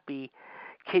 happy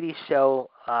kiddie show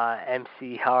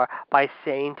MC, however, by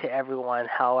saying to everyone,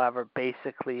 however,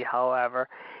 basically, however,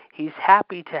 he's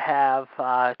happy to have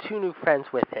 2 new friends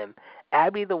with him,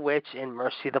 Abby the Witch and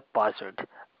Mercy the Buzzard.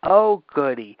 Oh,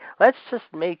 goody. Let's just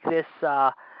make this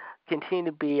continue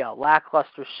to be a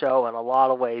lackluster show in a lot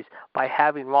of ways by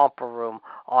having Romper Room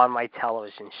on my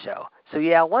television show. So,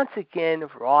 yeah, once again,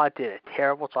 Raw did a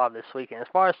terrible job this week. And as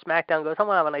far as SmackDown goes, I'm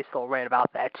going to have a nice little rant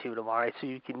about that, too, tomorrow, so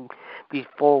you can be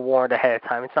forewarned ahead of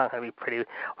time. It's not going to be pretty what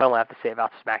I'm going to have to say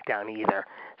about SmackDown either.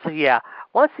 So, yeah,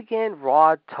 once again,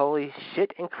 Raw totally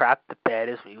shit and crap the bed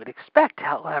as we would expect,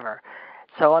 however.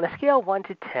 So on a scale of 1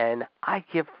 to 10, I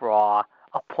give Raw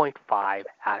a 0.5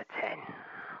 out of 10.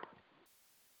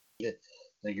 Yeah.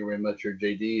 Thank you very much,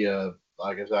 JD.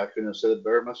 Like I said, I couldn't have said it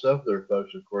better myself. There are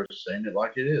folks, of course, saying it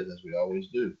like it is, as we always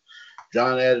do.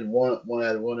 John added one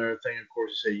other thing. Of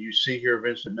course, he said, "You see here,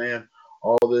 Vince McMahon,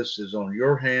 all this is on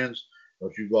your hands,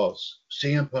 but you've lost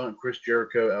CM Punk, Chris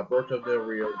Jericho, Alberto Del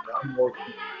Rio, John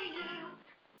Morrison,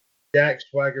 Jack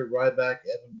Swagger, Ryback,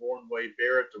 Evan Bourne, Wade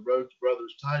Barrett, the Rhodes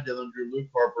Brothers, Ty Dillon, Drew, Luke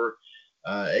Harper,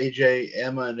 AJ,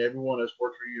 Emma, and everyone that's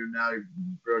worked for you now.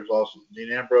 You've lost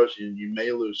Dean Ambrose, and you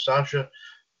may lose Sasha.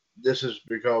 This is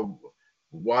because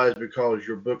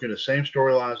you're booking the same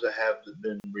storylines that have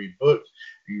been rebooked.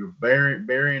 You're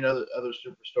burying other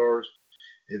superstars.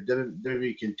 If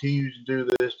WWE continues to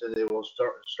do this, then they will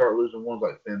start losing ones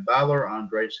like Finn Balor,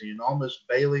 Andre Cien Almas,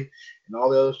 Bayley, and all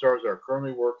the other stars that are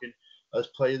currently working. Let's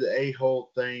play the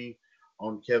a-hole thing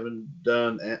on Kevin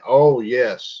Dunn. And oh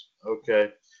yes,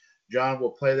 okay, John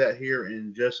will play that here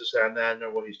in just a second. I know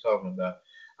what he's talking about.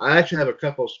 I actually have a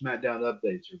couple of SmackDown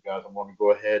updates here, guys. I want to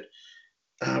go ahead.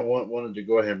 Wanted to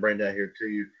go ahead and bring that here to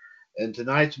you. And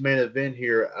tonight's main event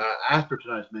here, after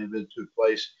tonight's main event took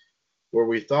place, where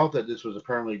we thought that this was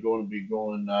apparently going to be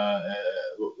going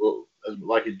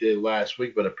like it did last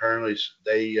week, but apparently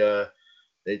they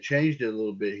changed it a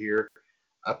little bit here.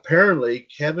 Apparently,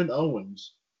 Kevin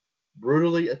Owens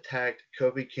brutally attacked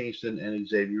Kofi Kingston and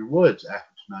Xavier Woods after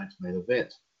tonight's main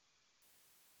event.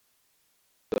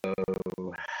 So,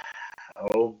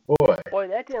 oh boy. Boy,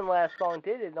 that didn't last long,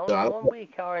 did it? Only 1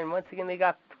 week, however, and once again they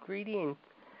got greedy and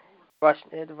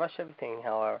had to rush everything,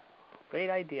 however. Great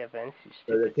idea, Vince. You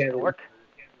stupid dork.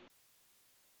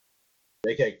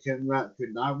 They could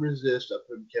not resist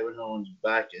putting Kevin Owens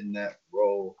back in that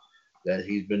role that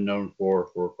he's been known for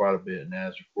quite a bit, and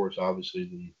as of course,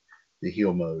 obviously the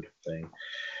heel mode thing.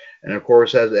 And of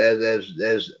course, as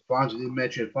Fonzie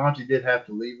mentioned, Fonzie did have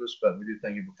to leave us, but we do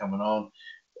thank him for coming on.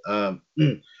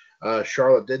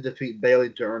 Charlotte did defeat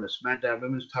Bayley to earn a SmackDown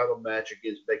Women's title match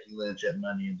against Becky Lynch at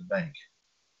Money in the Bank.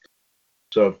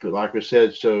 So, like we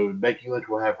said, so Becky Lynch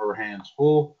will have her hands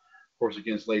full, of course,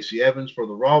 against Lacey Evans for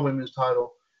the Raw Women's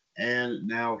title, and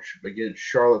now against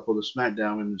Charlotte for the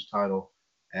SmackDown Women's title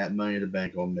at Money in the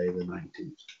Bank on May the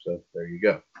 19th. So, there you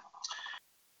go.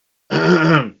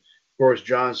 Of course,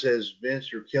 John says,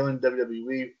 Vince, you're killing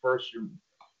WWE.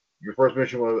 Your first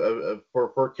mission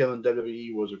for killing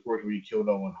WWE was, of course, when you killed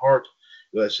Owen Hart.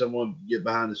 You let someone get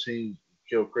behind the scenes,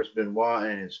 kill Chris Benoit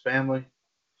and his family.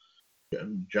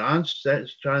 John's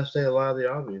trying to stay alive the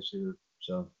obvious here.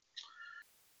 So,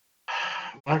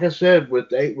 like I said, with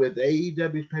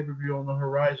AEW's pay-per-view on the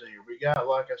horizon here, we got,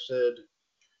 like I said,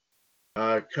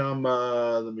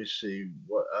 let me see,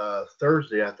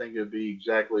 Thursday, I think it'll be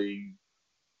exactly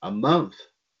a month,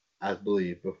 I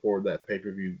believe, before that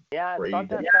pay-per-view. Yeah, it's not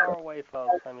that far away,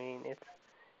 folks. I mean,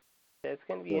 it's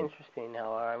going to be interesting,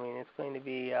 however. I mean, it's going to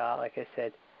be, like I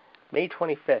said, May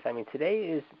 25th. I mean, today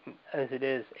is, as it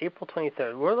is, April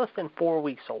 23rd. We're less than 4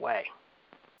 weeks away.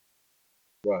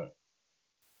 Right.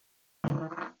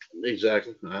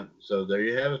 Exactly. So there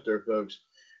you have it there, folks.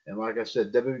 And like I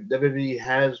said, WWE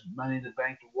has Money in the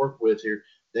Bank to work with here.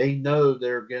 They know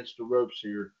they're against the ropes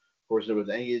here. Of course, with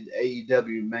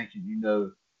AEW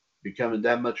making, becoming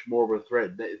that much more of a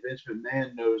threat. Vince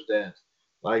McMahon knows that.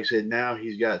 Like I said, now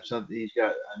he's got something. He's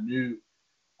got a new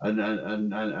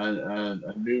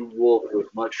wolf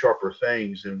with much sharper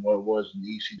fangs than what was in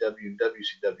ECW and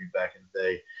WCW back in the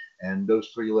day. And those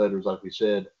three letters, like we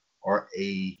said, are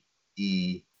AEW.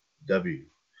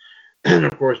 And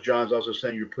of course, John's also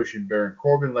saying you're pushing Baron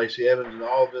Corbin, Lacey Evans, and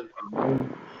all of them.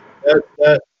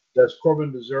 Does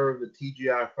Corbin deserve the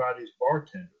TGI Fridays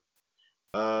bartender?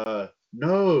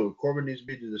 No, Corbin needs to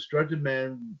be the destructive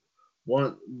man.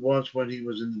 Once when he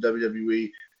was in the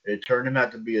WWE, it turned him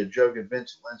out to be a joke, and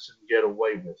Vince lets him get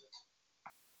away with it.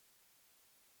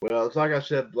 Well, it's like I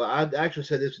said, I actually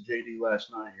said this to JD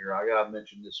last night here. I gotta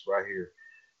mention this right here.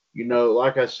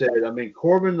 Like I said, I mean,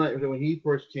 Corbin, when he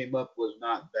first came up, was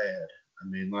not bad. I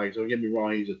mean, don't get me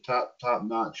wrong, he's a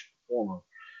top-notch performer.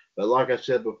 But like I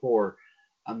said before,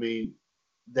 I mean,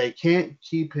 they can't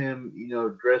keep him,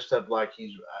 dressed up like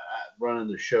he's running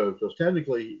the show. Because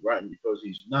technically, right, because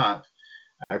he's not.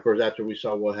 Of course, after we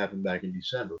saw what happened back in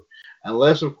December.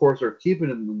 Unless, of course, they're keeping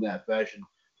him in that fashion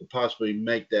to possibly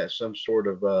make that some sort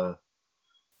of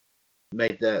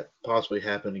make that possibly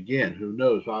happen again. Who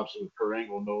knows? Obviously, with Kurt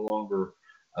Angle no longer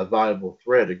a viable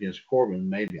threat against Corbin,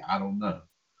 maybe. I don't know.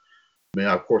 I mean,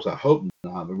 of course, I hope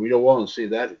not, but we don't want to see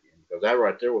that again because that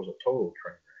right there was a total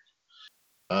train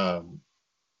wreck.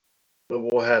 But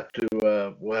we'll have to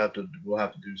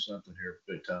do something here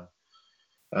big time.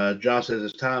 John says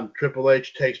it's time Triple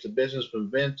H takes the business from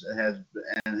Vince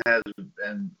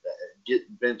and get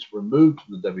Vince removed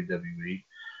from the WWE.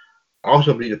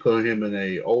 Also need to put him in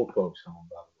a old folks home,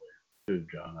 by the way, too,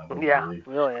 John. I believe.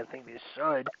 Really, I think they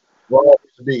should. Well, it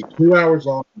needs to be 2 hours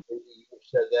long. You've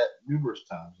said that numerous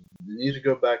times. It needs to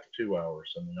go back to 2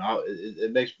 hours. I mean,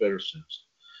 it makes better sense.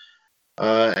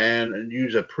 And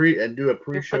do a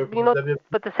pre-show.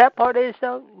 But the sad part is,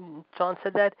 though, John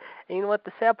said that, and you know what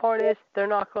the sad part is? They're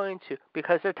not going to,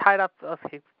 because they're tied up,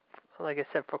 like I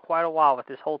said, for quite a while with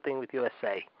this whole thing with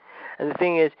USA. And the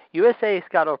thing is, USA's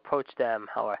got to approach them,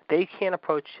 however. They can't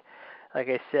approach, like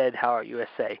I said,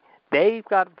 USA. They've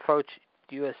got to approach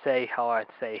USA, and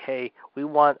say, hey, we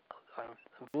want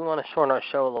to shorten our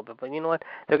show a little bit. But you know what?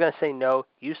 They're going to say, no,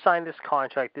 you signed this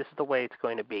contract. This is the way it's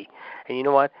going to be. And you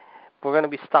know what? We're going to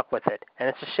be stuck with it. And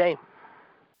it's a shame.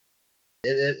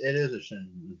 It is a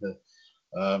shame.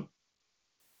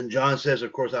 And John says,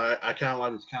 of course, I kind of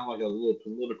like it's kind of like a little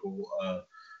political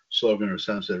slogan or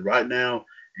something. Said right now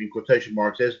in quotation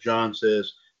marks, as John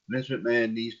says, Vince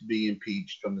McMahon needs to be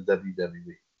impeached from the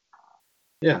WWE.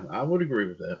 Yeah, I would agree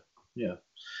with that. Yeah.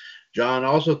 John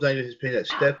also thinks his opinion that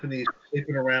Stephanie's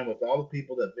sleeping around with all the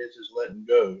people that Vince is letting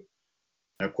go.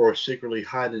 And of course, secretly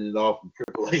hiding it all from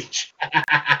Triple H.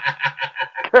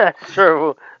 That's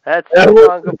true. That's That a wouldn't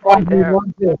strong good surprise point me there.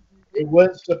 one bit. It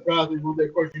wouldn't surprise me one bit.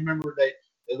 Of course, you remember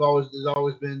there's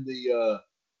always been the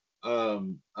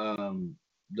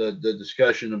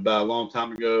discussion about a long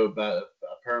time ago about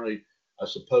apparently a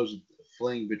supposed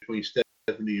fling between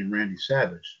Stephanie and Randy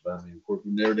Savage. But I mean, of course,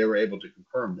 we never able to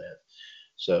confirm that.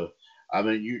 So, I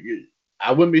mean,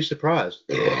 I wouldn't be surprised.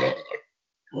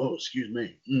 Oh, excuse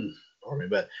me. Pardon me,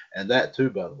 but and that too,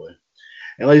 by the way.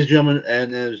 And ladies and gentlemen,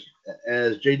 and as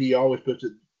JD always puts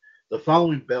it, the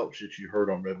following belch that you heard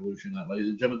on Revolution Night, ladies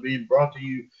and gentlemen, being brought to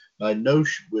you by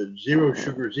with zero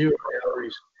sugar, zero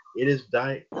calories. It is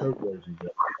Diet Coke, ladies and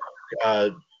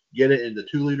gentlemen. Get it in the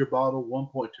 2-liter bottle,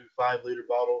 1.25-liter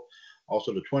bottle,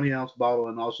 also the 20-ounce bottle,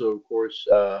 and also, of course,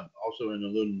 also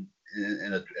in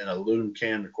an aluminum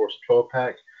can, of course, a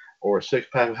 12-pack or a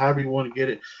 6-pack, however you want to get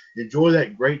it. Enjoy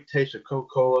that great taste of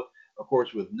Coca-Cola, of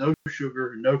course, with no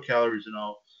sugar, no calories and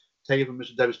all. Take it from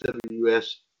Mr.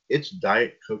 WCWUS. It's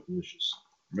Diet Coke-licious.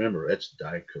 Remember, it's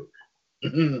Diet Coke.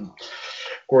 Of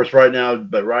course, right now,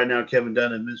 Kevin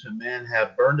Dunn and Vince McMahon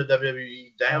have burned the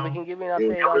WWE down. And we can give you an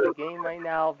update on the game right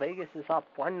now. Vegas is up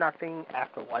 1-0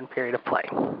 after one period of play.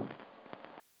 Right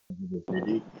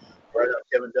now,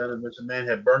 Kevin Dunn and Vince McMahon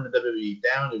have burned the WWE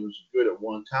down. It was good at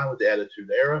one time with the Attitude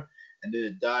Era, and then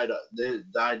it died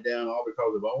down all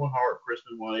because of Owen Hart, Chris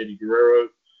Benoit, Eddie Guerrero.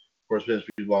 Of course, Vince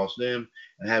lost them,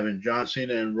 and having John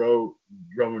Cena and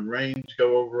Roman Reigns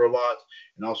go over a lot,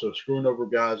 and also screwing over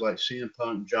guys like CM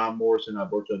Punk, John Morrison,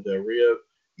 Alberto Del Rio,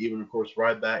 even of course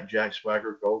Ryback, Jack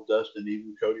Swagger, Goldust, and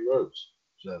even Cody Rhodes.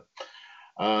 So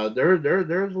there's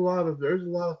a lot of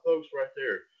folks right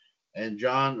there, and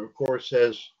John of course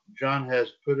has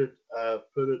put it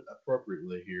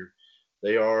appropriately here.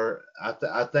 They are I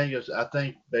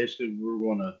think basically we're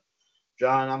gonna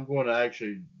John I'm going to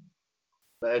actually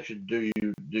do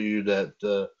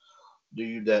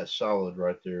you that solid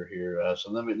right there here. So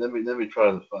let me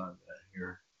try to find that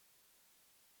here.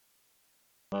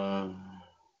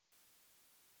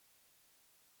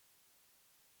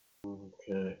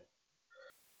 Okay.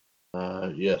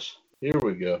 Yes. Here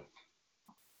we go.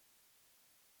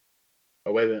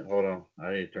 Oh wait a minute. Hold on.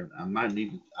 I might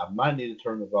need to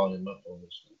turn the volume up on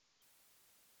this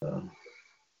thing.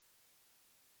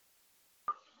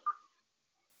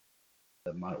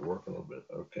 That might work a little bit.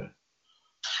 Okay.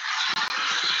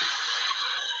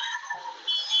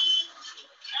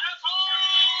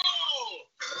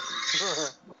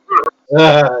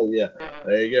 Yeah,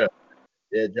 there you go.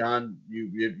 Yeah, John,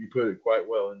 you put it quite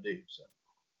well indeed. So.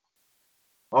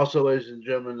 Also, ladies and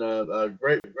gentlemen,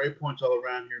 great points all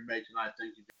around here made tonight.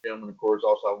 Thank you, gentlemen. Of course,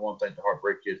 also I want to thank the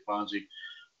Heartbreak Kid Fonzie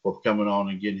for coming on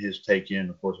and getting his take in,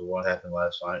 of course, of what happened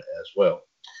last night as well.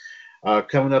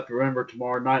 Coming up, remember,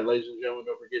 tomorrow night, ladies and gentlemen,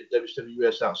 don't forget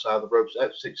WCWUS Outside the Ropes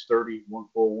at 6:30,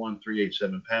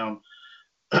 141-387-pound.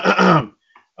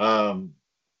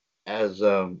 As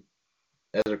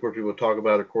of course we will talk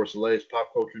about, of course, the latest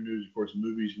pop culture news, of course,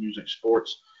 movies, music,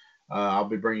 sports. I'll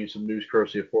be bringing you some news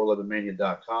courtesy of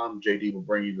 411mania.com. JD will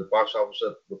bring you the box office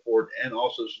report and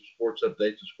also some sports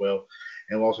updates as well.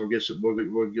 And we'll also get we're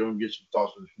going to get some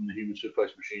thoughts from the Human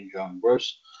Suplex Machine, John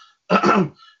Gross.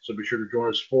 So be sure to join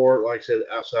us for, like I said,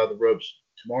 Outside the Ropes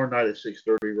tomorrow night at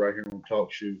 6:30 right here on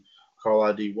Talk Shoe. Call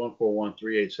ID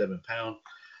 141-387-pound.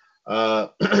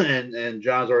 And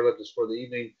John's already left us for the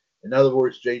evening. In other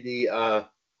words, JD, I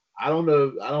don't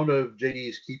know if JD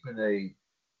is keeping a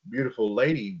beautiful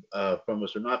lady from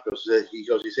us or not, because he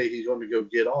said he's going to go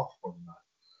get off for the night.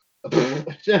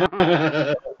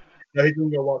 No, he's going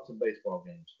to go watch some baseball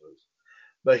games first.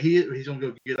 But he's going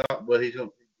to go get off. But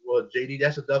JD,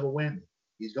 that's a double whammy.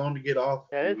 He's going to get off.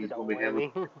 That is a double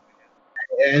whammy.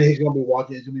 And he's going to be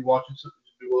watching. He's going to be watching. He's going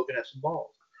to be looking at some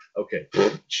balls. Okay.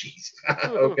 Jeez.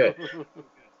 Okay.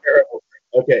 Terrible.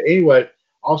 Okay. Anyway.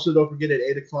 Also, don't forget at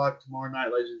 8 o'clock tomorrow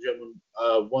night, ladies and gentlemen,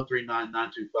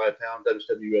 139-925-pound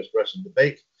WCWUS Wrestling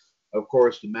Debate. Of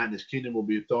course, the Madness Kingdom will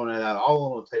be throwing it out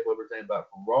all on the table, everything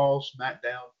about from Raw,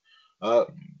 SmackDown,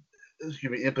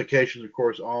 implications, of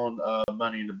course, on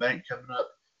Money in the Bank coming up.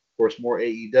 Of course, more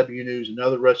AEW news and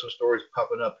other wrestling stories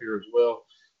popping up here as well.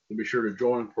 So be sure to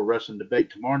join for Wrestling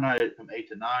Debate tomorrow night from 8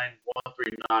 to 9,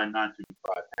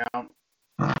 139-925-pound.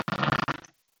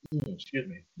 Excuse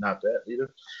me, not that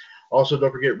either. Also,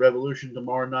 don't forget Revolution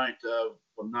tomorrow night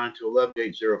from 9 to 11,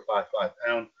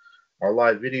 8055-pound. Our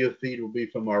live video feed will be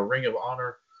from our Ring of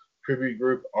Honor Tribute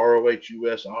Group,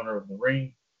 ROHUS Honor of the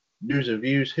Ring, News and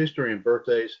Views, History and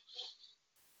Birthdays,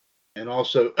 and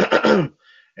also,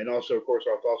 and also, of course,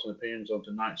 our thoughts and opinions on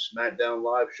tonight's SmackDown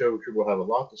Live show, which we'll have a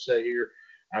lot to say here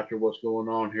after what's going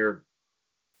on here.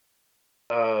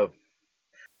 So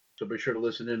be sure to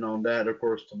listen in on that. Of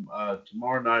course,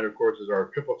 tomorrow night, of course, is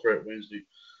our Triple Threat Wednesday.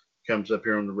 Comes up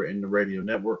here on in the radio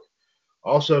network.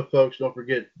 Also, folks, don't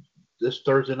forget this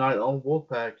Thursday night on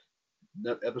Wolfpack,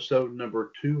 episode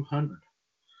number 200.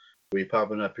 We'll be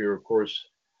popping up here, of course,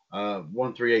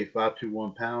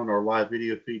 138-521-pound. Our live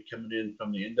video feed coming in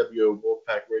from the NWO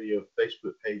Wolfpack Radio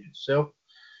Facebook page itself.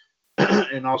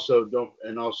 and also don't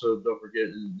forget,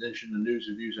 in addition to news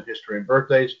and views and history and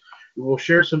birthdays, we will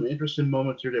share some interesting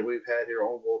moments here that we've had here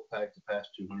on Wolfpack the past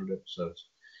 200 episodes.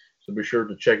 So be sure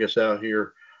to check us out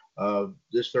here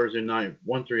this Thursday night,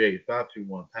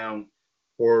 138-521-pound,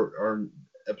 for our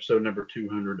episode number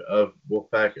 200 of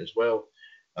Wolfpack as well.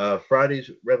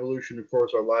 Friday's Revolution, of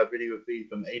course, our live video feed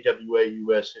from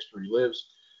AWAUS History Lives.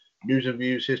 News and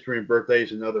views, history and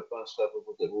birthdays, and other fun stuff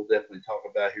that we'll definitely talk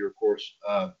about here, of course.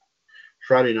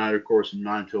 Friday night, of course, from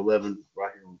 9 to 11,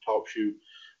 right here on Talk Shoot.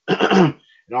 And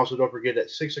also don't forget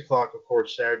at 6 o'clock, of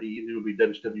course, Saturday evening will be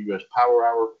WCWUS Power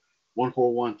Hour,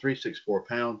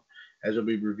 141-364-pound, as we'll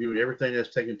be reviewing everything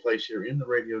that's taking place here in the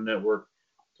radio network.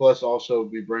 Plus, also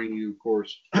be bringing you, of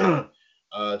course,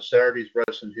 Saturday's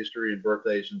wrestling history and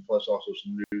birthdays, and plus also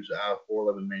some news out of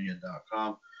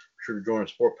 411mania.com. Be sure to join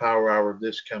us for Power Hour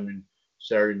this coming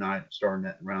Saturday night, starting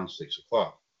at around 6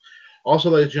 o'clock.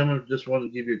 Also, ladies and gentlemen, just wanted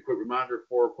to give you a quick reminder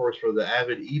for, of course, for the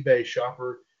avid eBay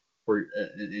shopper,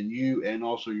 and you and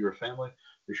also your family,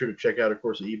 be sure to check out, of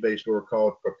course, the eBay store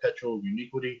called Perpetual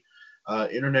Uniquity,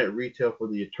 internet retail for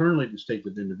the eternally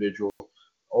distinctive individual.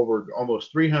 Over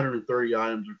almost 330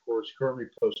 items, of course, currently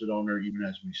posted on there even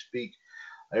as we speak.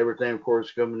 Everything, of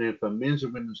course, coming in from men's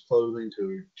and women's clothing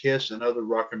to Kiss and other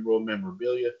rock and roll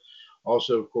memorabilia.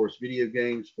 Also, of course, video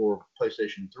games for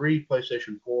PlayStation 3,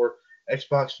 PlayStation 4,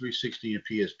 Xbox 360, and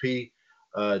PSP.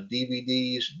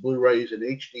 DVDs, Blu-rays, and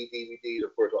HD DVDs,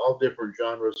 of course, all different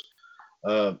genres.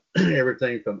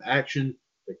 Everything from action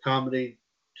to comedy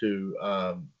to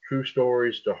true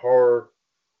stories to horror,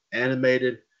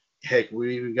 animated. Heck,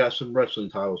 we even got some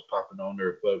wrestling titles popping on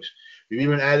there, folks. We've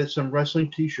even added some wrestling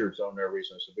T-shirts on there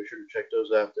recently, so be sure to check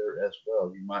those out there as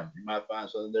well. You might find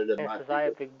something there that might. Because I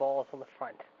have big balls on the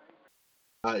front.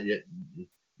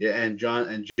 Yeah, and John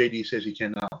and JD says he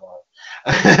cannot lie.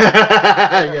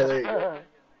 Yeah, there you go.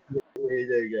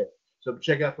 There you go. So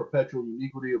check out Perpetual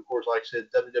Uniquity, of course. Like I said,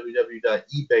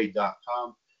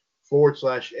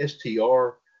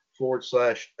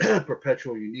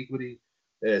 www.ebay.com/str/perpetual uniquity.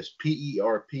 That is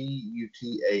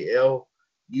PERPUTAL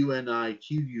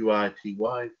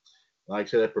UNIQUITY. Like I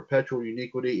said, at Perpetual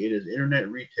Uniquity, it is internet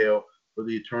retail for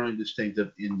the eternally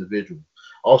distinctive individual.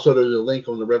 Also, there's a link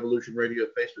on the Revolution Radio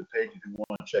Facebook page if you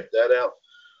want to check that out.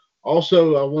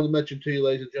 Also, I want to mention to you,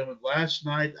 ladies and gentlemen, last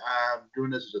night I'm doing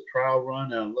this as a trial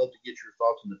run, and I'd love to get your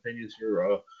thoughts and opinions here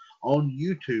on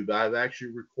YouTube. I've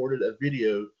actually recorded a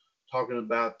video talking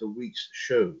about the week's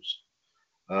shows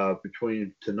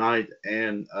between tonight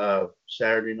and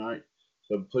Saturday night.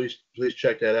 So please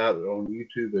check that out on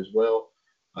YouTube as well.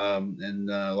 And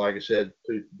like I said,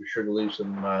 please be sure to leave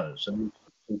some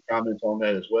comments on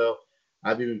that as well.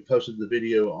 I've even posted the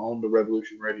video on the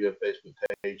Revolution Radio Facebook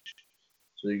page,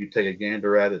 so you can take a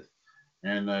gander at it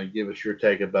and give us your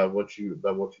take about what you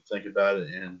think about it.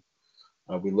 And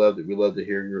we love to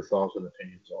hear your thoughts and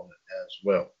opinions on it as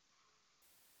well.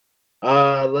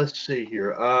 Let's see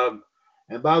here.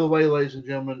 And by the way, ladies and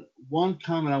gentlemen, one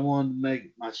comment I wanted to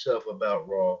make myself about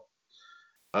Raw.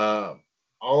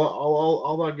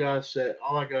 All I gotta say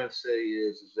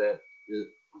is that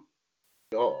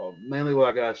mainly what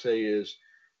I gotta say is,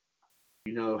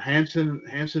 you know, Hanson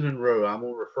and Rowe. I'm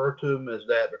gonna refer to them as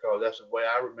that because that's the way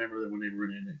I remember them when they were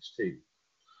in NXT.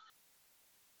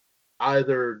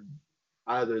 Either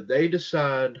they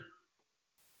decide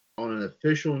on an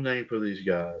official name for these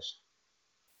guys,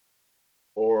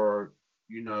 or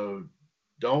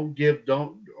don't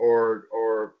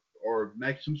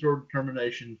make some sort of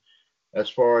determination as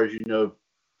far as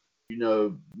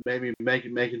maybe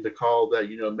making the call that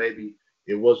maybe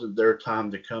it wasn't their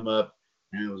time to come up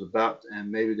and it was about,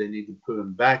 and maybe they need to put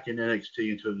them back in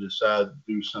NXT until they decide to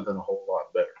do something a whole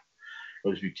lot better.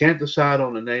 But if you can't decide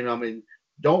on a name, I mean,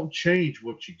 don't change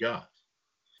what you got.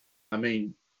 I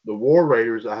mean, the War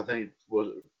Raiders, I think,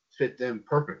 fit them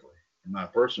perfectly, in my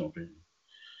personal opinion.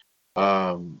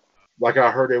 Like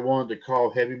I heard they wanted to call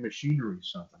Heavy Machinery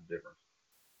something different.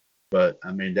 But,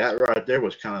 I mean, that right there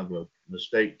was kind of a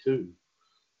mistake, too,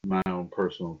 in my own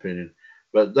personal opinion.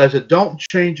 But as I said, don't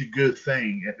change a good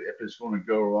thing if it's going to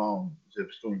go wrong. If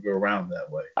it's going to go around that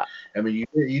way. Uh, I mean,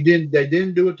 you didn't. They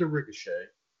didn't do it to Ricochet,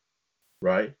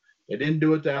 right? They didn't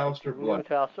do it to Aleister Didn't do Black, it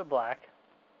to Aleister Black.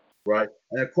 right?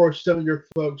 And of course, some of your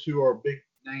folks who are big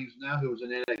names now, who was in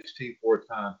NXT for a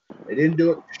time, they didn't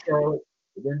do it to Charlotte.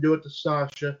 They didn't do it to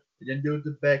Sasha. They didn't do it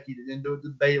to Becky. They didn't do it to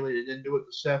Bayley. They didn't do it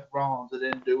to Seth Rollins. They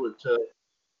didn't do it to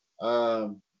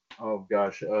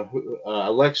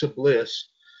Alexa Bliss.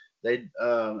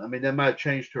 I mean, they might have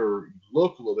changed her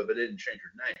look a little bit, but they didn't change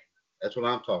her name. That's what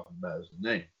I'm talking about is the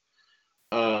name.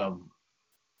 Um,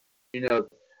 you know,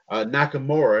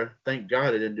 Nakamura. Thank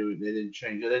God they didn't do it. They didn't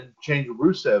change. They didn't change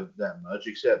Rusev that much,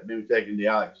 except maybe taking the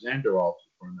Alexander off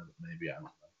for a minute. Maybe I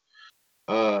don't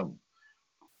know.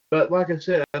 But like I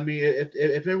said, I mean, if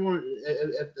everyone,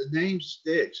 if the name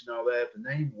sticks and all that, if the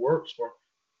name works for,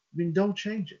 I mean, don't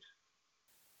change it.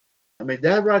 I mean,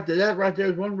 that right there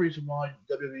is one reason why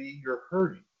WWE you're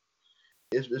hurting.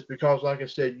 It's because, like I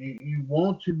said, you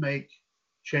want to make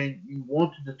change. You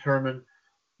want to determine,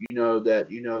 when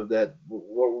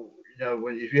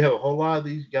if you have a whole lot of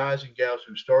these guys and gals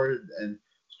who started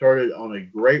on a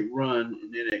great run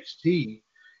in NXT,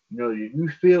 you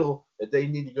feel that they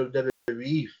need to go to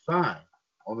WWE, fine.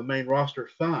 On the main roster,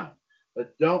 fine.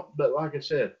 But don't. But like I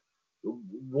said,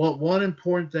 one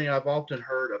important thing I've often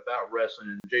heard about wrestling,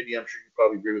 and JD, I'm sure you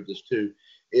probably agree with this too,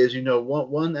 is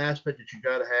one aspect that you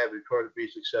got to have in order to be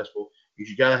successful is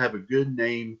you got to have a good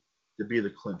name to be the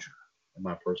clincher, in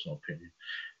my personal opinion.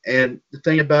 And the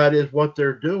thing about it is what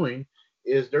they're doing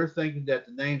is they're thinking that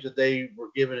the names that they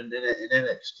were given in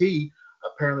NXT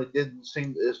apparently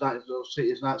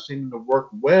is not seeming to work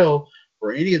well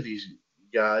for any of these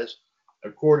guys,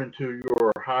 according to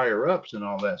your higher ups and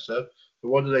all that stuff. So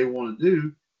what do they want to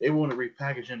do? They want to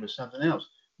repackage them as something else.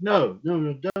 No. That's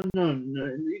not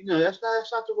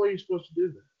the way you're supposed to do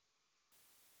that.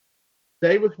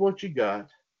 Stay with what you got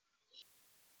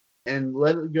and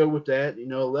let it go with that.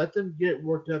 Let them get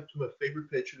worked up to a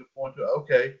favorite pitch to the point to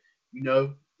okay,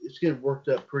 it's getting worked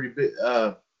up pretty big.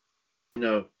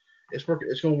 It's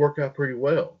going to work out pretty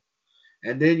well.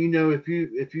 And then if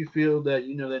you feel that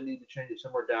they need to change it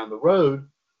somewhere down the road,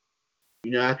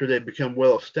 after they become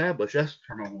well established, that's the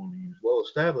term I want to use, well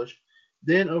established,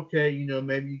 then okay,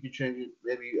 maybe you can change it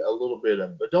maybe a little bit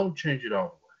of it, but don't change it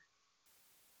all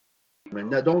the way. I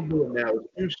mean, don't do it now.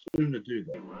 It's too soon to do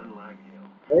that.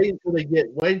 Wait until they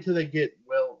get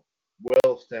well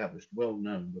established, well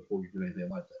known before you do anything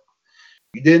like that.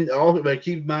 You didn't but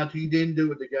keep in mind you didn't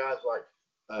do it to guys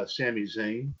like Sami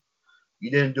Zayn. You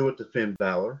didn't do it to Finn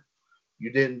Balor.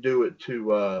 You didn't do it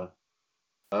to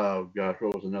oh gosh,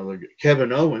 what was another?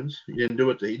 Kevin Owens. He didn't do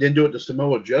it to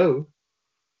Samoa Joe.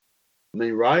 I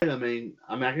mean, right? I mean,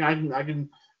 I can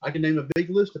name a big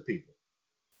list of people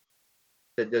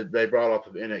that they brought off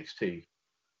of NXT.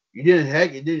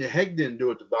 Heck didn't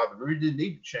do it to Bobby Roode. Didn't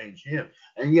need to change him.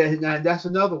 And yeah, now that's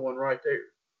another one right there.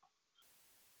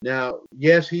 Now,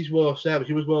 yes, he's well established.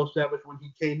 He was well established when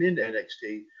he came into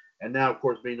NXT, and now, of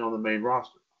course, being on the main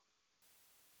roster.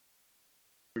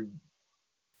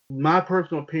 My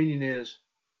personal opinion is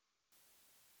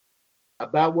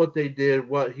about what they did,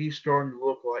 what he's starting to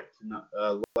look like tonight,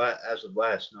 as of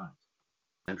last night.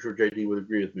 I'm sure JD would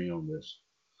agree with me on this.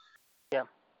 Yeah.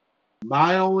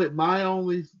 My only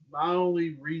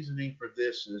reasoning for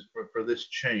this is for this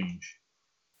change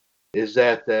is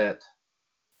that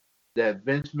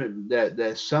Vince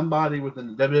that somebody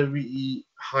within the WWE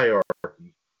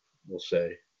hierarchy, we'll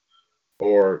say,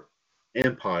 or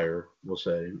empire, we'll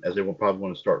say, as they will probably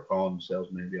want to start calling themselves,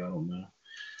 maybe, I don't know.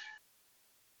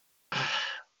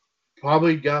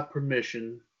 Probably got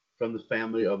permission from the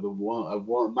family of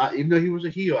even though he was a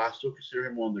heel, I still consider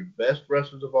him one of the best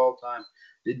wrestlers of all time.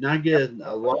 Did not get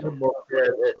a lot of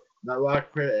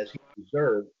credit as he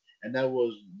deserved, and that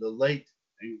was the late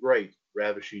and great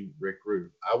Ravishing Rick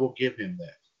Rude. I will give him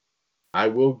that.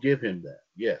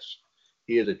 Yes,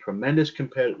 he is a tremendous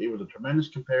competitor. He was a tremendous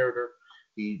competitor.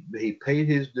 He paid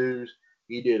his dues.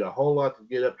 He did a whole lot to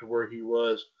get up to where he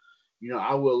was.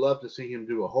 I would love to see him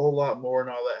do a whole lot more and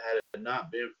all that had it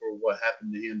not been for what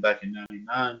happened to him back in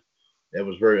 '99. That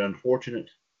was very unfortunate.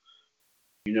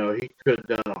 He could have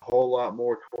done a whole lot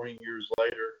more 20 years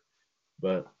later,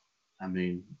 but I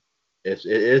mean, it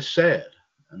is sad.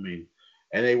 I mean,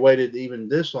 and they waited even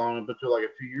this long up until like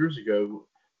a few years ago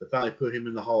to finally put him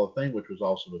in the Hall of Fame, which was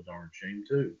also a darn shame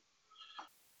too.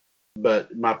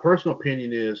 But my personal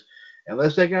opinion is,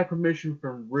 unless they got permission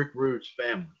from Rick Rude's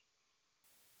family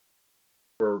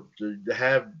to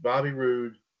have Bobby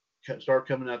Roode start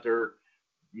coming out there,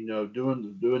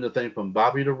 doing the thing from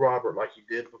Bobby to Robert like he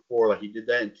did before, like he did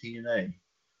that in TNA.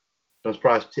 I'm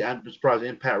surprised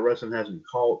Impact Wrestling hasn't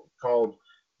called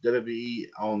WWE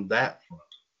on that front,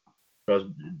 because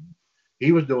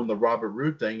he was doing the Robert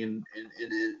Roode thing in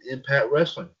Impact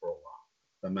Wrestling for a while,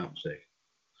 if I'm not mistaken.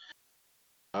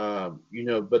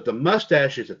 But the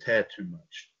mustache is a tad too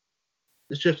much.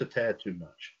 It's just a tad too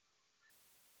much.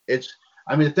 The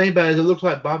thing about it is, it looks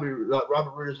like Robert Roode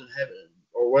doesn't have,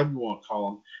 or whatever you want to call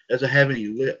him, doesn't have any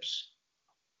lips.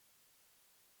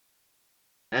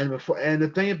 And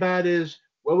the thing about it is,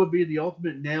 what would be the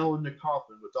ultimate nail in the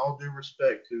coffin, with all due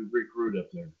respect to Rick Rude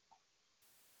up there?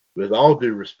 With all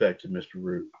due respect to Mr.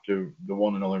 Rude, to the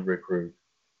one and only Rick Rude.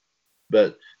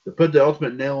 But to put the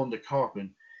ultimate nail in the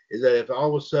coffin is that if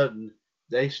all of a sudden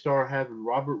they start having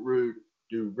Robert Roode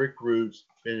do Rick Rude's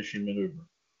finishing maneuver,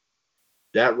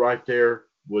 that right there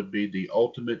would be the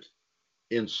ultimate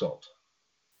insult,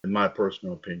 in my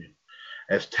personal opinion.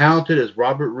 As talented as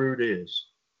Robert Roode is,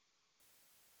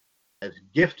 as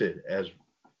gifted as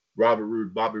Robert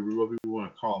Roode, Bobby Roode, whatever you want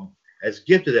to call him, as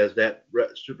gifted as that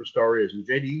superstar is, and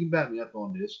JD, you can back me up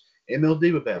on this.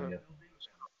 MLD would back me up on this.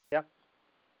 Yep.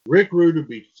 Rick Rude would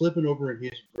be flipping over in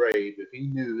his grave if he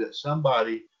knew that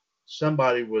somebody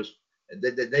was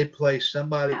that they placed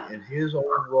somebody in his old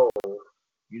role,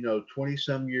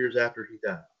 20-some years after he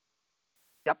died.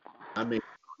 Yep.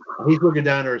 He's looking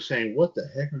down there and saying, "What the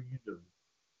heck are you doing?"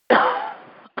 I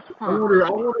wonder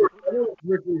if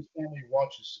Rick Rude's family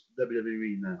watches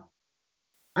WWE now.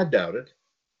 I doubt it.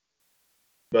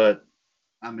 But,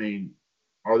 are they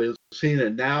seeing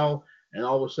it now, and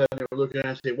all of a sudden they're looking at it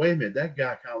and say, "Wait a minute, that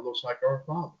guy kind of looks like our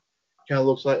father. Kind of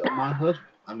looks like my husband."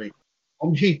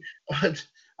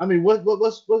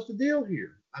 What's the deal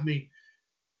here?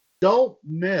 Don't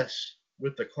mess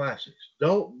with the classics.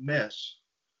 Don't mess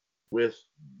with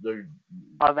the.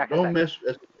 Don't mess.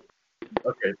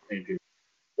 Okay, thank you.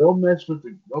 Don't mess with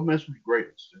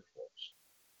greatness, folks.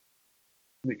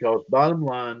 Because bottom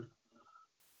line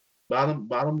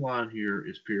here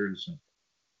is pure and simple.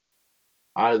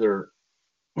 Either,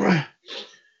 if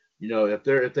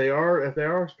they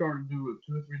are starting to do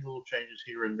 2 or 3 little changes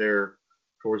here and there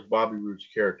towards Bobby Roode's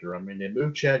character. They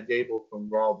moved Chad Gable from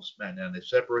Raw to SmackDown. They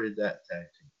separated that tag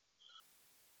team.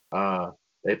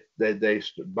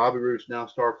 Bobby Roode's now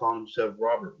start calling himself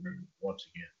Robert Roode once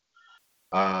again.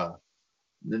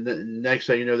 The next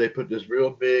thing you know, they put this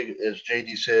real big, as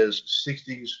JD says,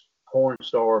 60s porn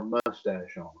star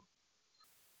mustache on.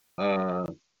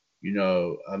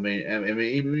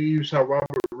 Even you saw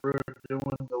Robert Roode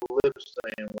doing the lips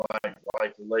thing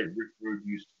like the late Rick Rude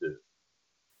used to do.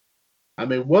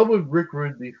 What would Rick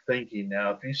Rude be thinking now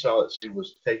if he saw that he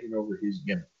was taking over his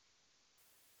gimmick?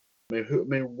 What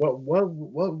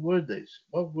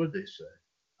would they say?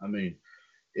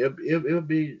 It'd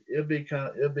be kind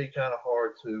of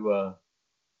hard to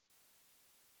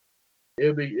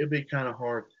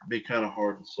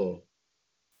say.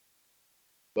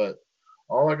 But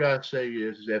all I gotta say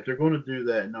is if they're going to do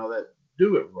that and all that,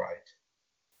 do it right.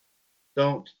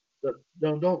 Don't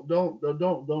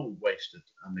waste it.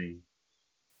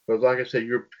 Because like I said,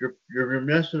 you're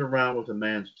messing around with a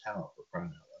man's talent, for crying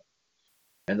out loud.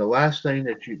 And the last thing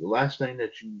that you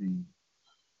need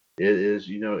is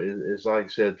like I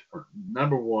said, for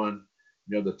number one,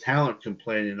 the talent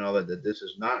complaining and all that this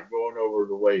is not going over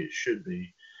the way it should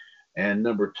be. And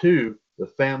number two, the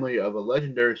family of a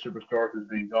legendary superstar who's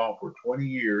been gone for 20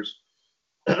 years,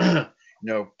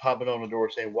 popping on the door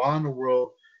saying, "Why in the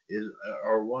world is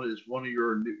one of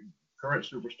your current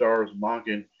superstars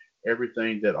mocking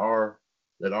everything that our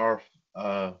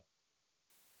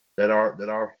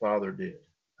father did?"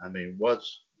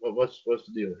 What's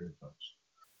the deal here, folks?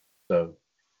 So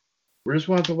we're just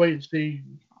going to have to wait and see.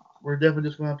 We're definitely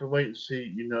just going to have to wait and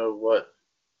see. What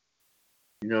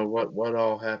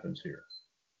all happens here.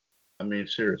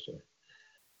 Seriously.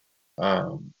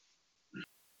 JD,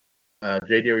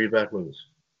 are you back with us?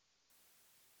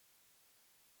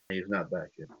 He's not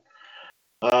back yet.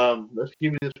 Let's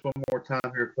give you this one more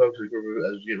time here, folks. As we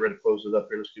get ready to close it up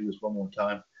here, let's give you this one more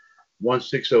time.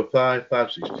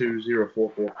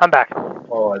 1-605-562-044. I'm back.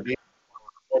 Call ID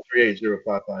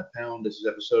 138-055#. This is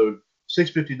episode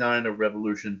 659 of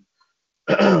Revolution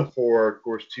for, of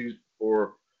course,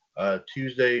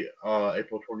 Tuesday,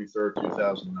 April 23rd,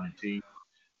 2019.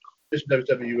 This is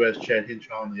WCWUS Chad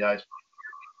Hinshaw on the ice.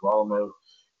 Alamo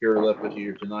here left with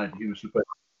you tonight. He was super.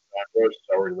 Rose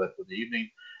has already left for the evening,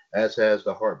 as has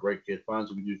the Heartbreak Kid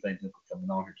Fonzie. We do thank them for coming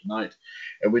on here tonight.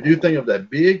 And we do think of that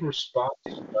big response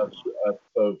of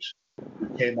folks who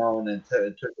came on and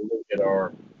took a look at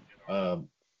our,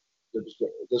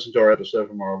 listen to our episode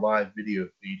from our live video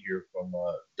feed here from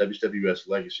WCWUS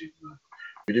Legacy tonight.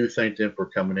 We do thank them for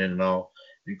coming in and all.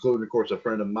 including, of course, a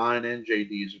friend of mine and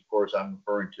JD's. Of course, I'm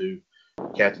referring to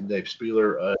Captain Dave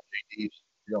Spieler. JD, if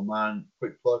you don't mind,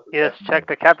 quick plug. Yes, check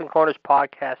the Captain Corners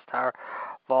podcast, Tower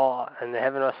Ball, and the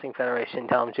Heaven Wrestling Federation.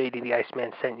 Tell them JD the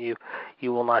Iceman sent you.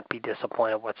 You will not be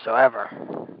disappointed whatsoever.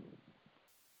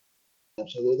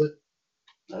 Absolutely.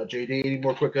 JD, any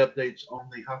more quick updates on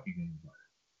the hockey game?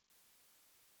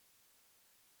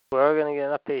 We're going to get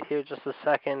an update here just a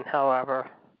second, however.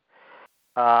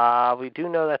 We do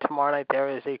know that tomorrow night there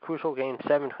is a crucial Game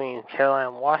 7 between Carolina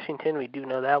and Washington. We do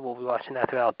know that. We'll be watching that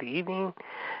throughout the evening.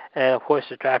 And, of course,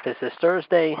 the draft is this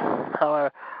Thursday.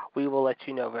 However, we will let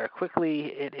you know very quickly.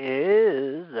 It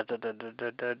is...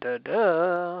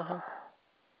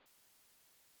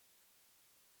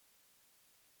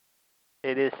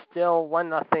 It is still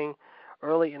 1-0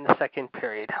 early in the second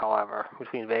period, however,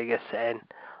 between Vegas and,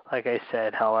 like I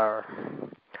said, however,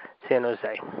 San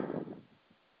Jose.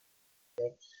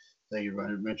 Thank you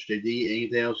very much, JD.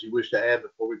 Anything else you wish to add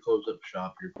before we close up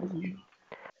shop here for the evening?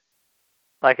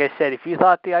 Like I said, if you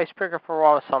thought the icebreaker for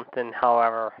Raw was something,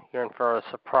 however, you're in for a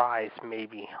surprise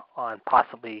maybe on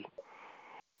possibly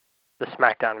the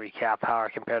SmackDown recap,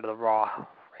 however, compared to the Raw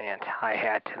rant I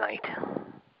had tonight.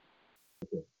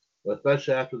 Okay. Well,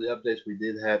 especially after the updates we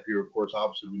did have here, of course,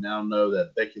 obviously we now know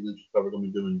that Becky Lynch is probably going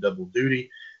to be doing double duty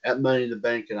at Money in the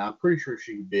Bank, and I'm pretty sure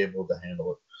she would be able to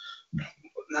handle it.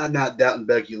 Not doubting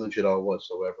Becky Lynch at all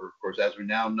whatsoever. Of course, as we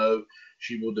now know,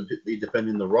 she will be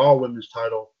defending the Raw Women's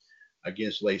title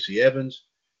against Lacey Evans,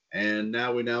 and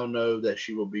now we know that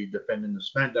she will be defending the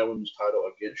SmackDown Women's title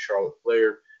against Charlotte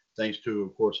Flair, thanks to,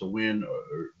 of course, a win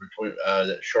between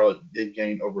that Charlotte did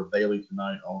gain over Bayley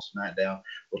tonight on SmackDown.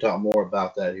 We'll talk more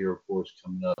about that here, of course,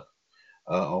 coming up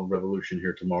on Revolution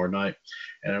here tomorrow night.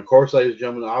 And, of course, ladies and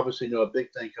gentlemen, obviously, a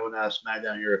big thing coming out of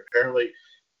SmackDown here. Apparently,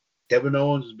 Kevin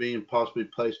Owens is being possibly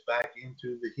placed back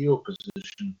into the heel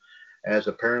position, as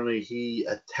apparently he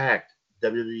attacked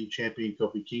WWE Champion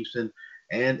Kofi Kingston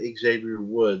and Xavier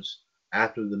Woods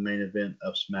after the main event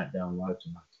of SmackDown Live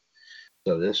tonight.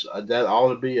 So that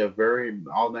ought to be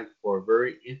for a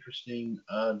very interesting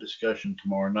discussion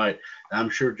tomorrow night. And I'm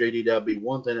sure, JD, that'll be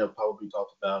one thing that'll probably be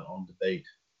talked about on debate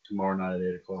tomorrow night at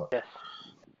 8 o'clock. Yes.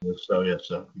 So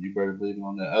you better believe it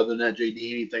on that. Other than that,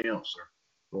 JD, anything else, sir?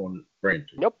 Going to bring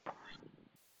to you. Nope.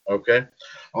 Okay.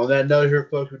 On that note here,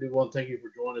 folks, we do want to thank you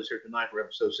for joining us here tonight for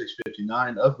episode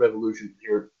 659 of Revolution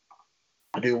here.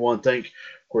 I do want to thank,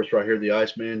 of course, right here, the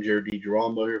Iceman, Jared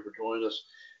DiGirolamo here for joining us,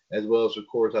 as well as, of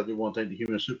course, I do want to thank the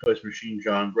Human Suplex Machine,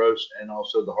 John Gross, and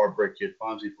also the Heartbreak Kid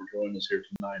Fonzie for joining us here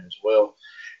tonight as well.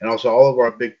 And also all of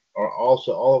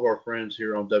our friends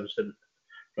here on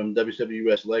from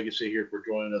WCWUS Legacy here for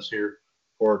joining us here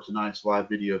for tonight's live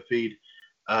video feed.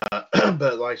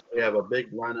 But like I said, we have a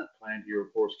big lineup planned here,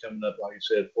 of course, coming up, like I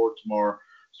said, for tomorrow,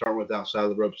 starting with Outside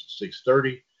the Ropes at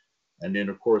 6:30. And then,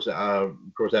 of course,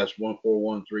 that's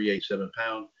 141,387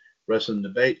 pound wrestling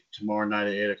debate tomorrow night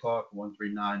at 8 o'clock,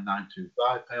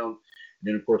 139,925 pound. And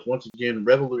then, of course, once again,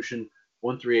 Revolution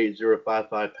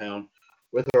 138,055 pound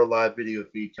with our live video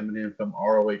feed coming in from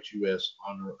ROHUS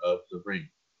Honor of the Ring.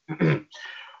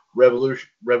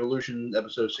 Revolution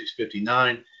episode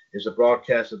 659 is a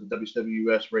broadcast of the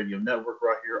WCWUS Radio Network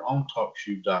right here on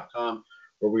TalkShoe.com,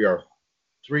 where we are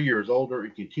 3 years older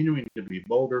and continuing to be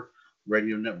bolder.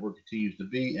 Radio Network continues to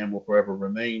be and will forever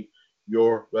remain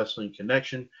your wrestling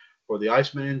connection. For the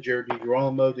Iceman, Jared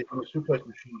DiGirolamo, the Suplex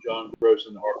Machine, John Gross,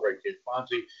 and the Heartbreak Kid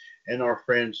Fonzie, and our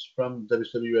friends from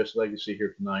WCWUS Legacy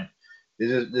here tonight.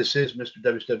 This is Mr.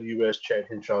 WCWUS Chad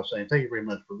Henshaw saying thank you very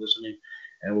much for listening,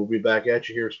 and we'll be back at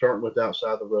you here starting with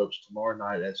Outside the Ropes tomorrow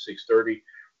night at 6:30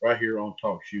 right here on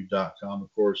TalkShoe.com, of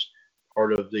course,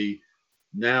 part of the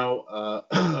now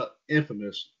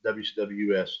infamous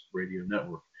WCWUS Radio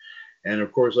Network. And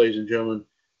of course, ladies and gentlemen,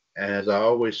 as I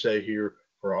always say here,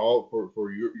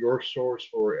 for your source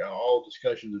for all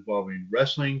discussions involving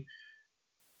wrestling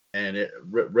and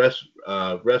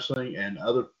wrestling and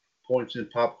other points in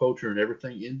pop culture and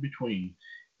everything in between,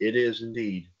 it is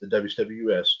indeed the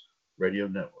WCWUS Radio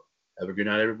Network. Have a good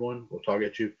night, everyone. We'll talk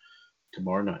at you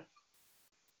tomorrow night.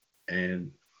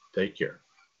 And take care.